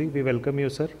and Bundi. We welcome you,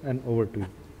 sir, and over to you.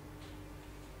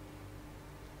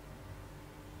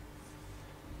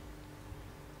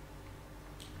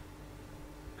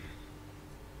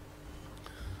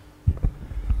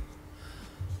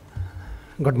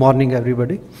 Good morning,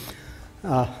 everybody.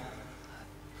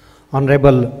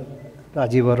 Honorable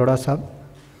Rajiv Arora Sahab,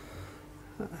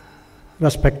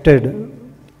 respected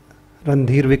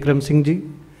Randhir Vikram Singh ji,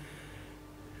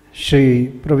 Shri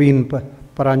Praveen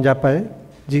Paranjapai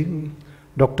ji,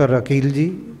 Dr. Akil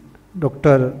ji,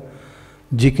 Dr.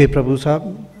 G.K. Prabhu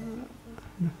Sahab,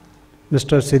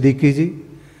 Mr. Siddiqui ji,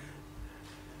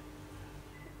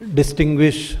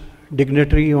 distinguished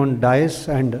dignitary on dais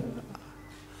and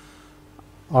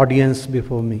audience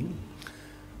before me.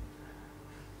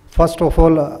 First of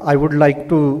all, I would like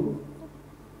to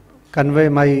convey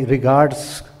my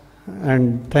regards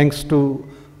and thanks to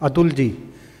Atulji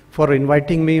for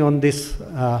inviting me on this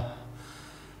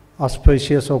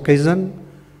auspicious occasion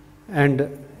and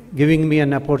giving me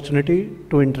an opportunity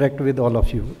to interact with all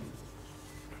of you.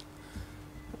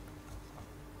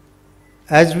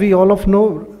 As we all of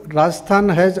know, Rajasthan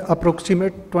has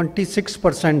approximate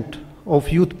 26% of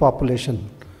youth population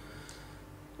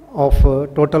of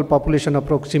total population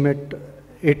approximate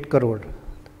 8 crore.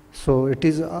 So it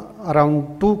is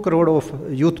around 2 crore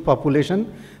of youth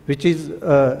population, which is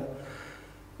a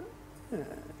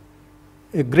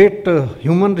great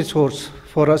human resource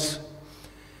for us.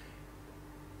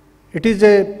 It is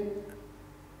a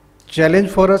challenge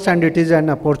for us and it is an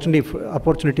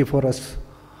opportunity for us,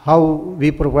 how we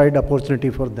provide opportunity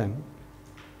for them.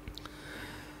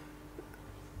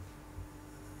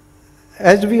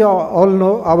 As we all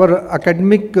know, our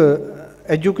academic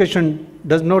education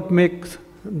does not make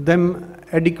them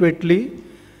adequately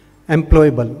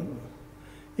employable.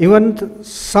 Even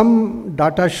some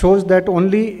data shows that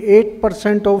only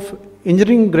 8% of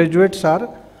engineering graduates are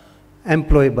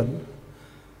employable.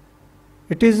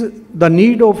 It is the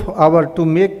need of our to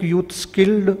make youth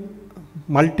skilled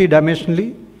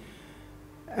multidimensionally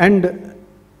and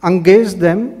engage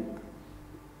them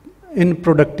in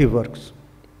productive works.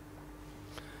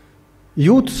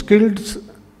 Youth skills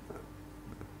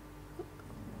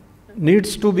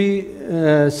needs to be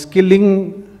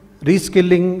skilling,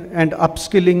 reskilling and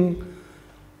upskilling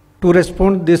to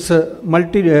respond this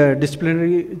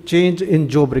multidisciplinary change in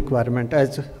job requirement,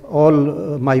 as all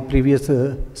my previous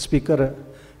speaker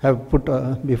have put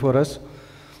before us.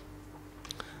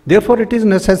 Therefore, it is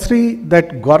necessary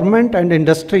that government and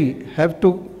industry have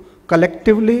to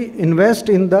collectively invest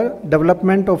in the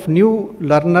development of new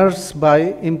learners by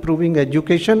improving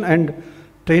education and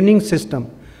training system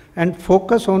and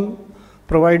focus on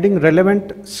providing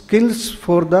relevant skills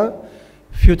for the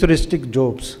futuristic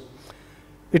jobs.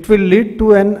 It will lead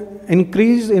to an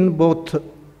increase in both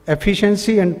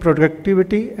efficiency and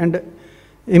productivity and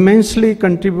immensely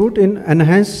contribute in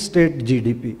enhanced state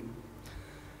GDP.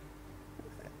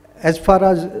 As far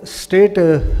as state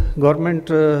government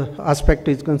aspect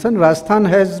is concerned, Rajasthan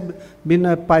has been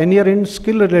a pioneer in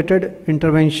skill-related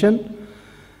intervention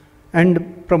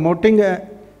and promoting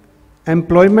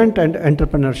employment and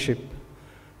entrepreneurship.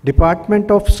 Department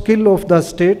of Skill of the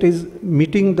state is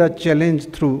meeting the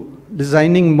challenge through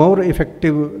designing more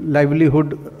effective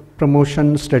livelihood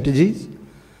promotion strategies,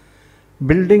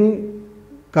 building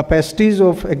capacities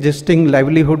of existing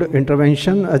livelihood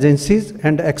intervention agencies,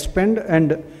 and expand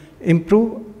and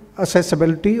improve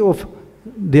accessibility of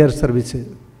their services.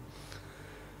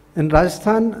 In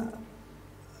Rajasthan,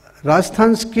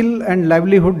 Rajasthan Skill and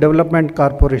Livelihood Development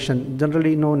Corporation,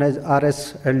 generally known as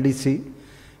RSLDC,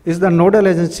 is the nodal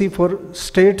agency for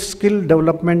state skill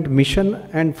development mission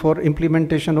and for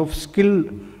implementation of skill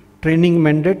training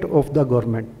mandate of the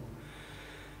government.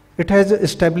 It has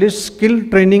established skill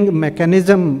training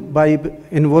mechanism by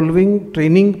involving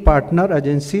training partner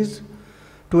agencies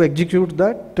to execute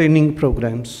the training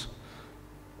programs.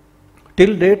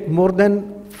 Till date, more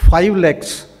than 5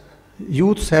 lakhs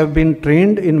youths have been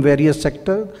trained in various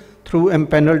sectors through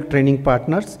empaneled training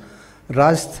partners.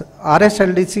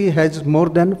 RSLDC has more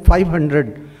than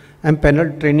 500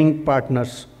 empaneled training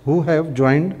partners who have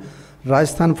joined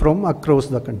Rajasthan from across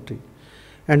the country.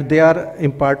 And they are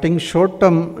imparting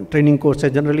short-term training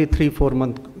courses, generally 3-4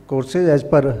 month courses as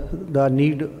per the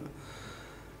need,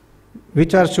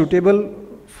 which are suitable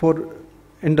for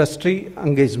industry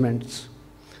engagements.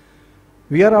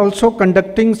 We are also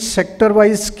conducting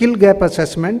sector-wise skill gap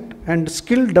assessment and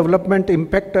skill development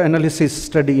impact analysis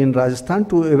study in Rajasthan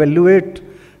to evaluate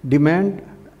demand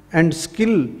and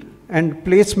skill and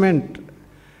placement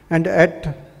and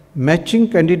at matching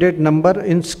candidate number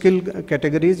in skill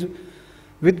categories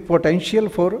with potential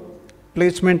for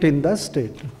placement in the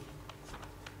state.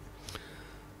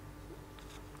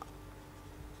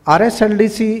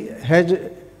 RSLDC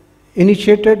has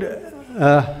initiated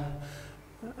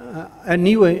a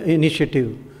new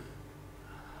initiative.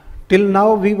 Till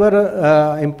now we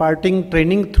were imparting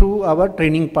training through our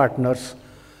training partners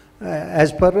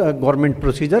as per government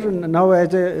procedure. Now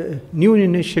as a new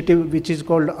initiative which is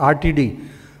called RTD,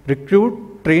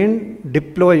 Recruit, Train,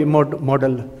 Deploy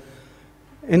model.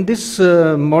 In this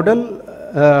model,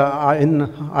 in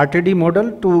RTD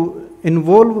model, to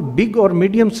involve big or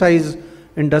medium-sized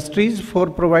industries for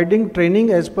providing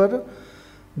training as per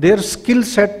their skill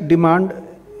set demand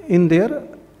in their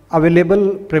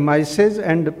available premises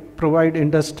and provide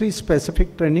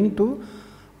industry-specific training to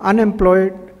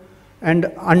unemployed and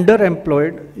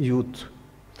underemployed youth.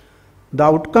 The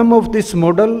outcome of this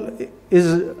model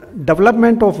is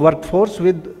development of workforce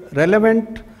with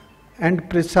relevant and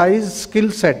precise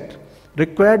skill set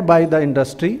required by the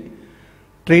industry,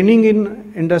 training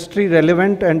in industry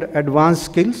relevant and advanced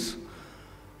skills.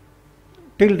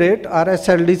 Till date,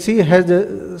 RSLDC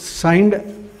has signed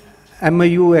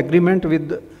MOU agreement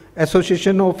with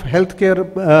Association of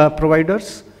Healthcare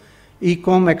Providers,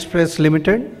 Ecom Express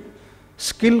Limited,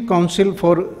 Skill Council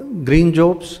for Green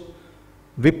Jobs,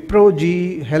 Wipro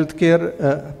GE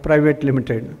Healthcare Private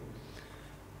Limited.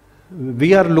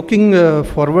 We are looking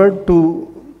forward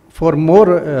for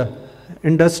more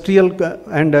industrial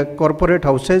and corporate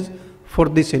houses for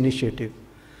this initiative.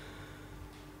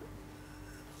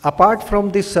 Apart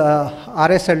from this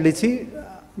RSLDC,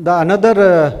 the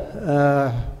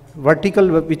another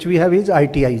vertical which we have is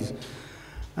ITIs.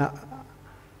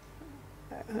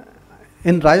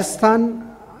 In Rajasthan,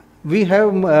 we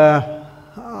have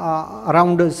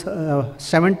around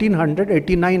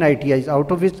 1789 ITIs,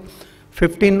 out of which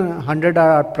 1500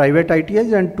 are private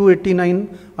ITIs and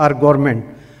 289 are government,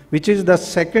 which is the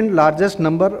second largest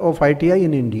number of ITI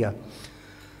in India.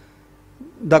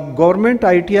 The government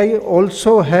ITI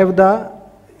also have the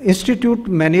Institute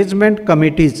Management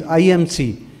Committees,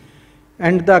 IMC,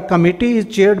 and the committee is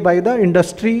chaired by the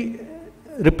industry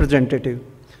representative.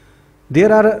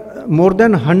 There are more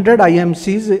than 100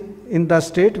 IMCs in the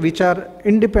state which are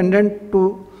independent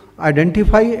to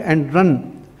identify and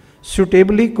run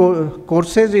suitably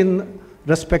courses in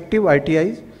respective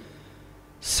ITIs.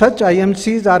 Such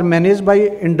IMCs are managed by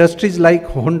industries like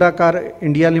Honda Car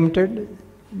India Limited,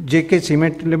 JK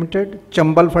Cement Limited,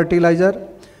 Chambal Fertilizer,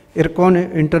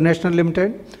 Ircon International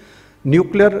Limited,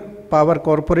 Nuclear Power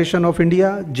Corporation of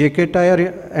India, JK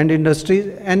Tire and Industries,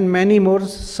 and many more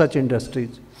such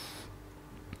industries.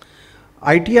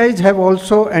 ITIs have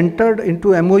also entered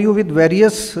into MOU with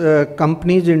various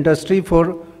companies, industry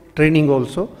for training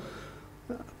also.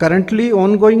 Currently,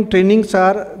 ongoing trainings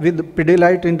are with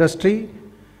Pidilite Industry,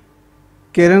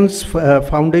 Cairns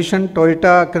Foundation,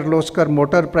 Toyota Kirloskar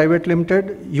Motor Private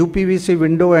Limited, UPVC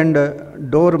Window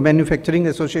and Door Manufacturing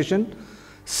Association,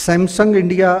 Samsung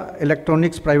India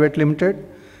Electronics Private Limited,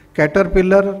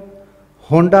 Caterpillar,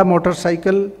 Honda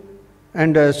Motorcycle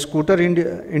and Scooter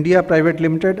India Private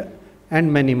Limited,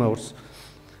 and many more.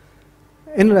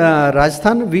 In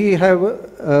Rajasthan, we have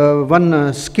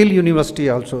one skill university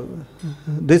also.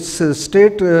 This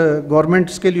state government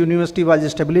skill university was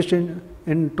established in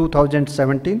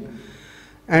 2017,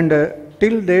 and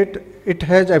till date it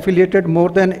has affiliated more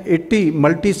than 80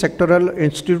 multi-sectoral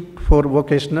institute for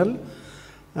vocational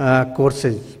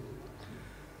courses.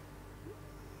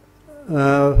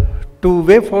 To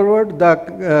way forward,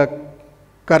 the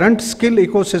current skill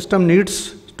ecosystem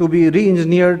needs to be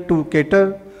re-engineered to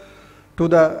cater to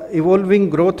the evolving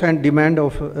growth and demand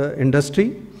of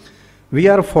industry. We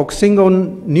are focusing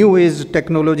on new age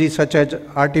technologies such as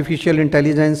artificial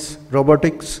intelligence,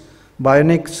 robotics,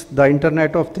 bionics, the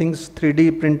Internet of Things,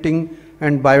 3D printing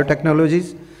and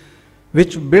biotechnologies,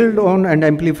 which build on and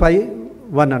amplify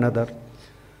one another.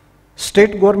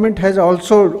 State government has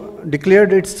also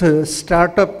declared its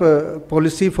startup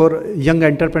policy for young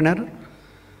entrepreneur.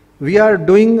 We are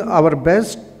doing our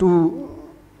best to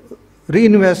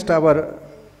reinvent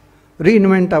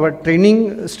our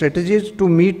training strategies to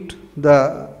meet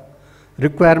the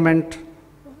requirement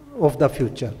of the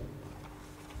future.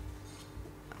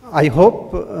 I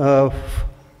hope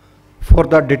for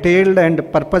the detailed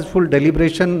and purposeful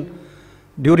deliberation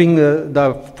during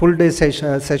the full day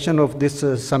session of this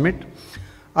summit.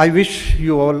 I wish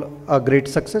you all a great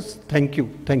success. Thank you.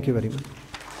 Thank you very much.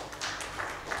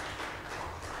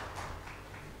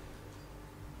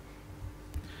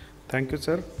 Thank you,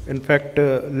 sir. In fact,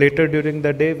 later during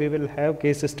the day, we will have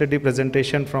case study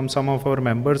presentation from some of our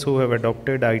members who have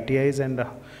adopted ITIs and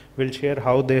will share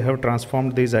how they have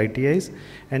transformed these ITIs.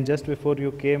 And just before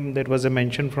you came, there was a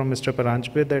mention from Mr.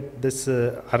 Paranjpe that this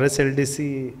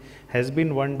RSLDC has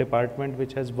been one department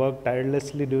which has worked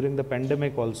tirelessly during the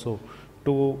pandemic also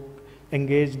to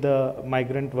engage the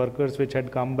migrant workers which had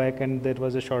come back, and there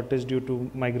was a shortage due to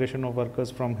migration of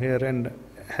workers from here, and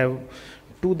have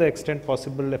to the extent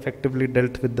possible effectively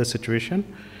dealt with the situation.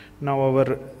 Now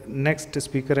our next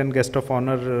speaker and guest of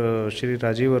honor, Shri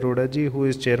Rajiv Arora ji, who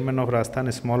is chairman of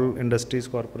Rajasthan Small Industries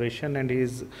Corporation, and he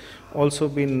is also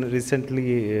been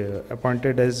recently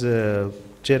appointed as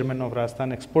chairman of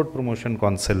Rajasthan Export Promotion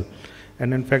Council.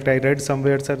 And in fact, I read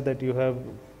somewhere, sir, that you have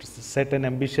set an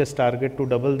ambitious target to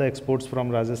double the exports from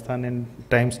Rajasthan in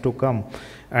times to come.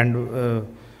 And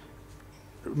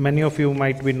many of you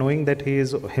might be knowing that he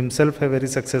is himself a very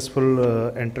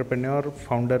successful entrepreneur,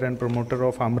 founder and promoter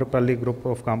of Amrapali group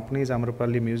of companies,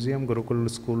 Amrapali Museum, Gurukul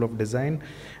School of Design,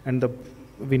 and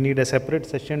we need a separate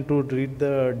session to read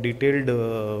the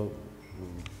detailed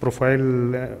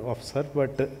profile of sir,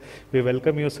 but we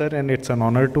welcome you, sir, and it's an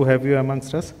honor to have you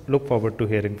amongst us. Look forward to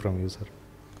hearing from you, sir.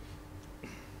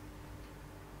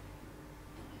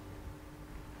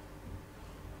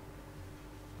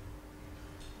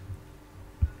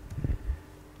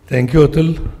 Thank you,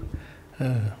 Atul.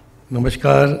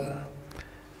 Namaskar.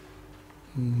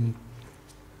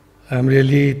 I'm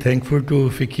really thankful to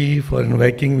FICCI for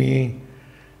inviting me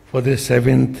for the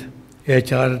 7th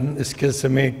HR Skills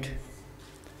Summit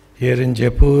here in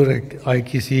Jaipur at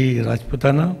IKC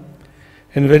Rajputana,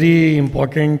 and very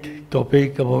important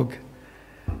topic about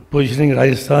positioning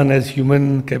Rajasthan as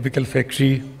human capital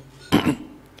factory.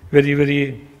 Very,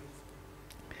 very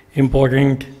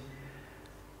important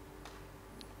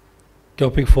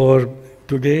topic for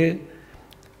today.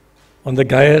 On the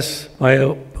dais, my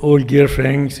old dear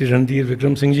friend Sri Randhir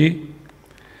Vikram Singh ji,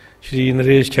 Sri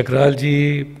Naresh Thakral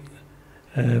ji,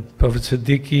 Professor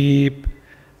Siddiqui,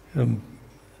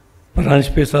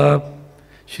 Paranjpe Sahab,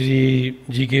 Shri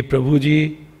G.K. Prabhu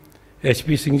ji,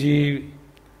 H.P. Singh ji,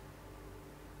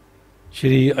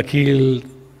 Shri Akhil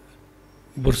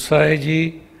Bursai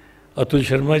ji, Atul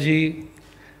Sharma ji,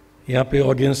 यहाँ पे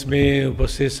audience में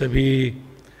उपस्थित सभी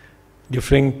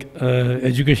different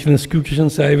education institution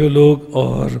से आए हुए लोग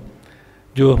और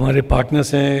जो हमारे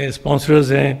पार्टनर्स हैं,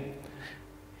 स्पॉन्सर्स हैं,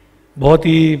 बहुत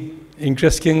ही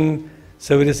इंटरेस्टिंग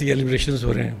सवेरे से सेलिब्रेशंस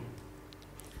हो रहे हैं।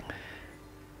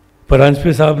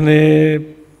 परांजपे साहब ने,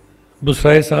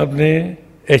 बुसराय साहब ने,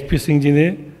 एच.पी. सिंह जी ने,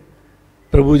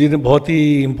 प्रभु जी ने बहुत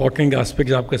ही इम्पोर्टेंट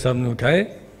एस्पेक्ट आपके सामने उठाए।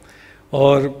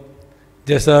 और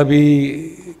जैसा अभी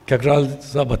ठकराल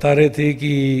साहब बता रहे थे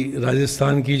कि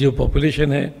राजस्थान की जो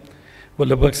पॉपुलेशन है वो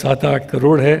लगभग 7-8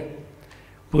 करोड़ है।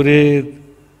 पूरे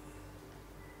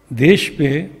देश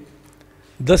में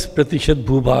 10%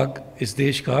 भूभाग इस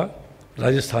देश का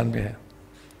राजस्थान में है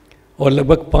और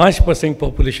लगभग 5%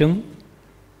 पॉपुलेशन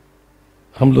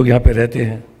हम लोग यहाँ पे रहते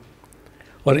हैं।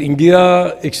 और इंडिया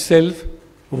इटसेल्फ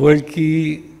वर्ल्ड की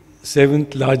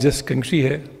 7th लार्जेस्ट कंट्री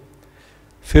है,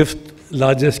 5th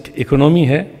लार्जेस्ट इकोनॉमी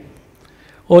है।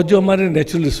 और जो हमारे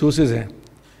नेचुरल रिसोर्सेज हैं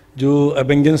जो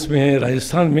अबेंडेंस में है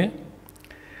राजस्थान में,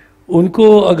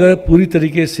 उनको अगर पूरी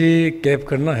तरीके से कैप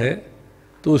करना है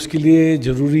तो उसके लिए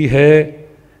ज़रूरी है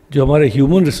जो हमारे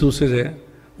ह्यूमन रिसोर्सेज हैं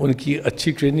उनकी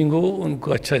अच्छी ट्रेनिंग हो,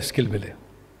 उनको अच्छा स्किल मिले।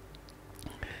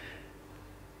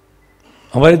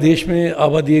 हमारे देश में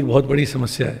आबादी एक बहुत बड़ी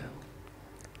समस्या है।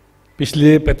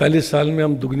 पिछले 45 साल में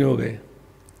हम दुगने हो गए,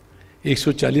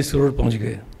 140 करोड़ पहुंच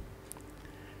गए।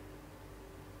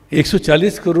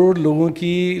 140 करोड़ लोगों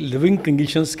की लिविंग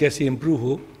कंडीशंस कैसे इम्प्रूव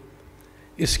हो,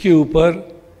 इसके ऊपर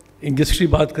इंडस्ट्री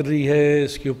बात कर रही है,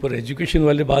 इसके ऊपर एजुकेशन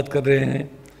वाले बात कर रहे हैं।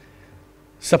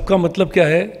 सबका मतलब क्या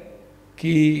है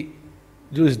कि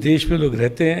जो इस देश में लोग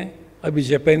रहते हैं, अभी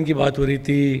जापान की बात हो रही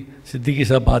थी, सिद्दीकी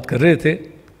साहब बात कर रहे थे,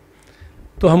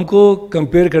 तो हमको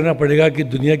कंपेयर करना पड़ेगा कि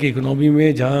दुनिया की इकोनॉमी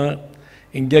में जहाँ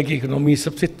इंडिया की इकोनॉमी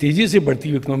सबसे तेज़ी से बढ़ती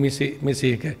हुई इकोनॉमी में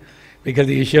से एक है, मेरे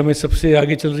ख्याल एशिया में सबसे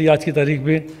आगे चल रही है आज की तारीख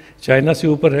में, चाइना से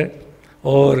ऊपर है।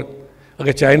 और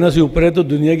अगर चाइना से ऊपर है तो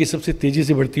दुनिया की सबसे तेज़ी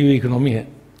से बढ़ती हुई इकोनॉमी है।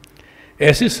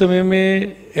 ऐसे समय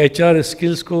में HR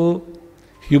स्किल्स को,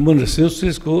 ह्यूमन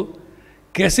रिसोर्सेज को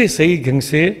कैसे सही ढंग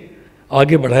से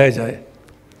आगे बढ़ाया जाए।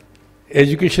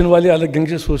 एजुकेशन वाले अलग ढंग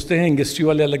से सोचते हैं, इंडस्ट्री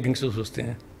वाले अलग ढंग से सोचते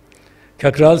हैं।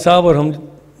 खकराल साहब और हम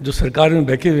जो सरकार में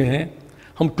बैठे हुए हैं,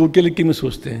 हम टोटलिटी में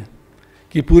सोचते हैं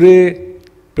कि पूरे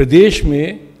प्रदेश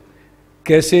में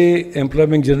कैसे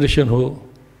एम्प्लॉयमेंट जनरेशन हो,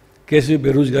 कैसे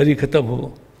बेरोज़गारी ख़त्म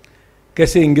हो,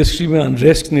 कैसे इंडस्ट्री में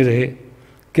अनरेस्ट नहीं रहे,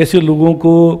 कैसे लोगों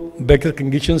को बेटर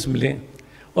कंडीशंस मिलें।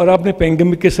 और आपने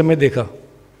पैंडेमिक के समय देखा,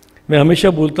 मैं हमेशा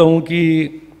बोलता हूँ कि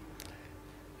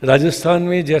राजस्थान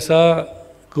में जैसा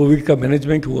कोविड का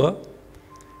मैनेजमेंट हुआ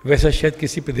वैसा शायद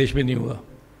किसी प्रदेश में नहीं हुआ।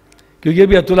 क्योंकि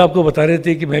अभी अतुल आपको बता रहे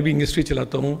थे कि मैं भी इंडस्ट्री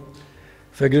चलाता हूँ,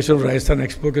 फेडरेशन ऑफ राजस्थान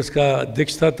एक्सपोर्टर्स का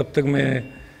अध्यक्ष था, तब तक मैं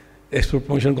एक्सपोर्ट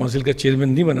प्रमोशन काउंसिल का चेयरमैन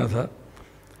नहीं बना था।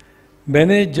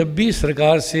 मैंने जब भी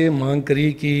सरकार से मांग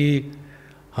करी कि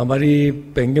हमारी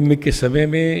पैंडेमिक के समय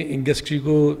में इंडस्ट्री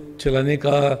को चलाने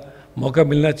का मौका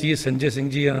मिलना चाहिए, संजय सिंह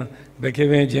जी यहाँ बैठे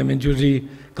हुए हैं, जैम इंजरी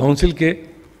काउंसिल के,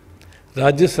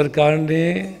 राज्य सरकार ने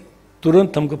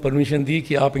तुरंत हमको परमिशन दी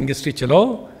कि आप इंडस्ट्री चलाओ,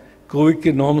 कोविड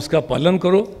के नॉर्म्स का पालन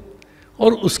करो।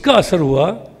 और उसका असर हुआ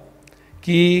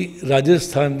कि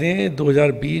राजस्थान ने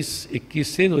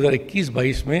 2020-21 से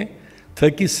 2021-22 में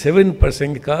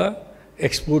 37% का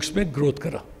एक्सपोर्ट्स में ग्रोथ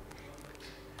करा।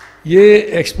 ये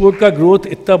एक्सपोर्ट का ग्रोथ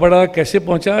इतना बड़ा कैसे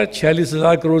पहुंचा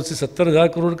 46,000 करोड़ से 70,000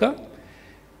 करोड़ का?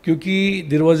 क्योंकि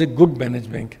there was a good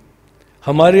management.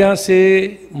 हमारे यहाँ से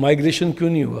माइग्रेशन क्यों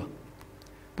नहीं हुआ?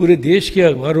 पूरे देश के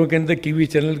अखबारों के अंदर टीवी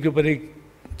चैनल के ऊपर एक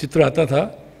चित्र आता था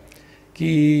कि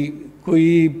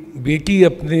कोई बेटी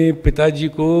अपने पिताजी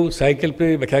को साइकिल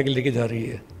पे बैठा के लेके जा रही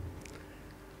है।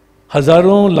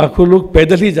 हज़ारों लाखों लोग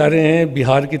पैदल ही जा रहे हैं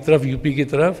बिहार की तरफ, यूपी की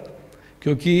तरफ,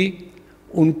 क्योंकि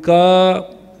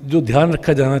उनका जो ध्यान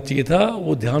रखा जाना चाहिए था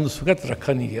वो ध्यान उस वक्त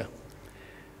रखा नहीं गया।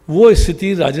 वो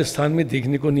स्थिति राजस्थान में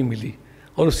देखने को नहीं मिली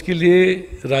और उसके लिए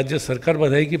राज्य सरकार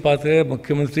बधाई की पात्र है,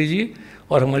 मुख्यमंत्री जी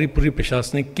और हमारी पूरी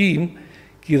प्रशासनिक टीम,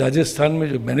 कि राजस्थान में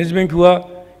जो मैनेजमेंट हुआ,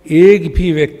 एक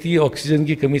भी व्यक्ति ऑक्सीजन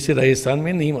की कमी से राजस्थान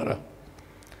में नहीं मरा।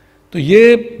 तो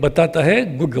ये बताता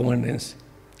है गुड गवर्नेंस।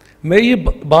 मैं ये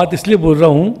बात इसलिए बोल रहा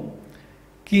हूँ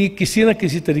कि किसी न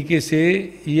किसी तरीके से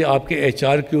ये आपके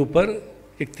एचआर के ऊपर,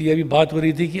 एक अभी बात हो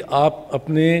रही थी कि आप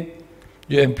अपने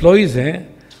जो एम्प्लॉयज़ हैं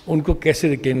उनको कैसे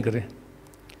रिटेन करें।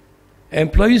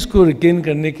 एम्प्लॉयज़ को रिटेन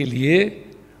करने के लिए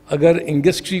अगर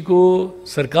इंडस्ट्री को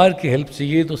सरकार की हेल्प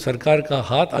चाहिए तो सरकार का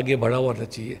हाथ आगे बढ़ा हुआ रहना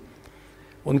चाहिए।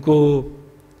 उनको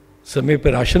समय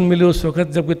पर राशन मिले उस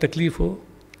वक्त जब कोई तकलीफ़ हो,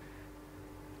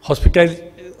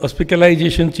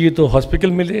 हॉस्पिटलाइजेशन चाहिए तो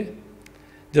हॉस्पिटल मिले,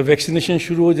 जब वैक्सीनेशन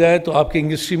शुरू हो जाए तो आपके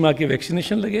इंडस्ट्री में आके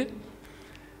वैक्सीनेशन लगे,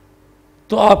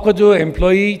 तो आपका जो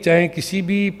एम्प्लॉई चाहे किसी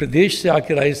भी प्रदेश से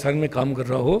आके राजस्थान में काम कर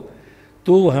रहा हो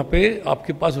तो वहाँ पे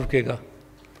आपके पास रुकेगा।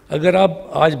 अगर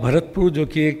आप आज भरतपुर, जो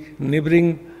कि एक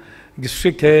नेबरिंग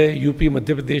डिस्ट्रिक्ट है यूपी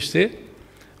मध्य प्रदेश से,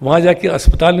 वहाँ जाके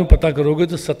अस्पताल में पता करोगे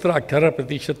तो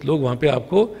 17-18% लोग वहाँ पे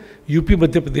आपको यूपी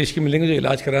मध्य प्रदेश के मिलेंगे जो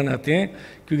इलाज कराने आते हैं।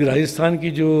 क्योंकि राजस्थान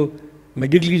की जो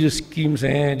मेडिकली जो स्कीम्स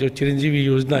हैं, जो चिरंजीवी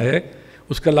योजना है,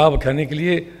 उसका लाभ उठाने के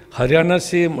लिए हरियाणा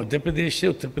से, मध्य प्रदेश से,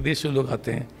 उत्तर प्रदेश से लोग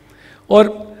आते हैं। और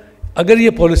अगर ये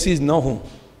पॉलिसीज़ ना हों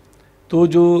तो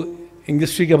जो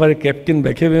इंडस्ट्री के हमारे कैप्टन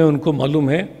बैठे हुए हैं उनको मालूम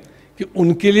है कि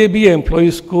उनके लिए भी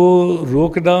एम्प्लॉयज़ को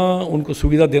रोकना, उनको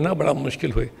सुविधा देना बड़ा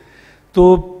मुश्किल हुए।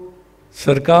 तो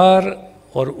सरकार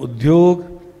और उद्योग,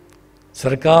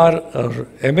 सरकार और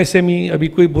एमएसएमई, अभी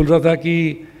कोई बोल रहा था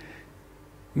कि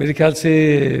मेरे ख्याल से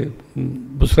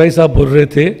बुसराई साहब बोल रहे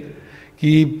थे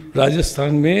कि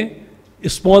राजस्थान में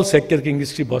स्मॉल सेक्टर की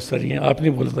इंडस्ट्री बहुत सारी हैं, आपने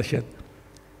बोला था शायद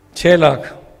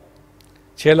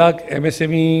 6 लाख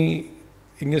एमएसएमई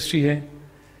इंडस्ट्री है,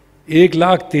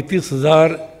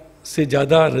 1,33,000 से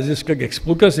ज़्यादा रजिस्टर्ड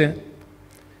एक्सपोर्टर्स हैं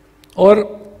और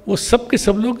वो सब के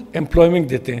सब लोग एम्प्लॉयमेंट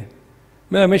देते हैं।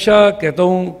 मैं हमेशा कहता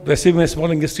हूँ, वैसे मैं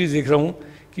स्मॉल इंडस्ट्रीज देख रहा हूँ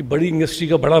कि बड़ी इंडस्ट्री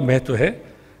का बड़ा महत्व है,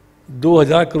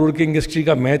 2,000 करोड़ की इंडस्ट्री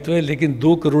का महत्व है, लेकिन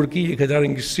 2 करोड़ की 1,000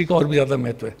 इंडस्ट्री का और भी ज़्यादा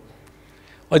महत्व है।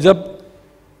 और जब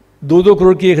 2-2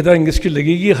 करोड़ की 1,000 इंडस्ट्री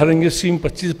लगेगी, हर इंडस्ट्री में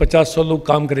 25-50-100 लोग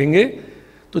काम करेंगे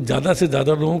तो ज़्यादा से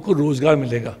ज़्यादा लोगों को रोज़गार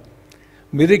मिलेगा।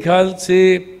 मेरे ख्याल से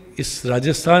इस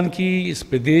राजस्थान की, इस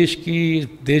प्रदेश की,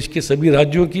 देश के सभी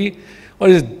राज्यों की और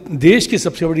इस देश की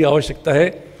सबसे बड़ी आवश्यकता है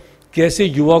कैसे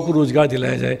युवा को रोज़गार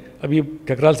दिलाया जाए। अभी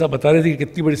ठकराल साहब बता रहे थे कि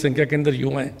कितनी बड़ी संख्या के अंदर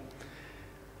युवा हैं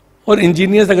और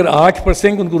इंजीनियर्स, अगर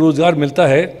 8% उनको रोज़गार मिलता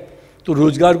है तो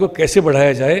रोज़गार को कैसे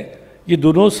बढ़ाया जाए, ये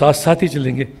दोनों साथ साथ ही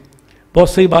चलेंगे। बहुत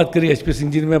सही बात करी एचपी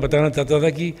सिंह जी ने। मैं बताना चाहता था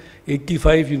कि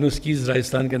 85 यूनिवर्सिटीज़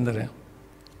राजस्थान के अंदर हैं।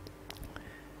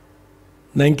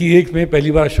 98 में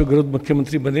पहली बार अशोक गहलोत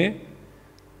मुख्यमंत्री बने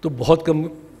तो बहुत कम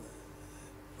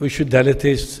विश्वविद्यालय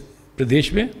थे इस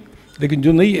प्रदेश में, लेकिन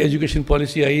जो नई एजुकेशन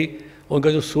पॉलिसी आई, उनका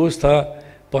जो सोच था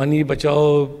पानी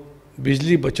बचाओ,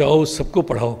 बिजली बचाओ, सबको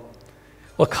पढ़ाओ,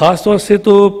 और ख़ास तौर से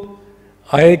तो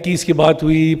IITs की बात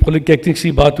हुई, पॉलिटेक्निक्स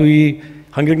की बात हुई,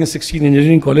 116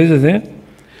 इंजीनियरिंग कॉलेजेस हैं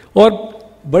और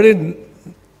बड़े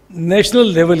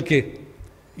नेशनल लेवल के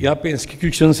यहाँ पे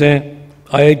इंस्टीट्यूशंस हैं।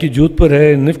 IIT जोधपुर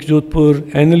है, NIFT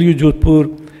Jodhpur, NLU Jodhpur,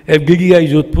 FDDI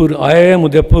Jodhpur, IIM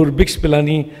Udaipur, बिक्स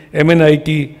Pilani, MNIT,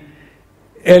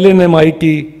 LNMIT।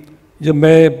 जब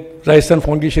मैं राजस्थान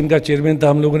फाउंडेशन का चेयरमैन था,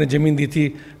 हम लोगों ने ज़मीन दी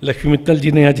थी, लक्ष्मी मित्तल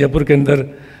जी ने यहाँ जयपुर के अंदर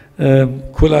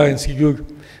खोला इंस्टीट्यूट।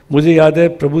 मुझे याद है,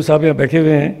 प्रभु साहब यहाँ बैठे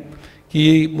हुए हैं,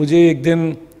 कि मुझे एक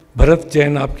दिन भरत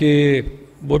जैन, आपके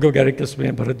बोर्ड ऑफ डायरेक्टर्स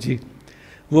में भरत जी,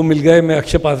 वो मिल गए। मैं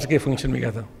अक्षय पात्र के फंक्शन में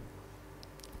गया था।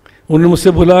 उन्होंने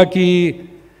मुझसे बोला कि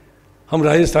हम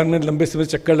राजस्थान में लंबे समय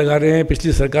चक्कर लगा रहे हैं,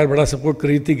 पिछली सरकार बड़ा सपोर्ट कर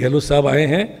रही थी, गहलोत साहब आए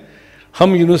हैं,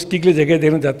 हम यूनिवर्सिटी के लिए जगह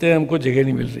देना चाहते हैं, हमको जगह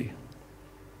नहीं मिल रही।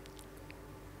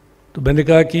 तो मैंने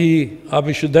कहा कि आप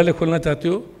विश्वविद्यालय खोलना चाहते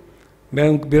हो?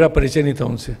 मेरा परिचय नहीं था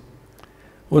उनसे।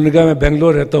 उन्होंने कहा मैं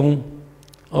बेंगलोर रहता हूँ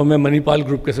और मैं मणिपाल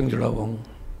ग्रुप के संग जुड़ा हुआ हूँ।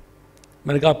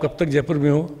 मैंने कहा आप कब तक जयपुर में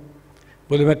हो?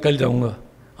 बोले मैं कल जाऊँगा।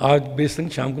 आज बेसंग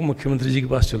शाम को मुख्यमंत्री जी के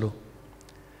पास चलो।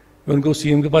 मैं उनको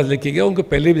CM के पास लेके गया। उनको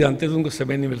पहले भी जानते थे, उनको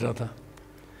समय नहीं मिल रहा था।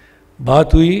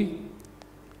 बात हुई,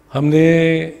 हमने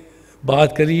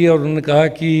बात करी और उन्होंने कहा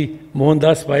कि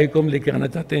मोहनदास पाई को हम लेके आना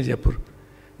चाहते हैं जयपुर।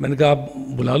 मैंने कहा आप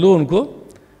बुला लो उनको।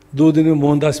 2 दिन में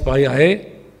मोहनदास पाई आए,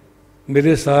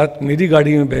 मेरे साथ मेरी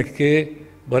गाड़ी में बैठ के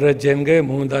भरत जैन गए,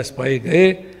 मोहनदास पाई गए,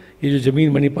 ये जो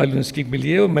ज़मीन मणिपाल यूनिवर्सिटी की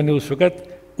मिली है, और मैंने उस वक़्त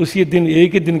उसी दिन,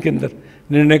 एक ही दिन के अंदर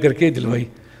निर्णय करके दिलवाई।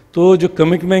 तो जो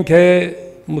कमिटमेंट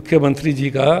है मुख्यमंत्री जी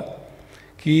का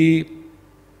कि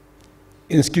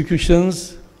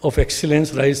इंस्टीट्यूशंस ऑफ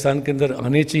एक्सीलेंस राजस्थान के अंदर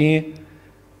आने चाहिए,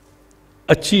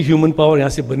 अच्छी ह्यूमन पावर यहाँ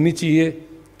से बननी चाहिए।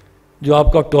 जो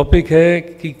आपका टॉपिक है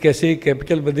कि कैसे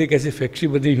कैपिटल बने, कैसे फैक्ट्री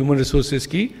बने ह्यूमन रिसोर्सेज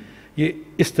की, ये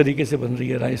इस तरीके से बन रही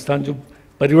है। राजस्थान जो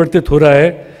परिवर्तित हो रहा है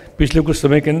पिछले कुछ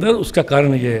समय के अंदर, उसका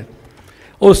कारण ये है।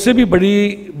 और उससे भी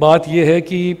बड़ी बात ये है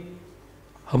कि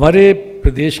हमारे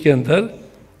प्रदेश के अंदर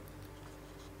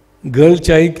गर्ल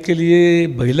चाइल्ड के लिए,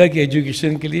 महिला की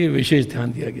एजुकेशन के लिए विशेष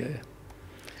ध्यान दिया गया है।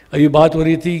 अभी बात हो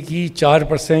रही थी कि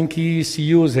 4% की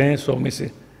CEOs हैं 100 में से।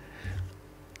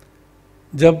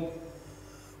 जब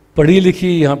पढ़ी लिखी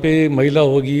यहाँ पे महिला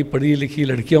होगी, पढ़ी लिखी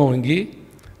लड़कियाँ होंगी,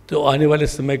 तो आने वाले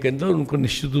समय के अंदर उनको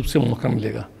निश्चित रूप से मौका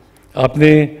मिलेगा।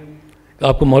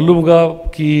 आपको मालूम होगा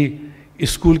कि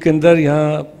स्कूल के अंदर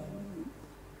यहाँ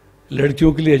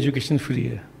लड़कियों के लिए एजुकेशन फ्री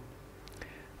है,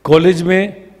 कॉलेज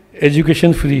में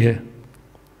एजुकेशन फ्री है,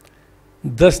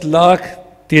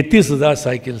 10,33,000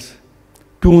 साइकिल्स,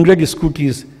 200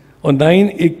 स्कूटीज़ और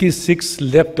 986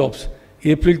 लैपटॉप्स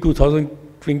अप्रैल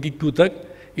 2022 तक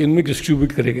इनमें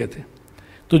डिस्ट्रीब्यूट करे गए थे।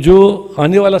 तो जो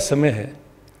आने वाला समय है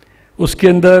उसके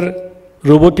अंदर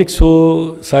रोबोटिक्स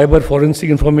हो, साइबर फॉरेंसिक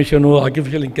इंफॉर्मेशन हो,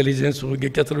 आर्टिफिशियल इंटेलिजेंस हो,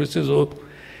 डेटा सर्विसेज हो,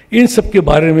 इन सब के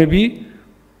बारे में भी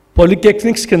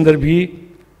पॉलिटेक्निक्स के अंदर भी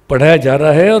पढ़ाया जा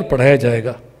रहा है और पढ़ाया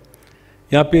जाएगा।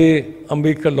 यहाँ पे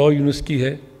अम्बेडकर लॉ यूनिवर्सिटी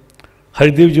है,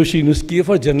 हरिदेव जोशी यूनिवर्सिटी है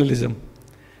फॉर जर्नलिज्म।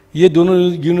 ये दोनों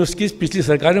यूनिवर्सिटीज़ पिछली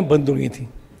सरकार में बंद हो गई थी,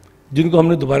 जिनको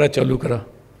हमने दोबारा चालू करा।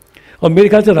 और मेरे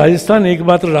ख्याल से राजस्थान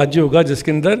एकमात्र राज्य होगा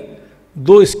जिसके अंदर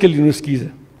 2 स्किल यूनिवर्सिटीज़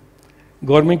है।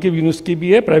 गवर्नमेंट की यूनिवर्सिटी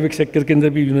भी है, प्राइवेट सेक्टर के अंदर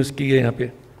भी यूनिवर्सिटी है यहाँ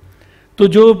पे। तो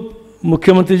जो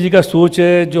मुख्यमंत्री जी का सोच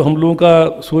है, जो हम लोगों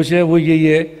का सोच है, वो यही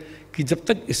है कि जब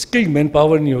तक स्किल्ड मैन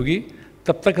पावर नहीं होगी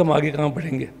तब तक हम आगे कहाँ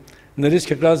बढ़ेंगे। नरेश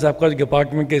खटराल साहब का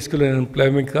डिपार्टमेंट के स्किल एंड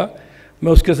एम्प्लॉयमेंट का,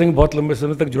 मैं उसके संग बहुत लंबे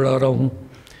समय तक जुड़ा रहा हूँ,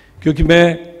 क्योंकि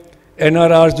मैं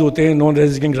NRRs जो होते हैं, नॉन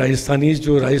रेजिडेंट राजस्थानीज,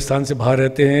 जो राजस्थान से बाहर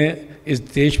रहते हैं, इस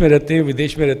देश में रहते हैं,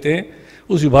 विदेश में रहते हैं,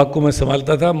 उस विभाग को मैं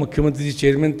संभालता था। मुख्यमंत्री जी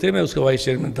चेयरमैन थे, मैं उसका वाइस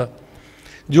चेयरमैन था।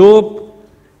 जो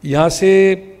यहाँ से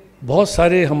बहुत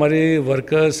सारे हमारे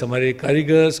वर्कर्स, हमारे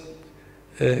कारीगर्स,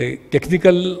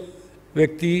 टेक्निकल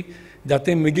व्यक्ति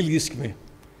जाते हैं मिडिल ईस्ट में,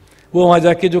 वो वहाँ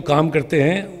जाके जो काम करते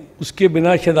हैं उसके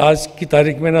बिना शायद आज की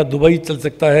तारीख में ना दुबई चल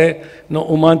सकता है, ना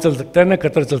ओमान चल सकता है, ना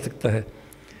कतर चल सकता है।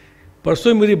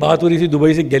 परसों मेरी बात हो रही थी,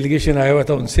 दुबई से डेलीगेशन आया हुआ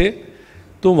था उनसे,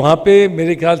 तो वहाँ पे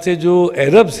मेरे ख्याल से जो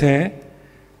अरब्स हैं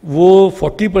वो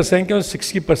 40% और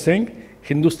 60%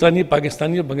 हिंदुस्तानी,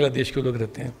 पाकिस्तानी और बांग्लादेश के लोग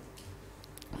रहते हैं।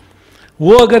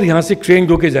 वो अगर यहाँ से ट्रेन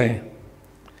होके जाएं,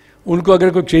 उनको अगर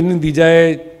कोई ट्रेनिंग दी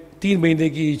जाए 3 महीने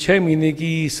की, 6 महीने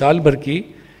की, साल भर की,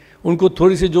 उनको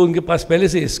थोड़ी सी जो उनके पास पहले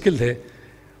से स्किल है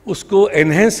उसको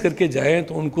एनहेंस करके जाएं,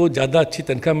 तो उनको ज़्यादा अच्छी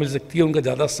तनख्वाह मिल सकती है, उनका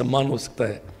ज़्यादा सम्मान हो सकता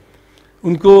है।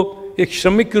 उनको एक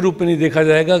श्रमिक के रूप में नहीं देखा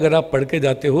जाएगा। अगर आप पढ़ के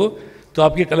जाते हो तो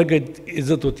आपकी एक अलग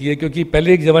इज्जत होती है, क्योंकि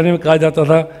पहले एक ज़माने में कहा जाता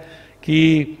था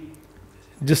कि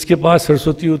जिसके पास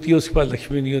सरस्वती होती है उसके पास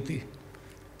लक्ष्मी नहीं होती,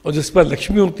 और जिसके पास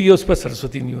लक्ष्मी होती है उसके पास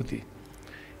सरस्वती नहीं होती।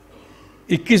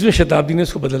 21वीं शताब्दी ने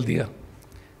इसको बदल दिया,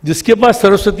 जिसके पास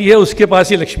सरस्वती है उसके पास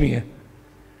ही लक्ष्मी है।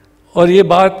 और ये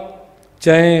बात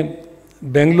चाहे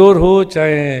बेंगलोर हो,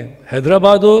 चाहे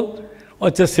हैदराबाद हो, और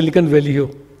चाहे सिलिकॉन वैली हो,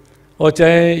 और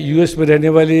चाहे US में रहने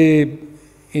वाले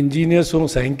इंजीनियर्स हों,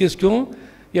 साइंटिस्ट हों,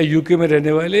 या UK में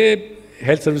रहने वाले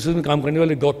हेल्थ सर्विसेज में काम करने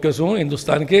वाले डॉक्टर्स हों,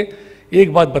 हिंदुस्तान के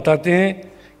एक बात बताते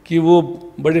हैं कि वो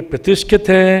बड़े प्रतिष्ठित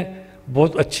हैं,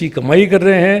 बहुत अच्छी कमाई कर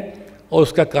रहे हैं। और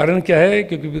उसका कारण क्या है?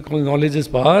 क्योंकि नॉलेज इज़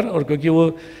पावर, और क्योंकि वो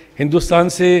हिंदुस्तान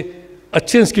से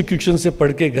अच्छे इंस्टीट्यूशन से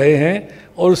पढ़ के गए हैं,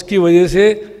 और उसकी वजह से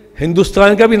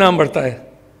हिंदुस्तान का भी नाम बढ़ता है।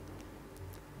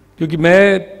 क्योंकि मैं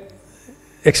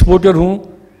एक्सपोर्टर हूँ,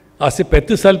 आज से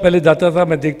 35 साल पहले जाता था,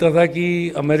 मैं देखता था कि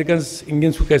अमेरिकन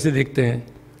इंडियंस को कैसे देखते हैं,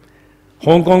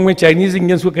 हांगकांग में चाइनीज़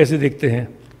इंडियंस को कैसे देखते हैं,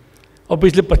 और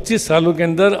पिछले 25 सालों के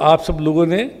अंदर आप सब लोगों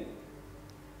ने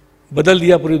बदल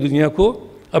दिया पूरी दुनिया को।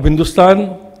 अब हिंदुस्तान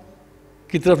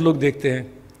की तरफ लोग देखते हैं।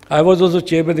 I was also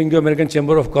chairman Indo American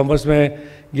chamber of commerce में,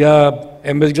 या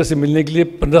एम्बेसडर से मिलने के लिए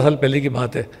 15 साल पहले की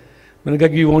बात है। मैंने कहा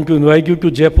कि we want to invite you to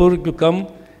Jaipur to come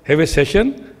have A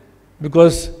session,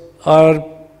 because are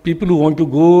people who want to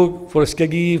go for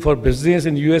study, for business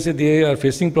in USA, they are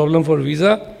facing problem for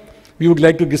visa. We would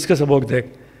like to discuss about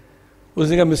that.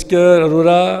 उसने कहा mister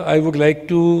Arora, I would like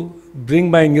to bring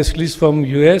my industries from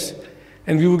US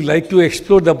and we would like to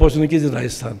explore the opportunities in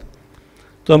Rajasthan.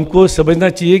 तो हमको समझना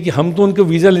चाहिए कि हम तो उनको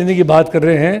वीज़ा लेने की बात कर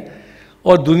रहे हैं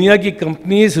और दुनिया की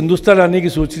कंपनीज हिंदुस्तान आने की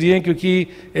सोच रही हैं, क्योंकि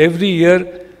एवरी ईयर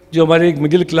जो हमारे एक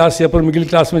मिडिल क्लास से अपर मिडिल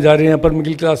क्लास में जा रहे हैं, अपर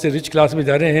मिडिल क्लास से रिच क्लास में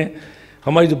जा रहे हैं,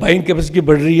 हमारी जो बाइंग कैपेसिटी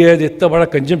बढ़ रही है, इतना बड़ा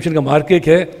कंजम्पशन का मार्केट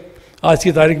है। आज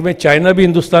की तारीख में चाइना भी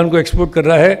हिंदुस्तान को एक्सपोर्ट कर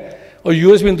रहा है और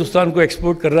US भी हिंदुस्तान को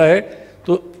एक्सपोर्ट कर रहा है।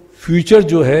 तो फ्यूचर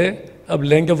जो है अब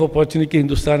लैंड ऑफ अपॉर्चुनिटी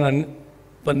हिंदुस्तान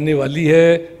बनने वाली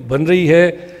है, बन रही है।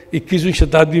 21वीं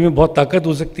शताब्दी में बहुत ताकत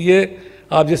हो सकती है।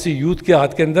 आप जैसे यूथ के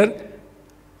हाथ के अंदर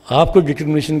आपको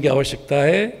डिटर्मिनेशन की आवश्यकता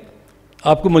है,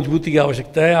 आपको मजबूती की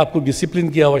आवश्यकता है, आपको डिसिप्लिन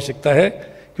की आवश्यकता है,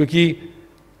 क्योंकि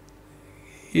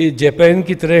ये जापान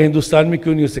की तरह हिंदुस्तान में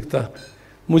क्यों नहीं हो सकता।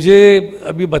 मुझे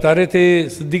अभी बता रहे थे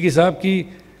सिद्दीकी साहब कि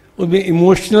उनमें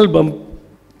इमोशनल बम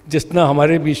जितना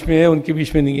हमारे बीच में है उनके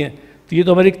बीच में नहीं है। तो ये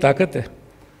तो हमारी एक ताकत है,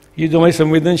 ये जो हमारी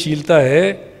संवेदनशीलता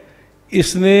है,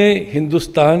 इसने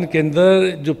हिंदुस्तान के अंदर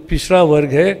जो पिछड़ा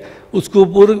वर्ग है उसको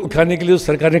ऊपर उठाने के लिए जो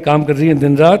सरकारें काम कर रही हैं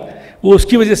दिन रात, वो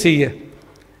उसकी वजह से ही है।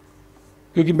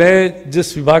 क्योंकि मैं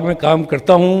जिस विभाग में काम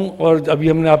करता हूँ, और अभी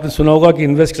हमने आपने सुना होगा कि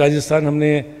इन्वेस्ट राजस्थान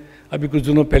हमने अभी कुछ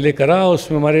दिनों पहले करा,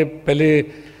 उसमें हमारे पहले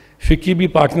फिक्की भी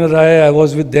पार्टनर रहा है। I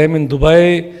was with them in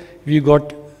Dubai, we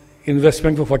got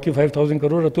investment for 45,000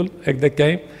 crore Atul at that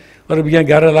time, और अभी यहाँ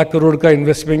 11 लाख करोड़ का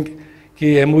इन्वेस्टमेंट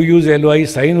के MOUs LOI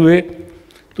साइन हुए।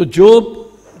 तो जो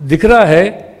दिख रहा है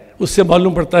उससे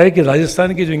मालूम पड़ता है कि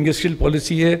राजस्थान की जो इंडस्ट्रियल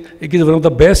पॉलिसी है it is one of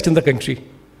the best in the country.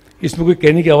 इसमें कोई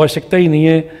कहने की आवश्यकता ही नहीं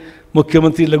है।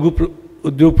 मुख्यमंत्री लघु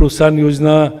उद्योग प्रोत्साहन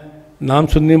योजना नाम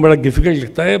सुनने में बड़ा डिफिकल्ट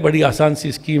लगता है, बड़ी आसान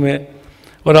सी स्कीम है,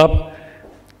 और आप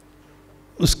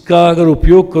उसका अगर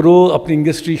उपयोग करो, अपनी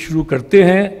इंडस्ट्री शुरू करते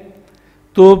हैं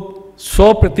तो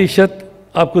 100%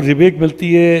 आपको रिबेट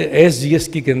मिलती है।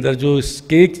 SGST के अंदर जो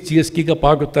स्टेट GST का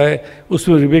पार्ट होता है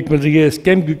उसमें रिबेट मिल रही है,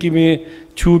 स्टैम्प ड्यूटी में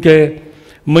छूट है,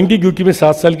 मंडी ड्यूटी में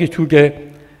 7 साल की छूट है,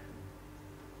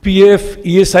 PF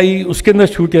ESI उसके अंदर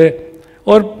छूट है।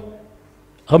 और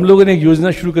हम लोगों ने एक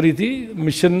योजना शुरू करी थी,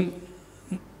 मिशन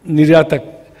निर्यातक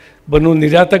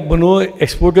बनो,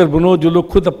 एक्सपोर्टर बनो। जो लोग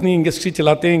खुद अपनी इंडस्ट्री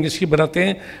चलाते हैं, इंडस्ट्री बनाते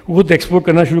हैं, वो खुद एक्सपोर्ट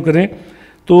करना शुरू करें।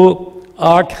 तो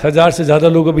 8,000 से ज़्यादा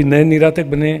लोग अभी नए निर्यातक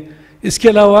बने। इसके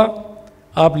अलावा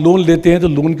आप लोन लेते हैं तो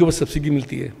लोन के ऊपर सब्सिडी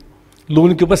मिलती है,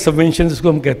 लोन के ऊपर सबवेंशन जिसको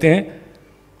हम कहते हैं।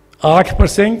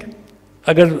 8%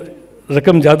 अगर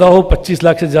रकम ज़्यादा हो, 25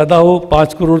 लाख से ज़्यादा हो,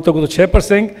 5 करोड़ तक हो तो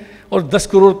 6%, और 10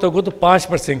 करोड़ तक हो तो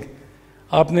 5%।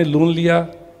 आपने लोन लिया,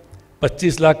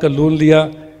 25 लाख का लोन लिया,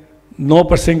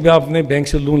 9% पे आपने बैंक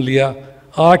से लोन लिया,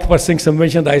 8%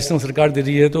 सबवेंशन राजस्थान सरकार दे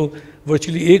रही है, तो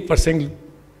वर्चुअली 1%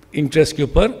 इंटरेस्ट के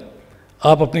ऊपर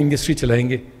आप अपनी इंडस्ट्री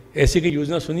चलाएंगे। ऐसी कोई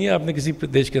योजना सुनी है आपने किसी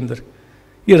प्रदेश के अंदर?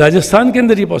 ये राजस्थान के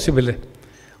अंदर ये पॉसिबल है।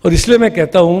 और इसलिए मैं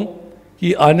कहता हूँ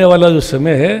कि आने वाला जो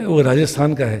समय है वो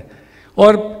राजस्थान का है।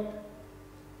 और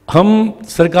हम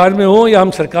सरकार में हो या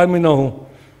हम सरकार में ना हो,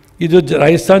 ये जो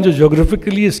राजस्थान जो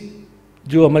जोग्राफिकली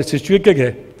जो हमारे सिचुएटेड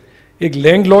है, एक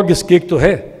लैंडलॉर्ड स्टेट तो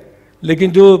है,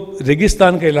 लेकिन जो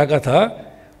रेगिस्तान का इलाका था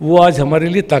वो आज हमारे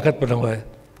लिए ताकत बना हुआ है।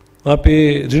 वहाँ पे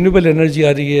रिन्यूएबल एनर्जी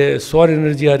आ रही है, सौर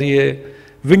एनर्जी आ रही है,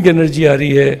 विंड एनर्जी आ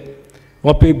रही है,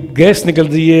 वहाँ पे गैस निकल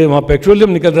रही है, वहाँ पेट्रोलियम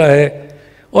निकल रहा है।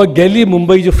 और दिल्ली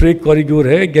मुंबई जो फ्रेट कॉरिडोर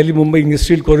है, दिल्ली मुंबई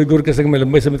इंडस्ट्रियल कॉरिडोर के संग में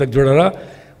लंबे समय तक जुड़ा रहा,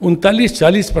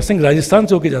 39-40% राजस्थान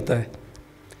से होके जाता है।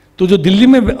 तो जो दिल्ली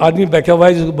में आदमी बैठा हुआ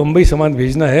है जिसको मुंबई सामान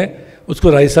भेजना है, उसको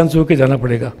राजस्थान से होके जाना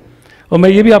पड़ेगा। और मैं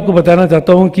ये भी आपको बताना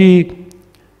चाहता हूँ कि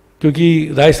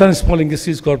क्योंकि राजस्थान स्मॉल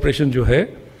इंडस्ट्रीज कॉरपोरेशन जो है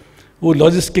वो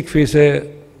लॉजिस्टिक फेस है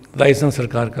राजस्थान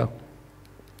सरकार का।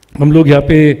 हम लोग यहाँ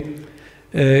पे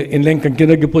इनलैंड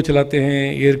कंटेनर डिपो चलाते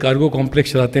हैं, एयर कार्गो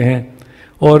कॉम्प्लेक्स चलाते हैं,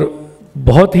 और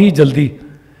बहुत ही जल्दी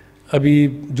अभी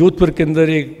जोधपुर के अंदर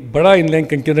एक बड़ा इनलैंड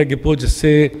कंटेनर डिपो,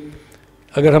 जिससे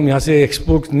अगर हम यहाँ से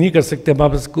एक्सपोर्ट नहीं कर सकते,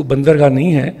 हमारे पास कोई बंदरगाह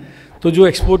नहीं है, तो जो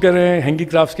एक्सपोर्टर हैं,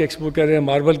 हैंडीक्राफ्ट्स के एक्सपोर्टर हैं,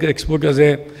 मार्बल के एक्सपोर्टर्स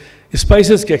हैं,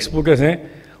 स्पाइसेस के एक्सपोर्टर्स हैं,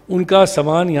 उनका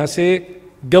सामान यहाँ से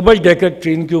डबल डेकर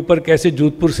ट्रेन के ऊपर कैसे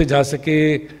जोधपुर से जा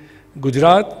सके,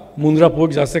 गुजरात मुंद्रा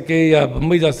पोर्ट जा सके या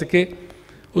बम्बई जा सके,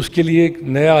 उसके लिए एक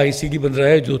नया ICD बन रहा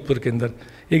है जोधपुर के अंदर,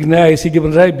 एक नया ICD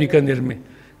बन रहा है बीकानेर में।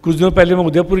 कुछ दिनों पहले मैं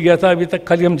उदयपुर गया था, अभी तक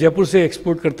खाली हम जयपुर से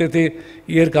एक्सपोर्ट करते थे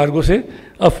एयर कार्गो से,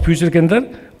 अब फ्यूचर के अंदर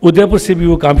उदयपुर से भी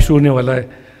वो काम शुरू होने वाला है।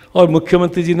 और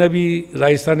मुख्यमंत्री जी ने भी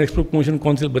राजस्थान एक्सपोर्ट प्रमोशन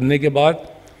काउंसिल बनने के बाद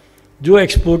जो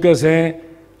एक्सपोर्टर्स हैं,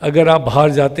 अगर आप बाहर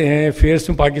जाते हैं, फेयर्स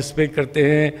में पार्टिसिपेट करते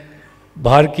हैं,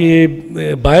 बाहर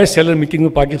के बायर सेलर मीटिंग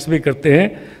में पार्टिसिपेट करते हैं,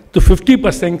 तो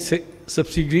 50% से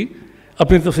सब्सिडी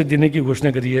अपनी तरफ से देने की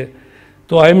घोषणा करी है।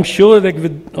 तो I am sure that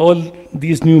with all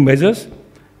these new measures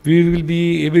we will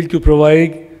be able to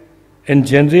provide and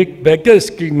generate better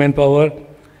skilled manpower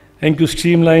and to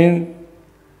streamline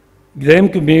them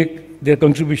to make their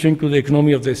contribution to the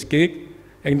economy of the state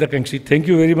and the country. Thank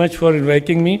you very much for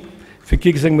inviting me.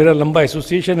 FICCI के संग मेरा लंबा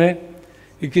association है.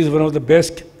 It is one of the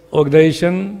best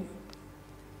organization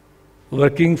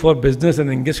working for business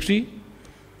and industry.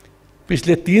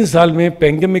 पिछले 3 साल में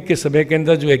pandemic के समय के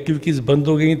अंदर जो एक्टिविटीज़ बंद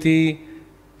हो गई थी,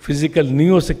 फिजिकल नहीं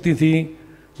हो सकती थी,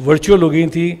 वर्चुअल हो गई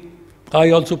थी.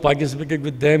 I also participated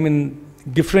with them in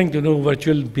different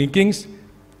virtual meetings.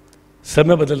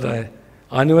 समय बदल रहा है.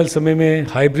 आने वाले समय में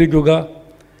हाइब्रिड होगा.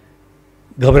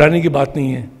 घबराने की बात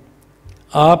नहीं है.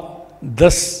 आप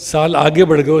 10 साल आगे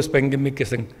बढ़ गए उस पैंडेमिक के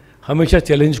संग. हमेशा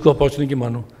चैलेंज को अपॉर्चुनिटी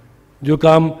मानो. जो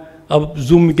काम अब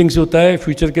जूम मीटिंग से होता है,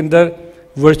 फ्यूचर के अंदर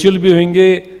वर्चुअल भी होंगे,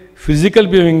 फिजिकल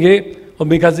भी होंगे, और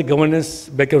मेरे ख्याल से गवर्नेंस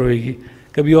बेहतर होएगी.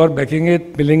 कभी और बैठेंगे,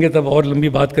 मिलेंगे, तब और लंबी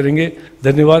बात करेंगे.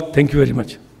 धन्यवाद. Thank you very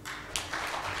much.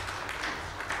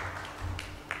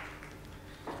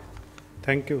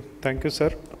 Thank you, sir.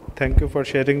 Thank you for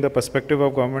sharing the perspective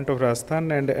of Government of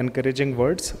Rajasthan and encouraging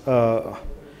words.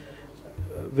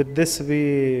 With this,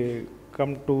 we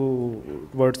come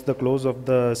towards the close of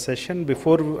the session.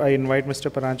 Before I invite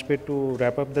Mr. Paranjpe to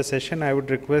wrap up the session, I would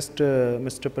request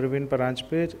Mr. Praveen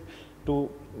Paranjpe to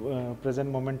present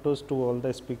mementos to all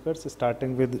the speakers,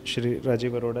 starting with Shri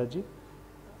Rajiv Arora ji.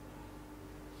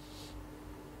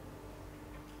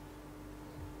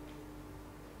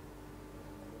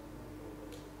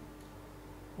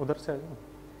 उधर से आ जाओ.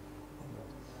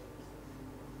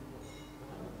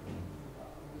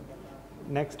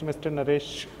 Next, Mr.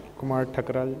 Naresh Kumar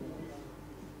Thakral.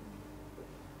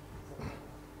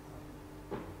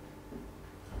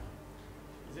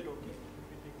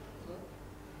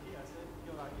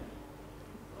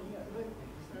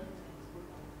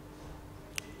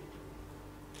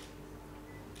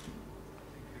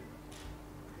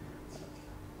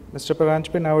 Mr.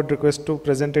 Paranjpe, now I would request to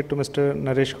present it to Mr.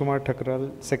 Naresh Kumar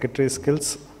Thakral, Secretary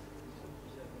Skills.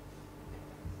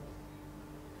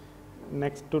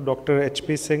 Next to Dr.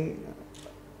 H.P. Singh.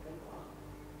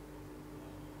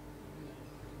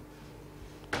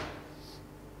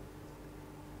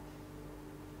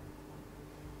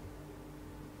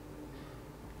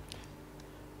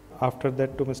 After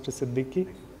that to Mr. Siddiqui.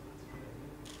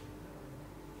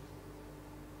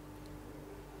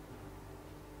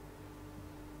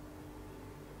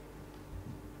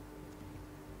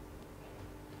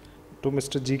 To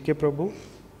Mr. G.K. Prabhu.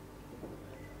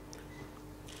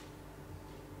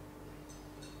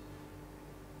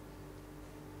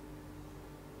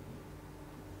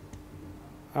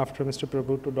 After Mr.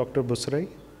 Prabhu to Dr. Busrai.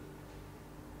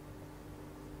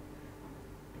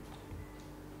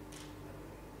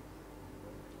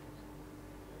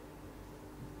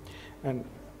 And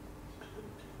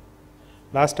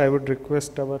last, I would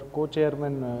request our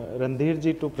co-chairman Randhir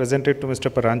ji to present it to Mr.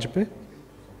 Paranjpe.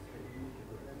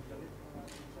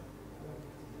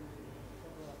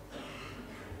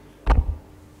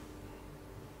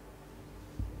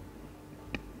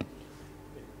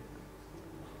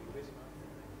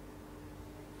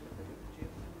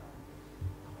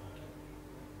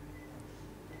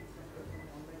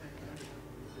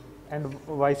 And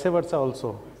vice versa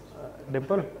also.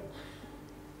 Dimple?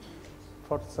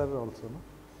 For sir also, no?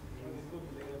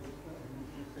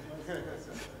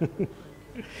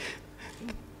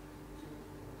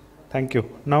 Thank you.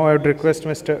 Now I would request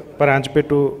Mr. Paranjpe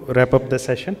to wrap up the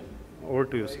session. Over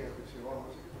to you, sir.